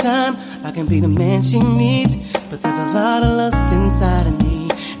some time, I can be the man she needs. But there's a lot of lust inside of me,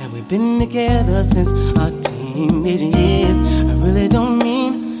 and we've been together since our teenage years. I really don't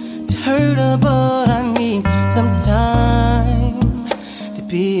mean to hurt her, but I need some time to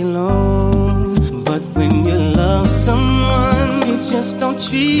be alone. But when you love someone, you just don't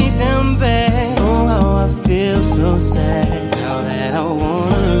treat them bad. Oh, how I feel so sad now that I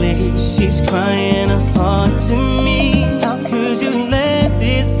wanna leave. She's crying her heart to me. How could you let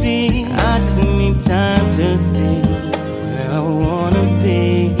this be? I just need time to see where I wanna be,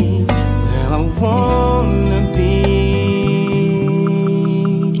 where I wanna be.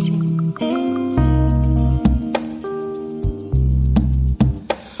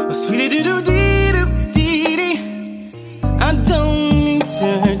 Oh, sweetie doo dee doo dee dee, I don't mean to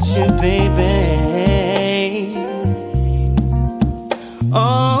hurt you, baby.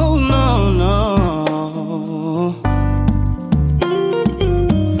 Oh no, no.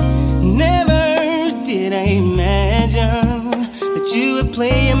 Never did I imagine that you would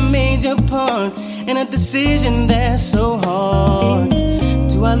play a major part in a decision that's so hard.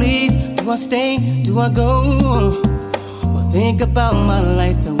 Do I leave? Do I stay? Do I go? Well, think about my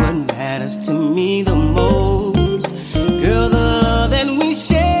life and what matters to me the most. Girl, the love that we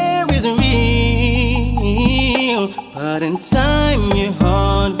share is real, but in time your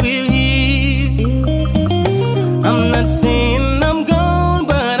heart will heal. I'm not saying I'm gone,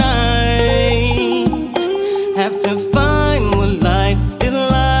 but I have to find what life is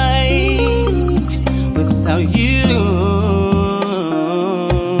like without you.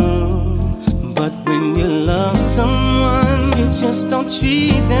 But when you love someone, you just don't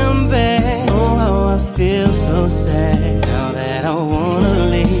treat them bad. Oh, how I feel so sad now that I wanna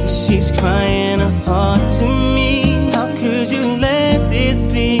leave. She's crying her heart to me. How could you let this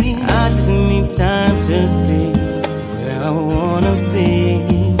be? I just need time to see where I wanna be,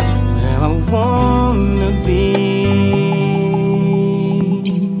 where I wanna be.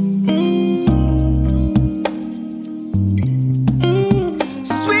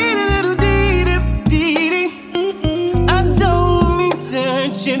 Sweet little dee dee dee dee, I don't mean to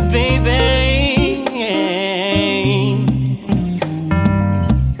hurt you, baby.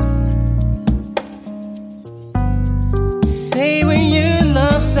 Say when you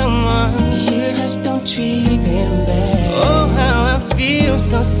love someone, you just don't treat them bad. Oh, how I feel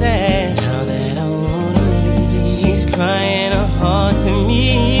so sad now that I wanna leave. She's crying her heart to me.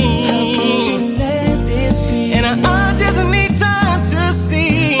 How could you let this be? And I just need time to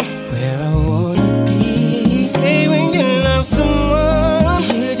see where I wanna be. Say when you love someone,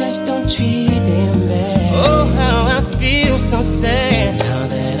 you just don't treat them bad. Oh, how I feel so sad now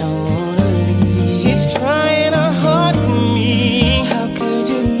that I wanna leave. She's crying her heart to me. How could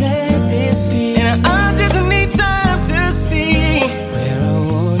you let this be? And I just need time to see where I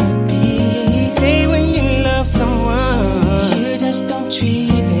wanna be. Say when you love someone, you just don't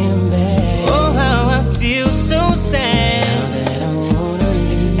treat them bad. Oh, how I feel so sad now that I wanna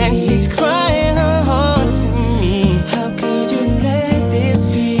leave. And she's crying her heart to me. How could you let this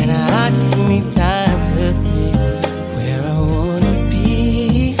be? And I just need time to see where I wanna be,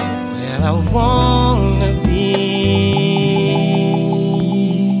 where I wanna be.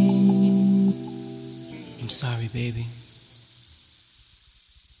 I'm sorry, baby.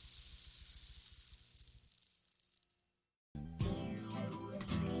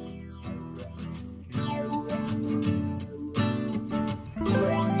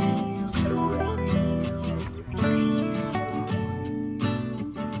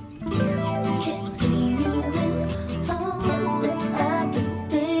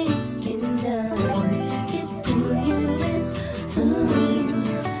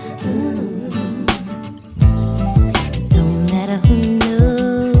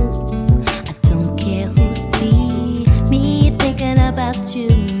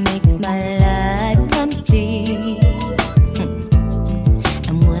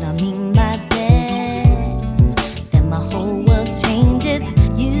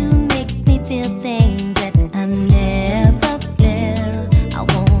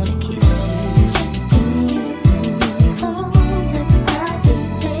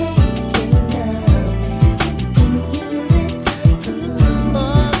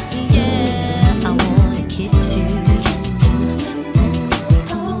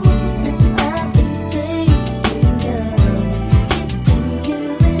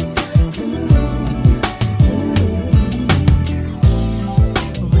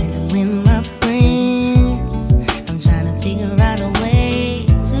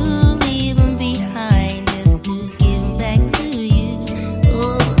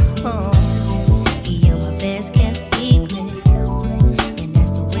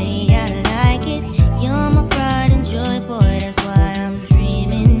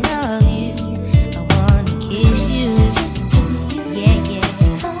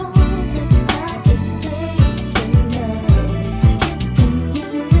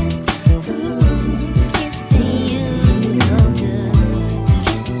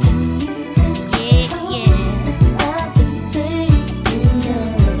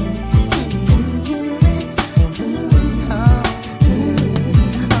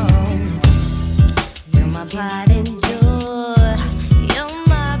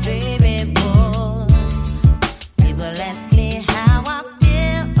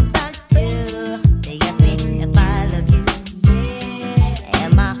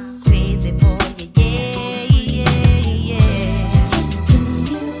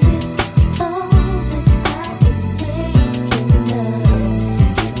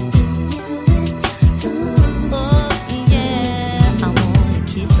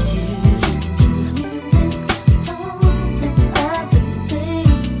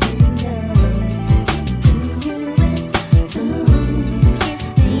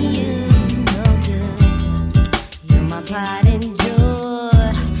 pride and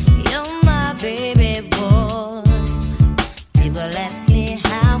joy. You're my baby boy. People ask me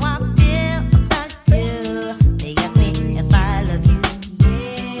how I feel about you. They ask me if I love you.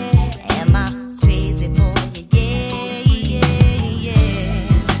 Yeah. Am I crazy for you? Yeah, yeah, yeah.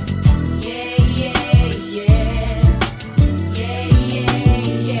 Yeah, yeah, yeah. Yeah, yeah,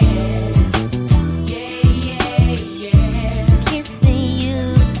 yeah. Yeah, yeah, yeah. Kissing you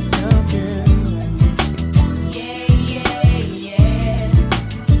so good. Yeah, yeah, yeah.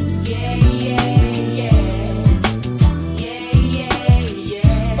 Yeah, yeah, yeah.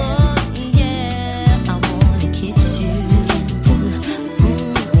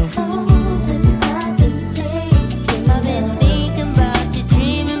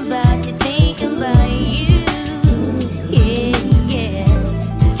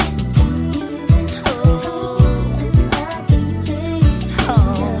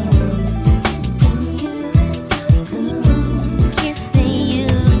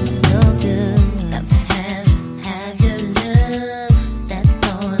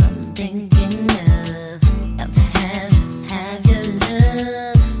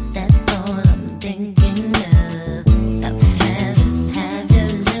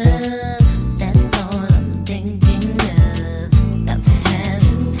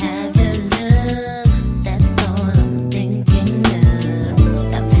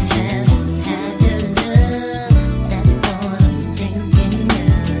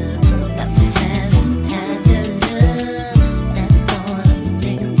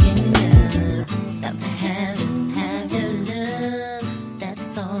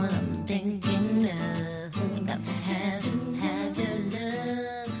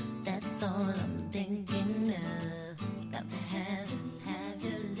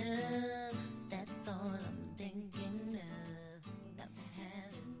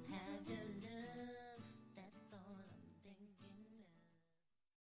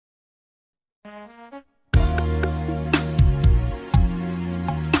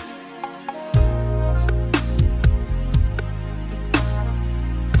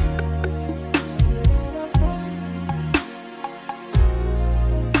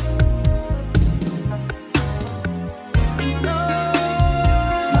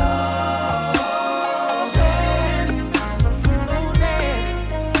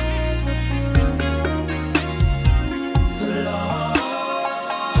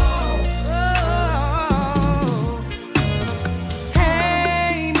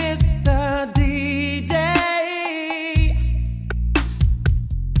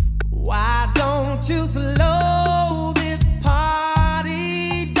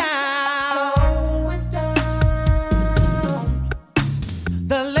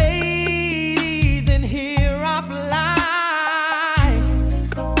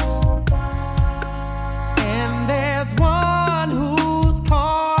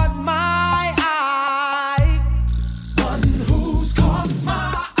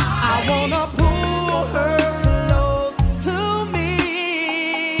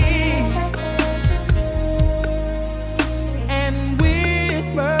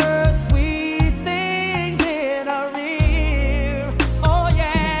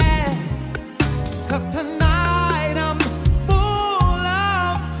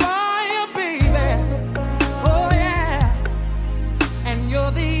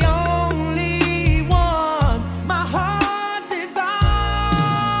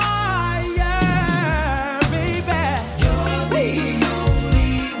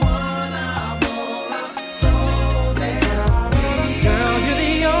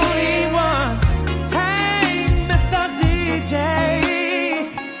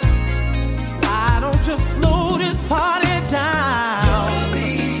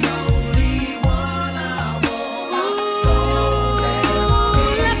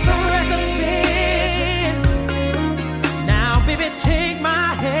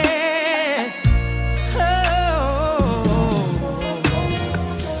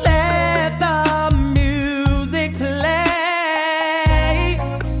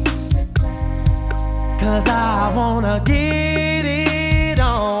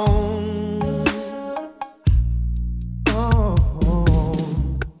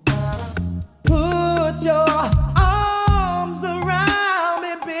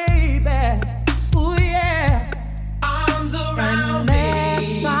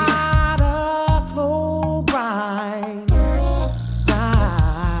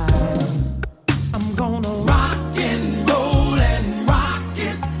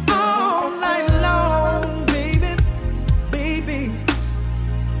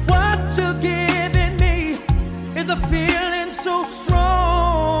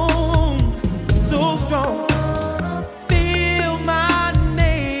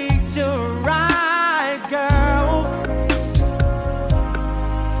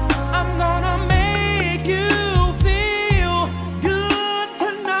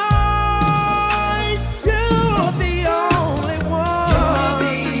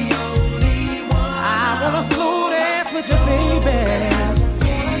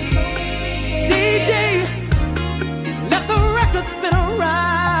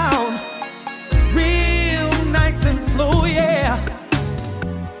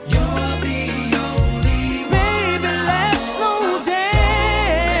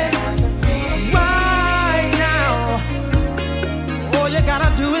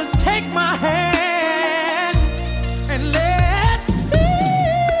 promise, take my hand and let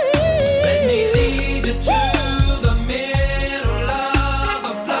me lead you to the middle of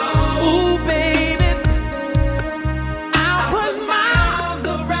the floor. Ooh, baby, I'll put my arms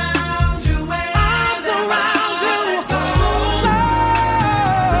around you and arms around you.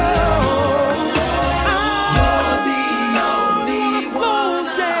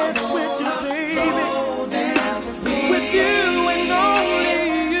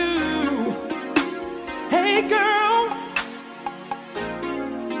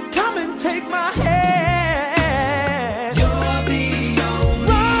 Take my hand. You're the only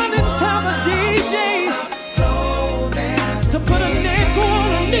run and tell the DJ to put a nickel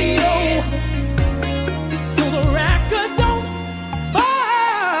on a needle so the record don't buy.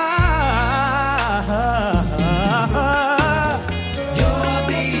 You're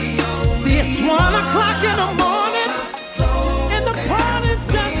the only see, it's 1 o'clock in the morning and the party's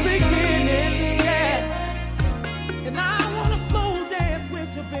just beginning, yeah. And I wanna slow dance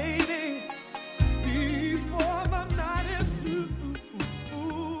with you, baby.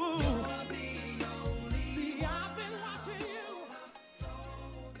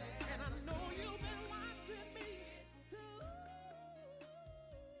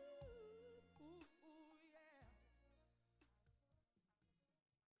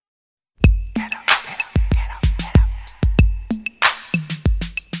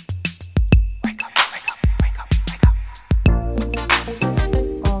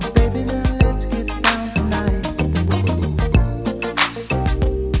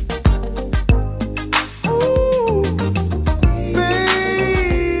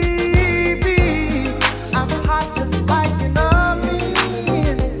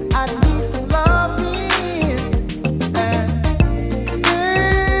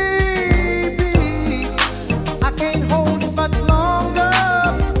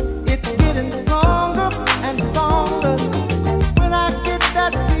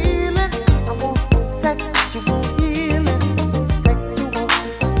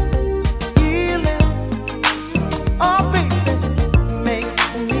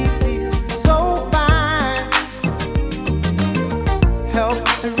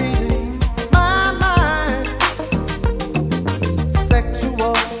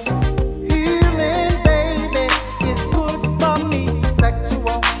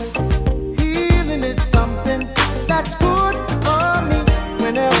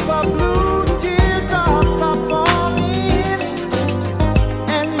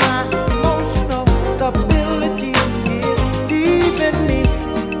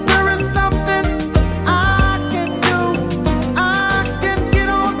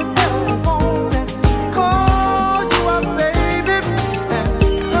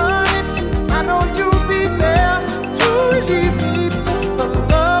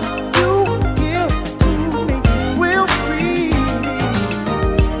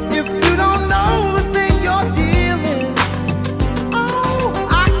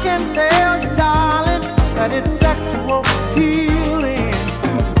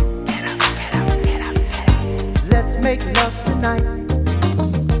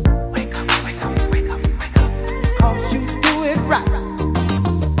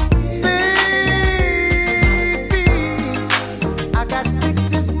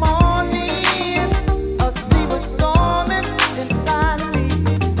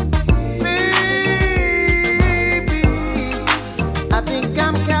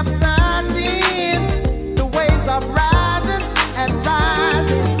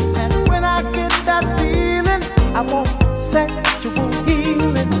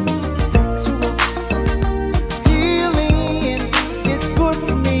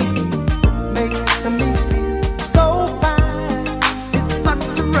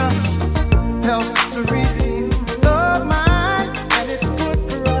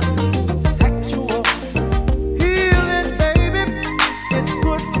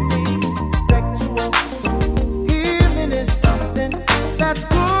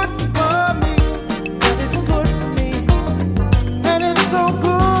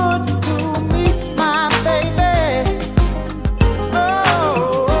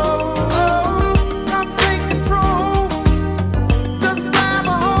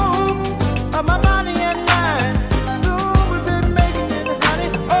 My body and my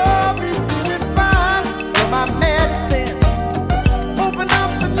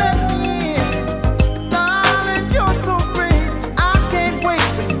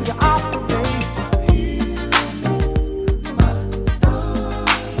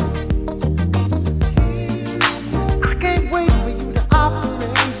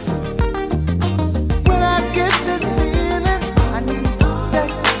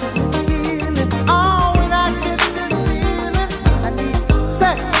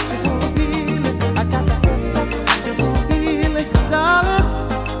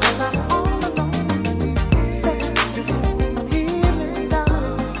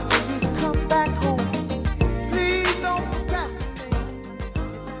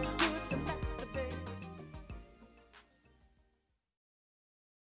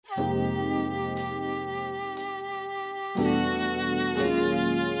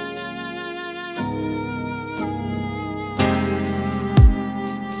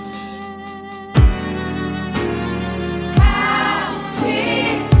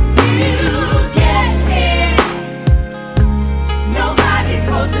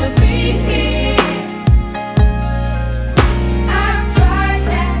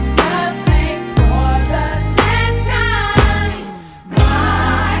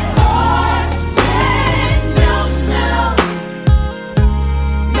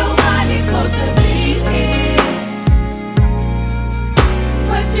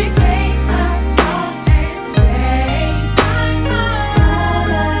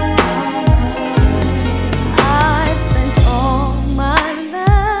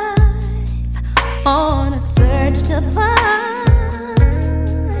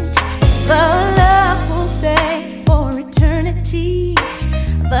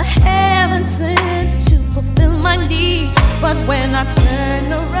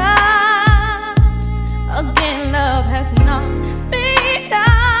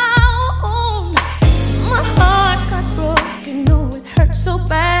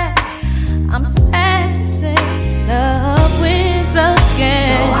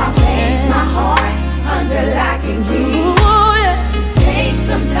under lock and key. To take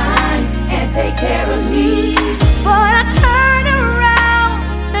some time and take care of me. But I turn around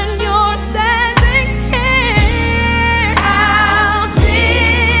and you're standing here. How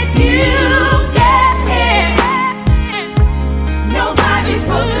did you get here? Nobody's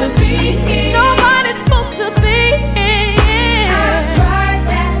supposed to be here. Nobody's supposed to be here. I tried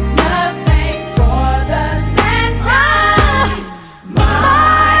that love thing for the last time. My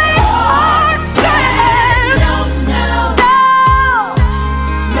heart says no, no, no.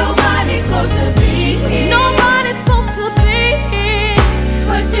 Nobody's supposed to be here. Nobody's supposed to be here.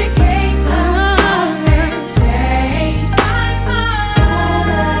 But you came along and changed my mind.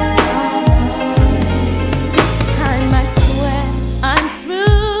 This time I swear I'm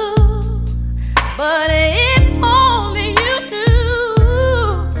through. But if only you knew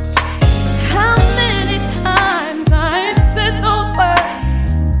how many times I've said those words,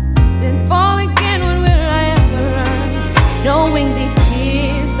 then fall again, when will I ever learn? Knowing these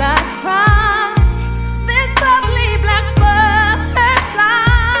tears I cry, this lovely black butterfly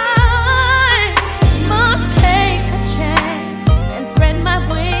must take a chance and spread my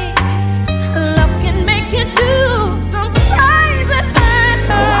wings. Love can make you do some crazy things.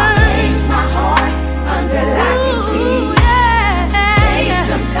 So I placed my heart under lock and key. To take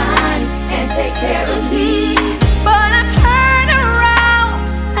some time and take care of me. But I turn around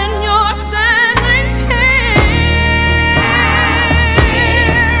and you're standing here.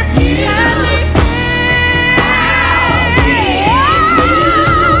 Standing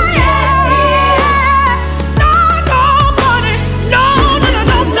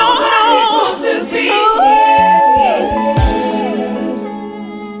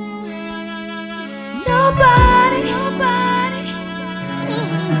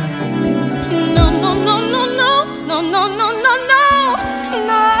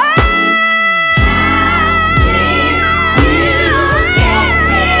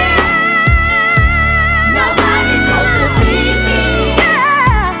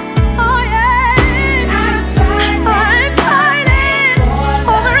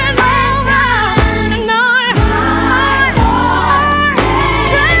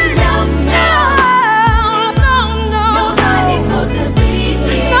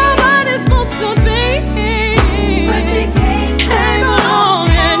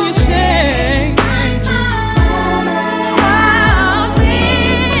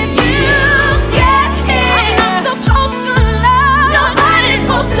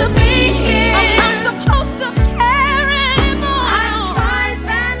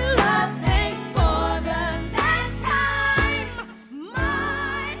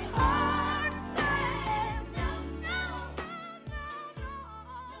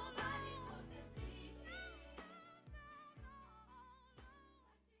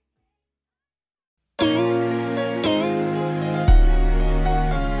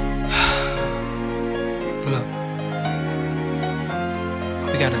Look,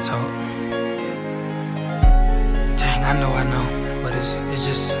 we gotta talk. Dang, I know, but it's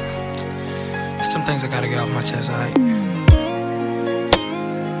just some things I gotta get off my chest, alright?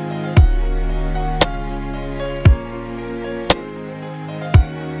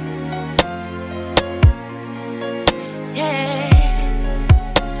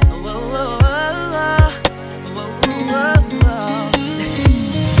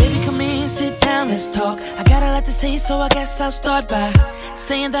 So I guess I'll start by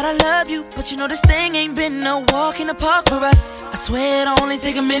saying that I love you, but you know this thing ain't been no walk in the park for us. I swear it'll only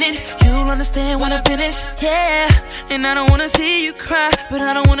take a minute, you'll understand when I finish, yeah. And I don't wanna see you cry, but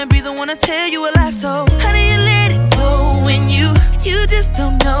I don't wanna be the one to tell you a lie. So how do you let it go when you just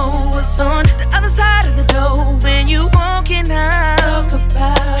don't know what's on the other side of the door when you walking out? Talk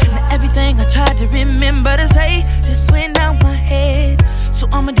about now everything I tried to remember to say just went out my head. So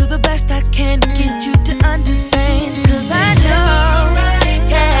I'ma do the best I can to get you to understand. Cause I know,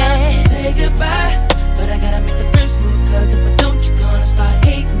 yeah, say goodbye, but I gotta make the first move. Cause if I don't, you're gonna start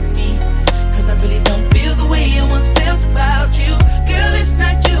hating me. Cause I really don't feel the way I once felt about you. Girl, it's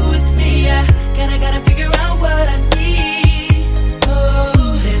not you, it's me. I gotta figure out what I need.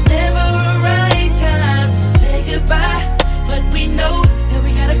 Oh, there's never a right time to say goodbye, but we know that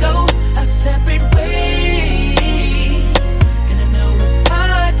we gotta go our separate ways.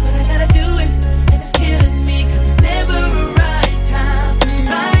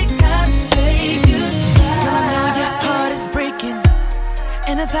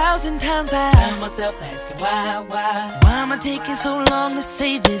 And 1,000 times I found myself asking why am I taking so long to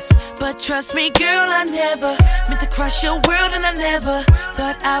say this? But trust me, girl, I never meant to crush your world, and I never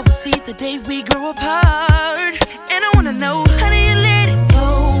thought I would see the day we grow apart. And I wanna know, how do you let it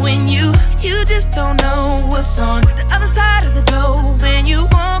go when you just don't know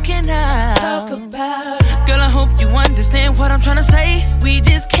I'm trying to say, we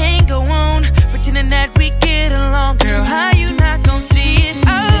just can't go on pretending that we get along. Girl, how you not gonna see it?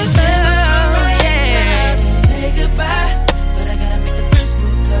 Oh, yeah. Say goodbye, but I gotta make the first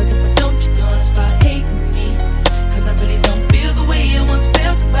move, cause if I don't, you're gonna start hating me. Cause I really don't feel the way I once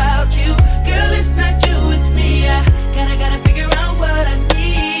felt about you. Girl, it's not you, it's me. I gotta figure out what I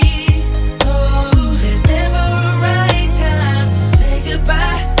need. Oh, there's never a right time to say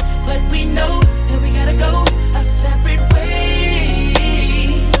goodbye, but we know that we gotta go our separate ways.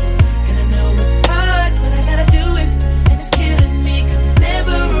 And I know it's hard, but I gotta do it, and it's killing me, cause it's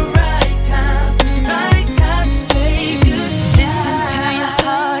never a right time to say goodbye. Listen to your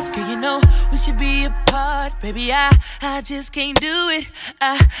heart, girl, you know we should be apart. Baby, I just can't do it.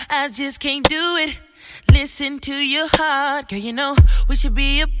 I just can't do it. Listen to your heart, girl, you know we should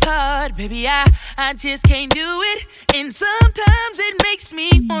be apart. Baby, I just can't do it. And sometimes it makes me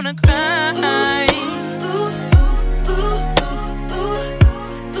wanna cry.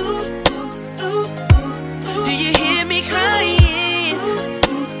 Do you hear me crying?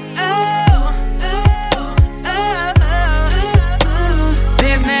 Oh, oh, oh, oh.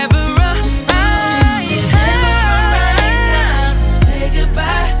 There's never a right time to say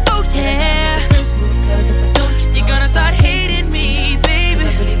goodbye. Oh yeah. You're gonna start hating me, baby. I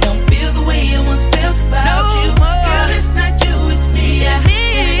really don't feel the way I once felt about No you. more. Girl, it's not you, it's me. I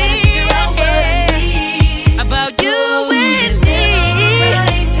gotta figure out what I need. About you There's and me. never a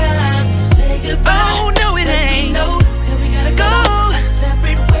right time to say goodbye. Oh no, it But we ain't. know that we gotta go our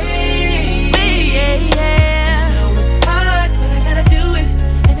separate ways. Yeah. I know it's hard, but I gotta do it,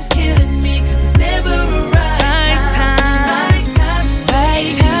 and it's killing me, cause it's never a right time. Right time to say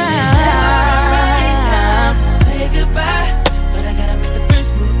say goodbye, but I gotta make the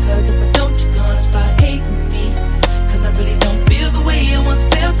first move, cause if I don't, you're gonna start hating me. Cause I really don't feel the way I once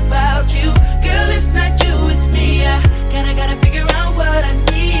felt about you. Girl, it's not you, it's me. I gotta figure out what I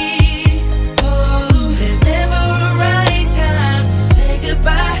need. Oh, there's never a right time to say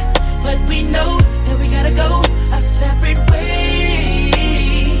goodbye, but we know that we gotta go our separate ways.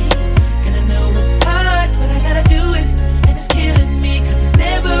 And I know it's hard, but I gotta do it, and it's killing me, cause it's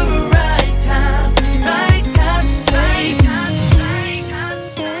never a right time to say.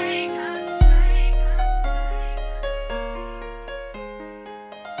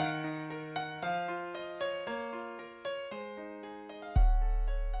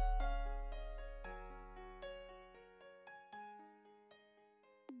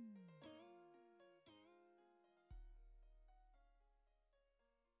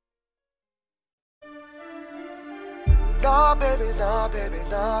 No, baby, no, baby,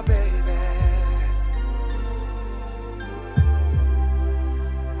 no, baby.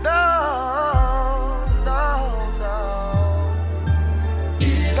 No, no, no.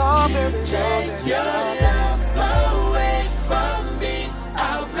 No, baby, no, Take baby, your no, love away from me.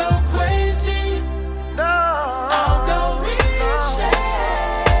 I'll go crazy. no. I'll go insane.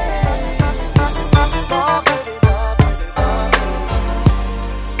 No, baby, no, baby,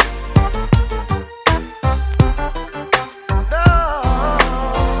 no,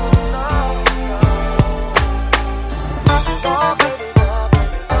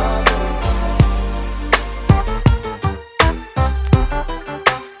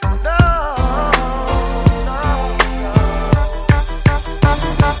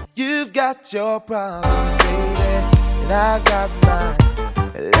 You've got your problems, baby, and I've got mine.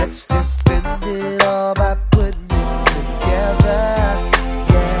 Let's just spend it all by putting it together.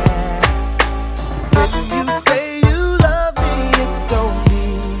 Yeah. When you say you love me, it don't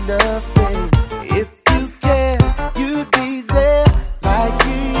mean nothing. If you care, you'd be there like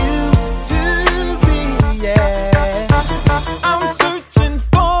you used to be. Yeah. I'm searching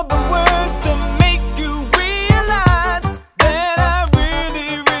for the words to make you realize that I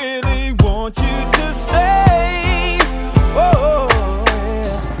really, really want you to stay. Oh,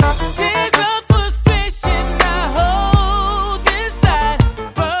 yeah. Tears of frustration I hold inside,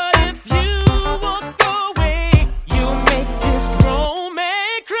 but if you walk away, you'll make this grown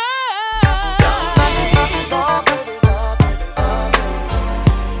man cry.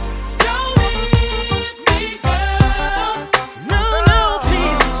 Don't leave me, girl. No, no,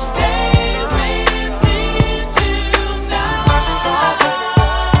 please stay with me tonight.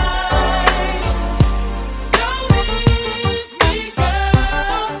 Don't leave me,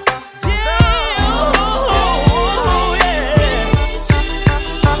 girl.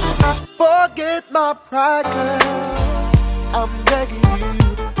 Forget my pride, girl. I'm begging you.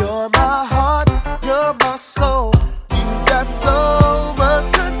 You're my heart, you're my soul. You got so much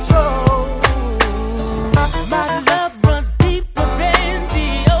control. My love runs deeper than the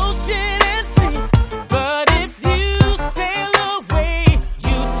ocean and sea. But if you sail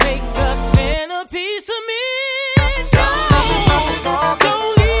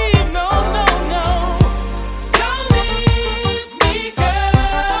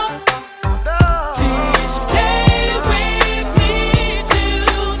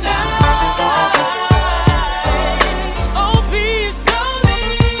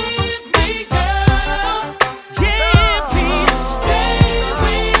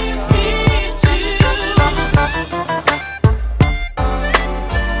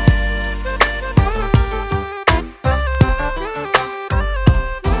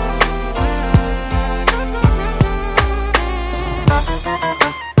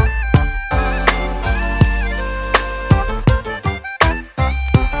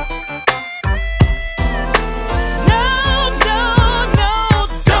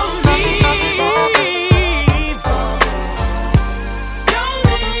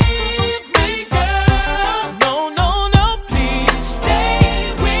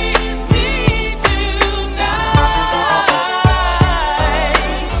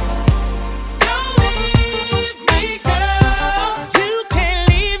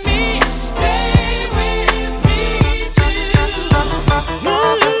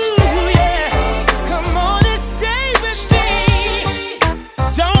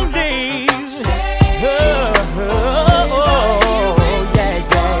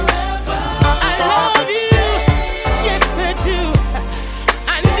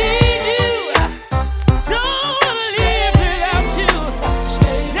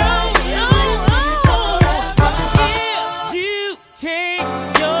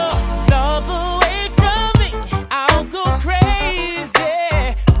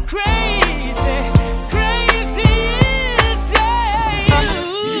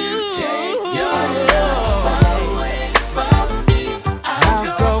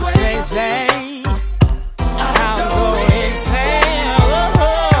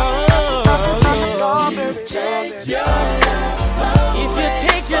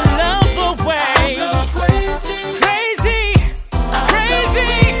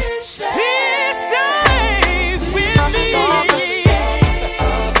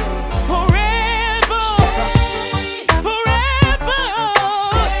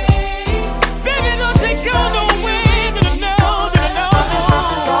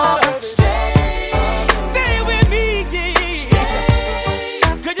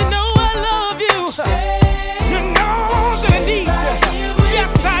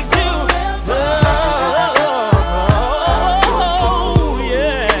yes I do. Oh,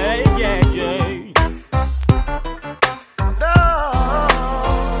 yeah, yeah, yeah.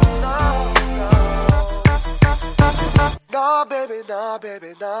 Nah, baby, nah,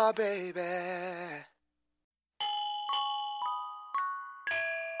 baby, nah, baby.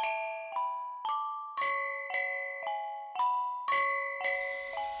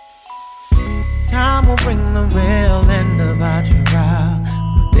 Time will bring the real end of our trial.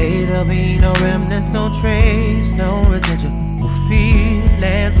 One day there'll be no remnants, no trace, no residual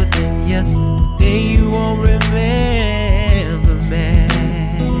feelings within you. One day you won't remember me.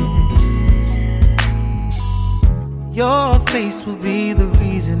 Your face will be the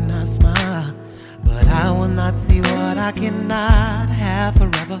reason I smile, but I will not see what I cannot have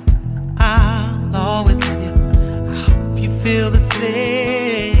forever. I'll always love you. I hope you feel the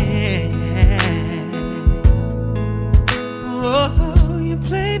same. Oh, you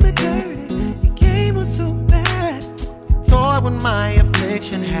played me dirty. Your game was so bad. You toyed with my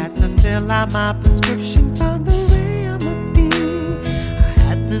affliction. Had to fill out my prescription. Found the way I'ma be. I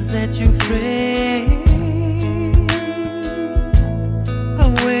had to set you free.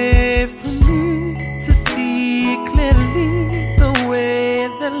 Away from me to see clearly the way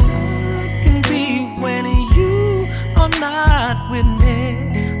that love can be when you are not with me.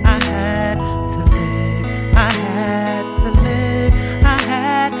 I had to live. I had to live. I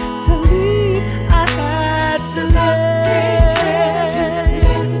had to leave. I had to live.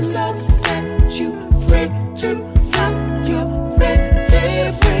 Let love set you free to fly your pretty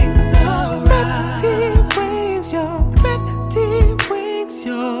wings around. Pretty wings, your pretty wings,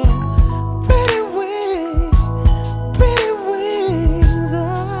 your pretty wings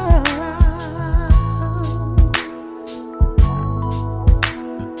around.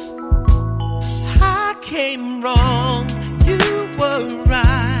 I came wrong, you were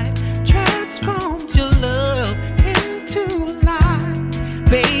right. Transformed your love into light.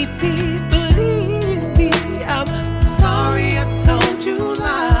 Baby, believe me, I'm sorry I told you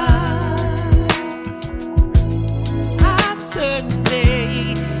lies. I turned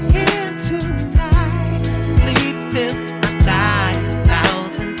day into night. Sleep till I die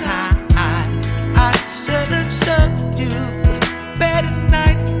 1,000 times. I should have shown you better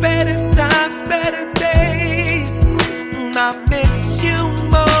nights, better times, better days. I miss you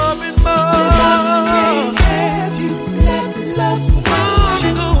more and more. Have you let love set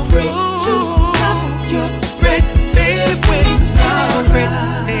you free to fly your pretty wings around?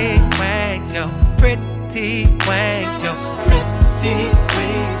 Pretty wings, your pretty wings, your pretty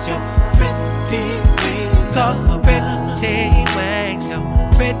wings, your pretty wings, so pretty wings, your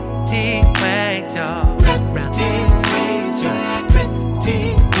pretty wings, your pretty wings, your pretty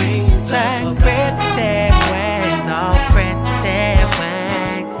wings, so pretty wings, oh pretty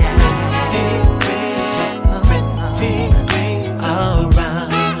wings, yeah. Pretty wings around.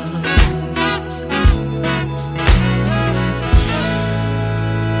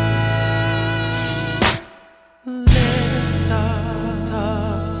 Lift up,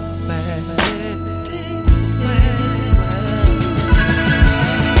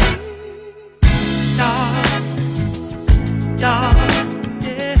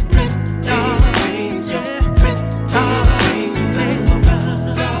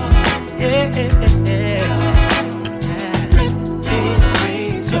 yeah.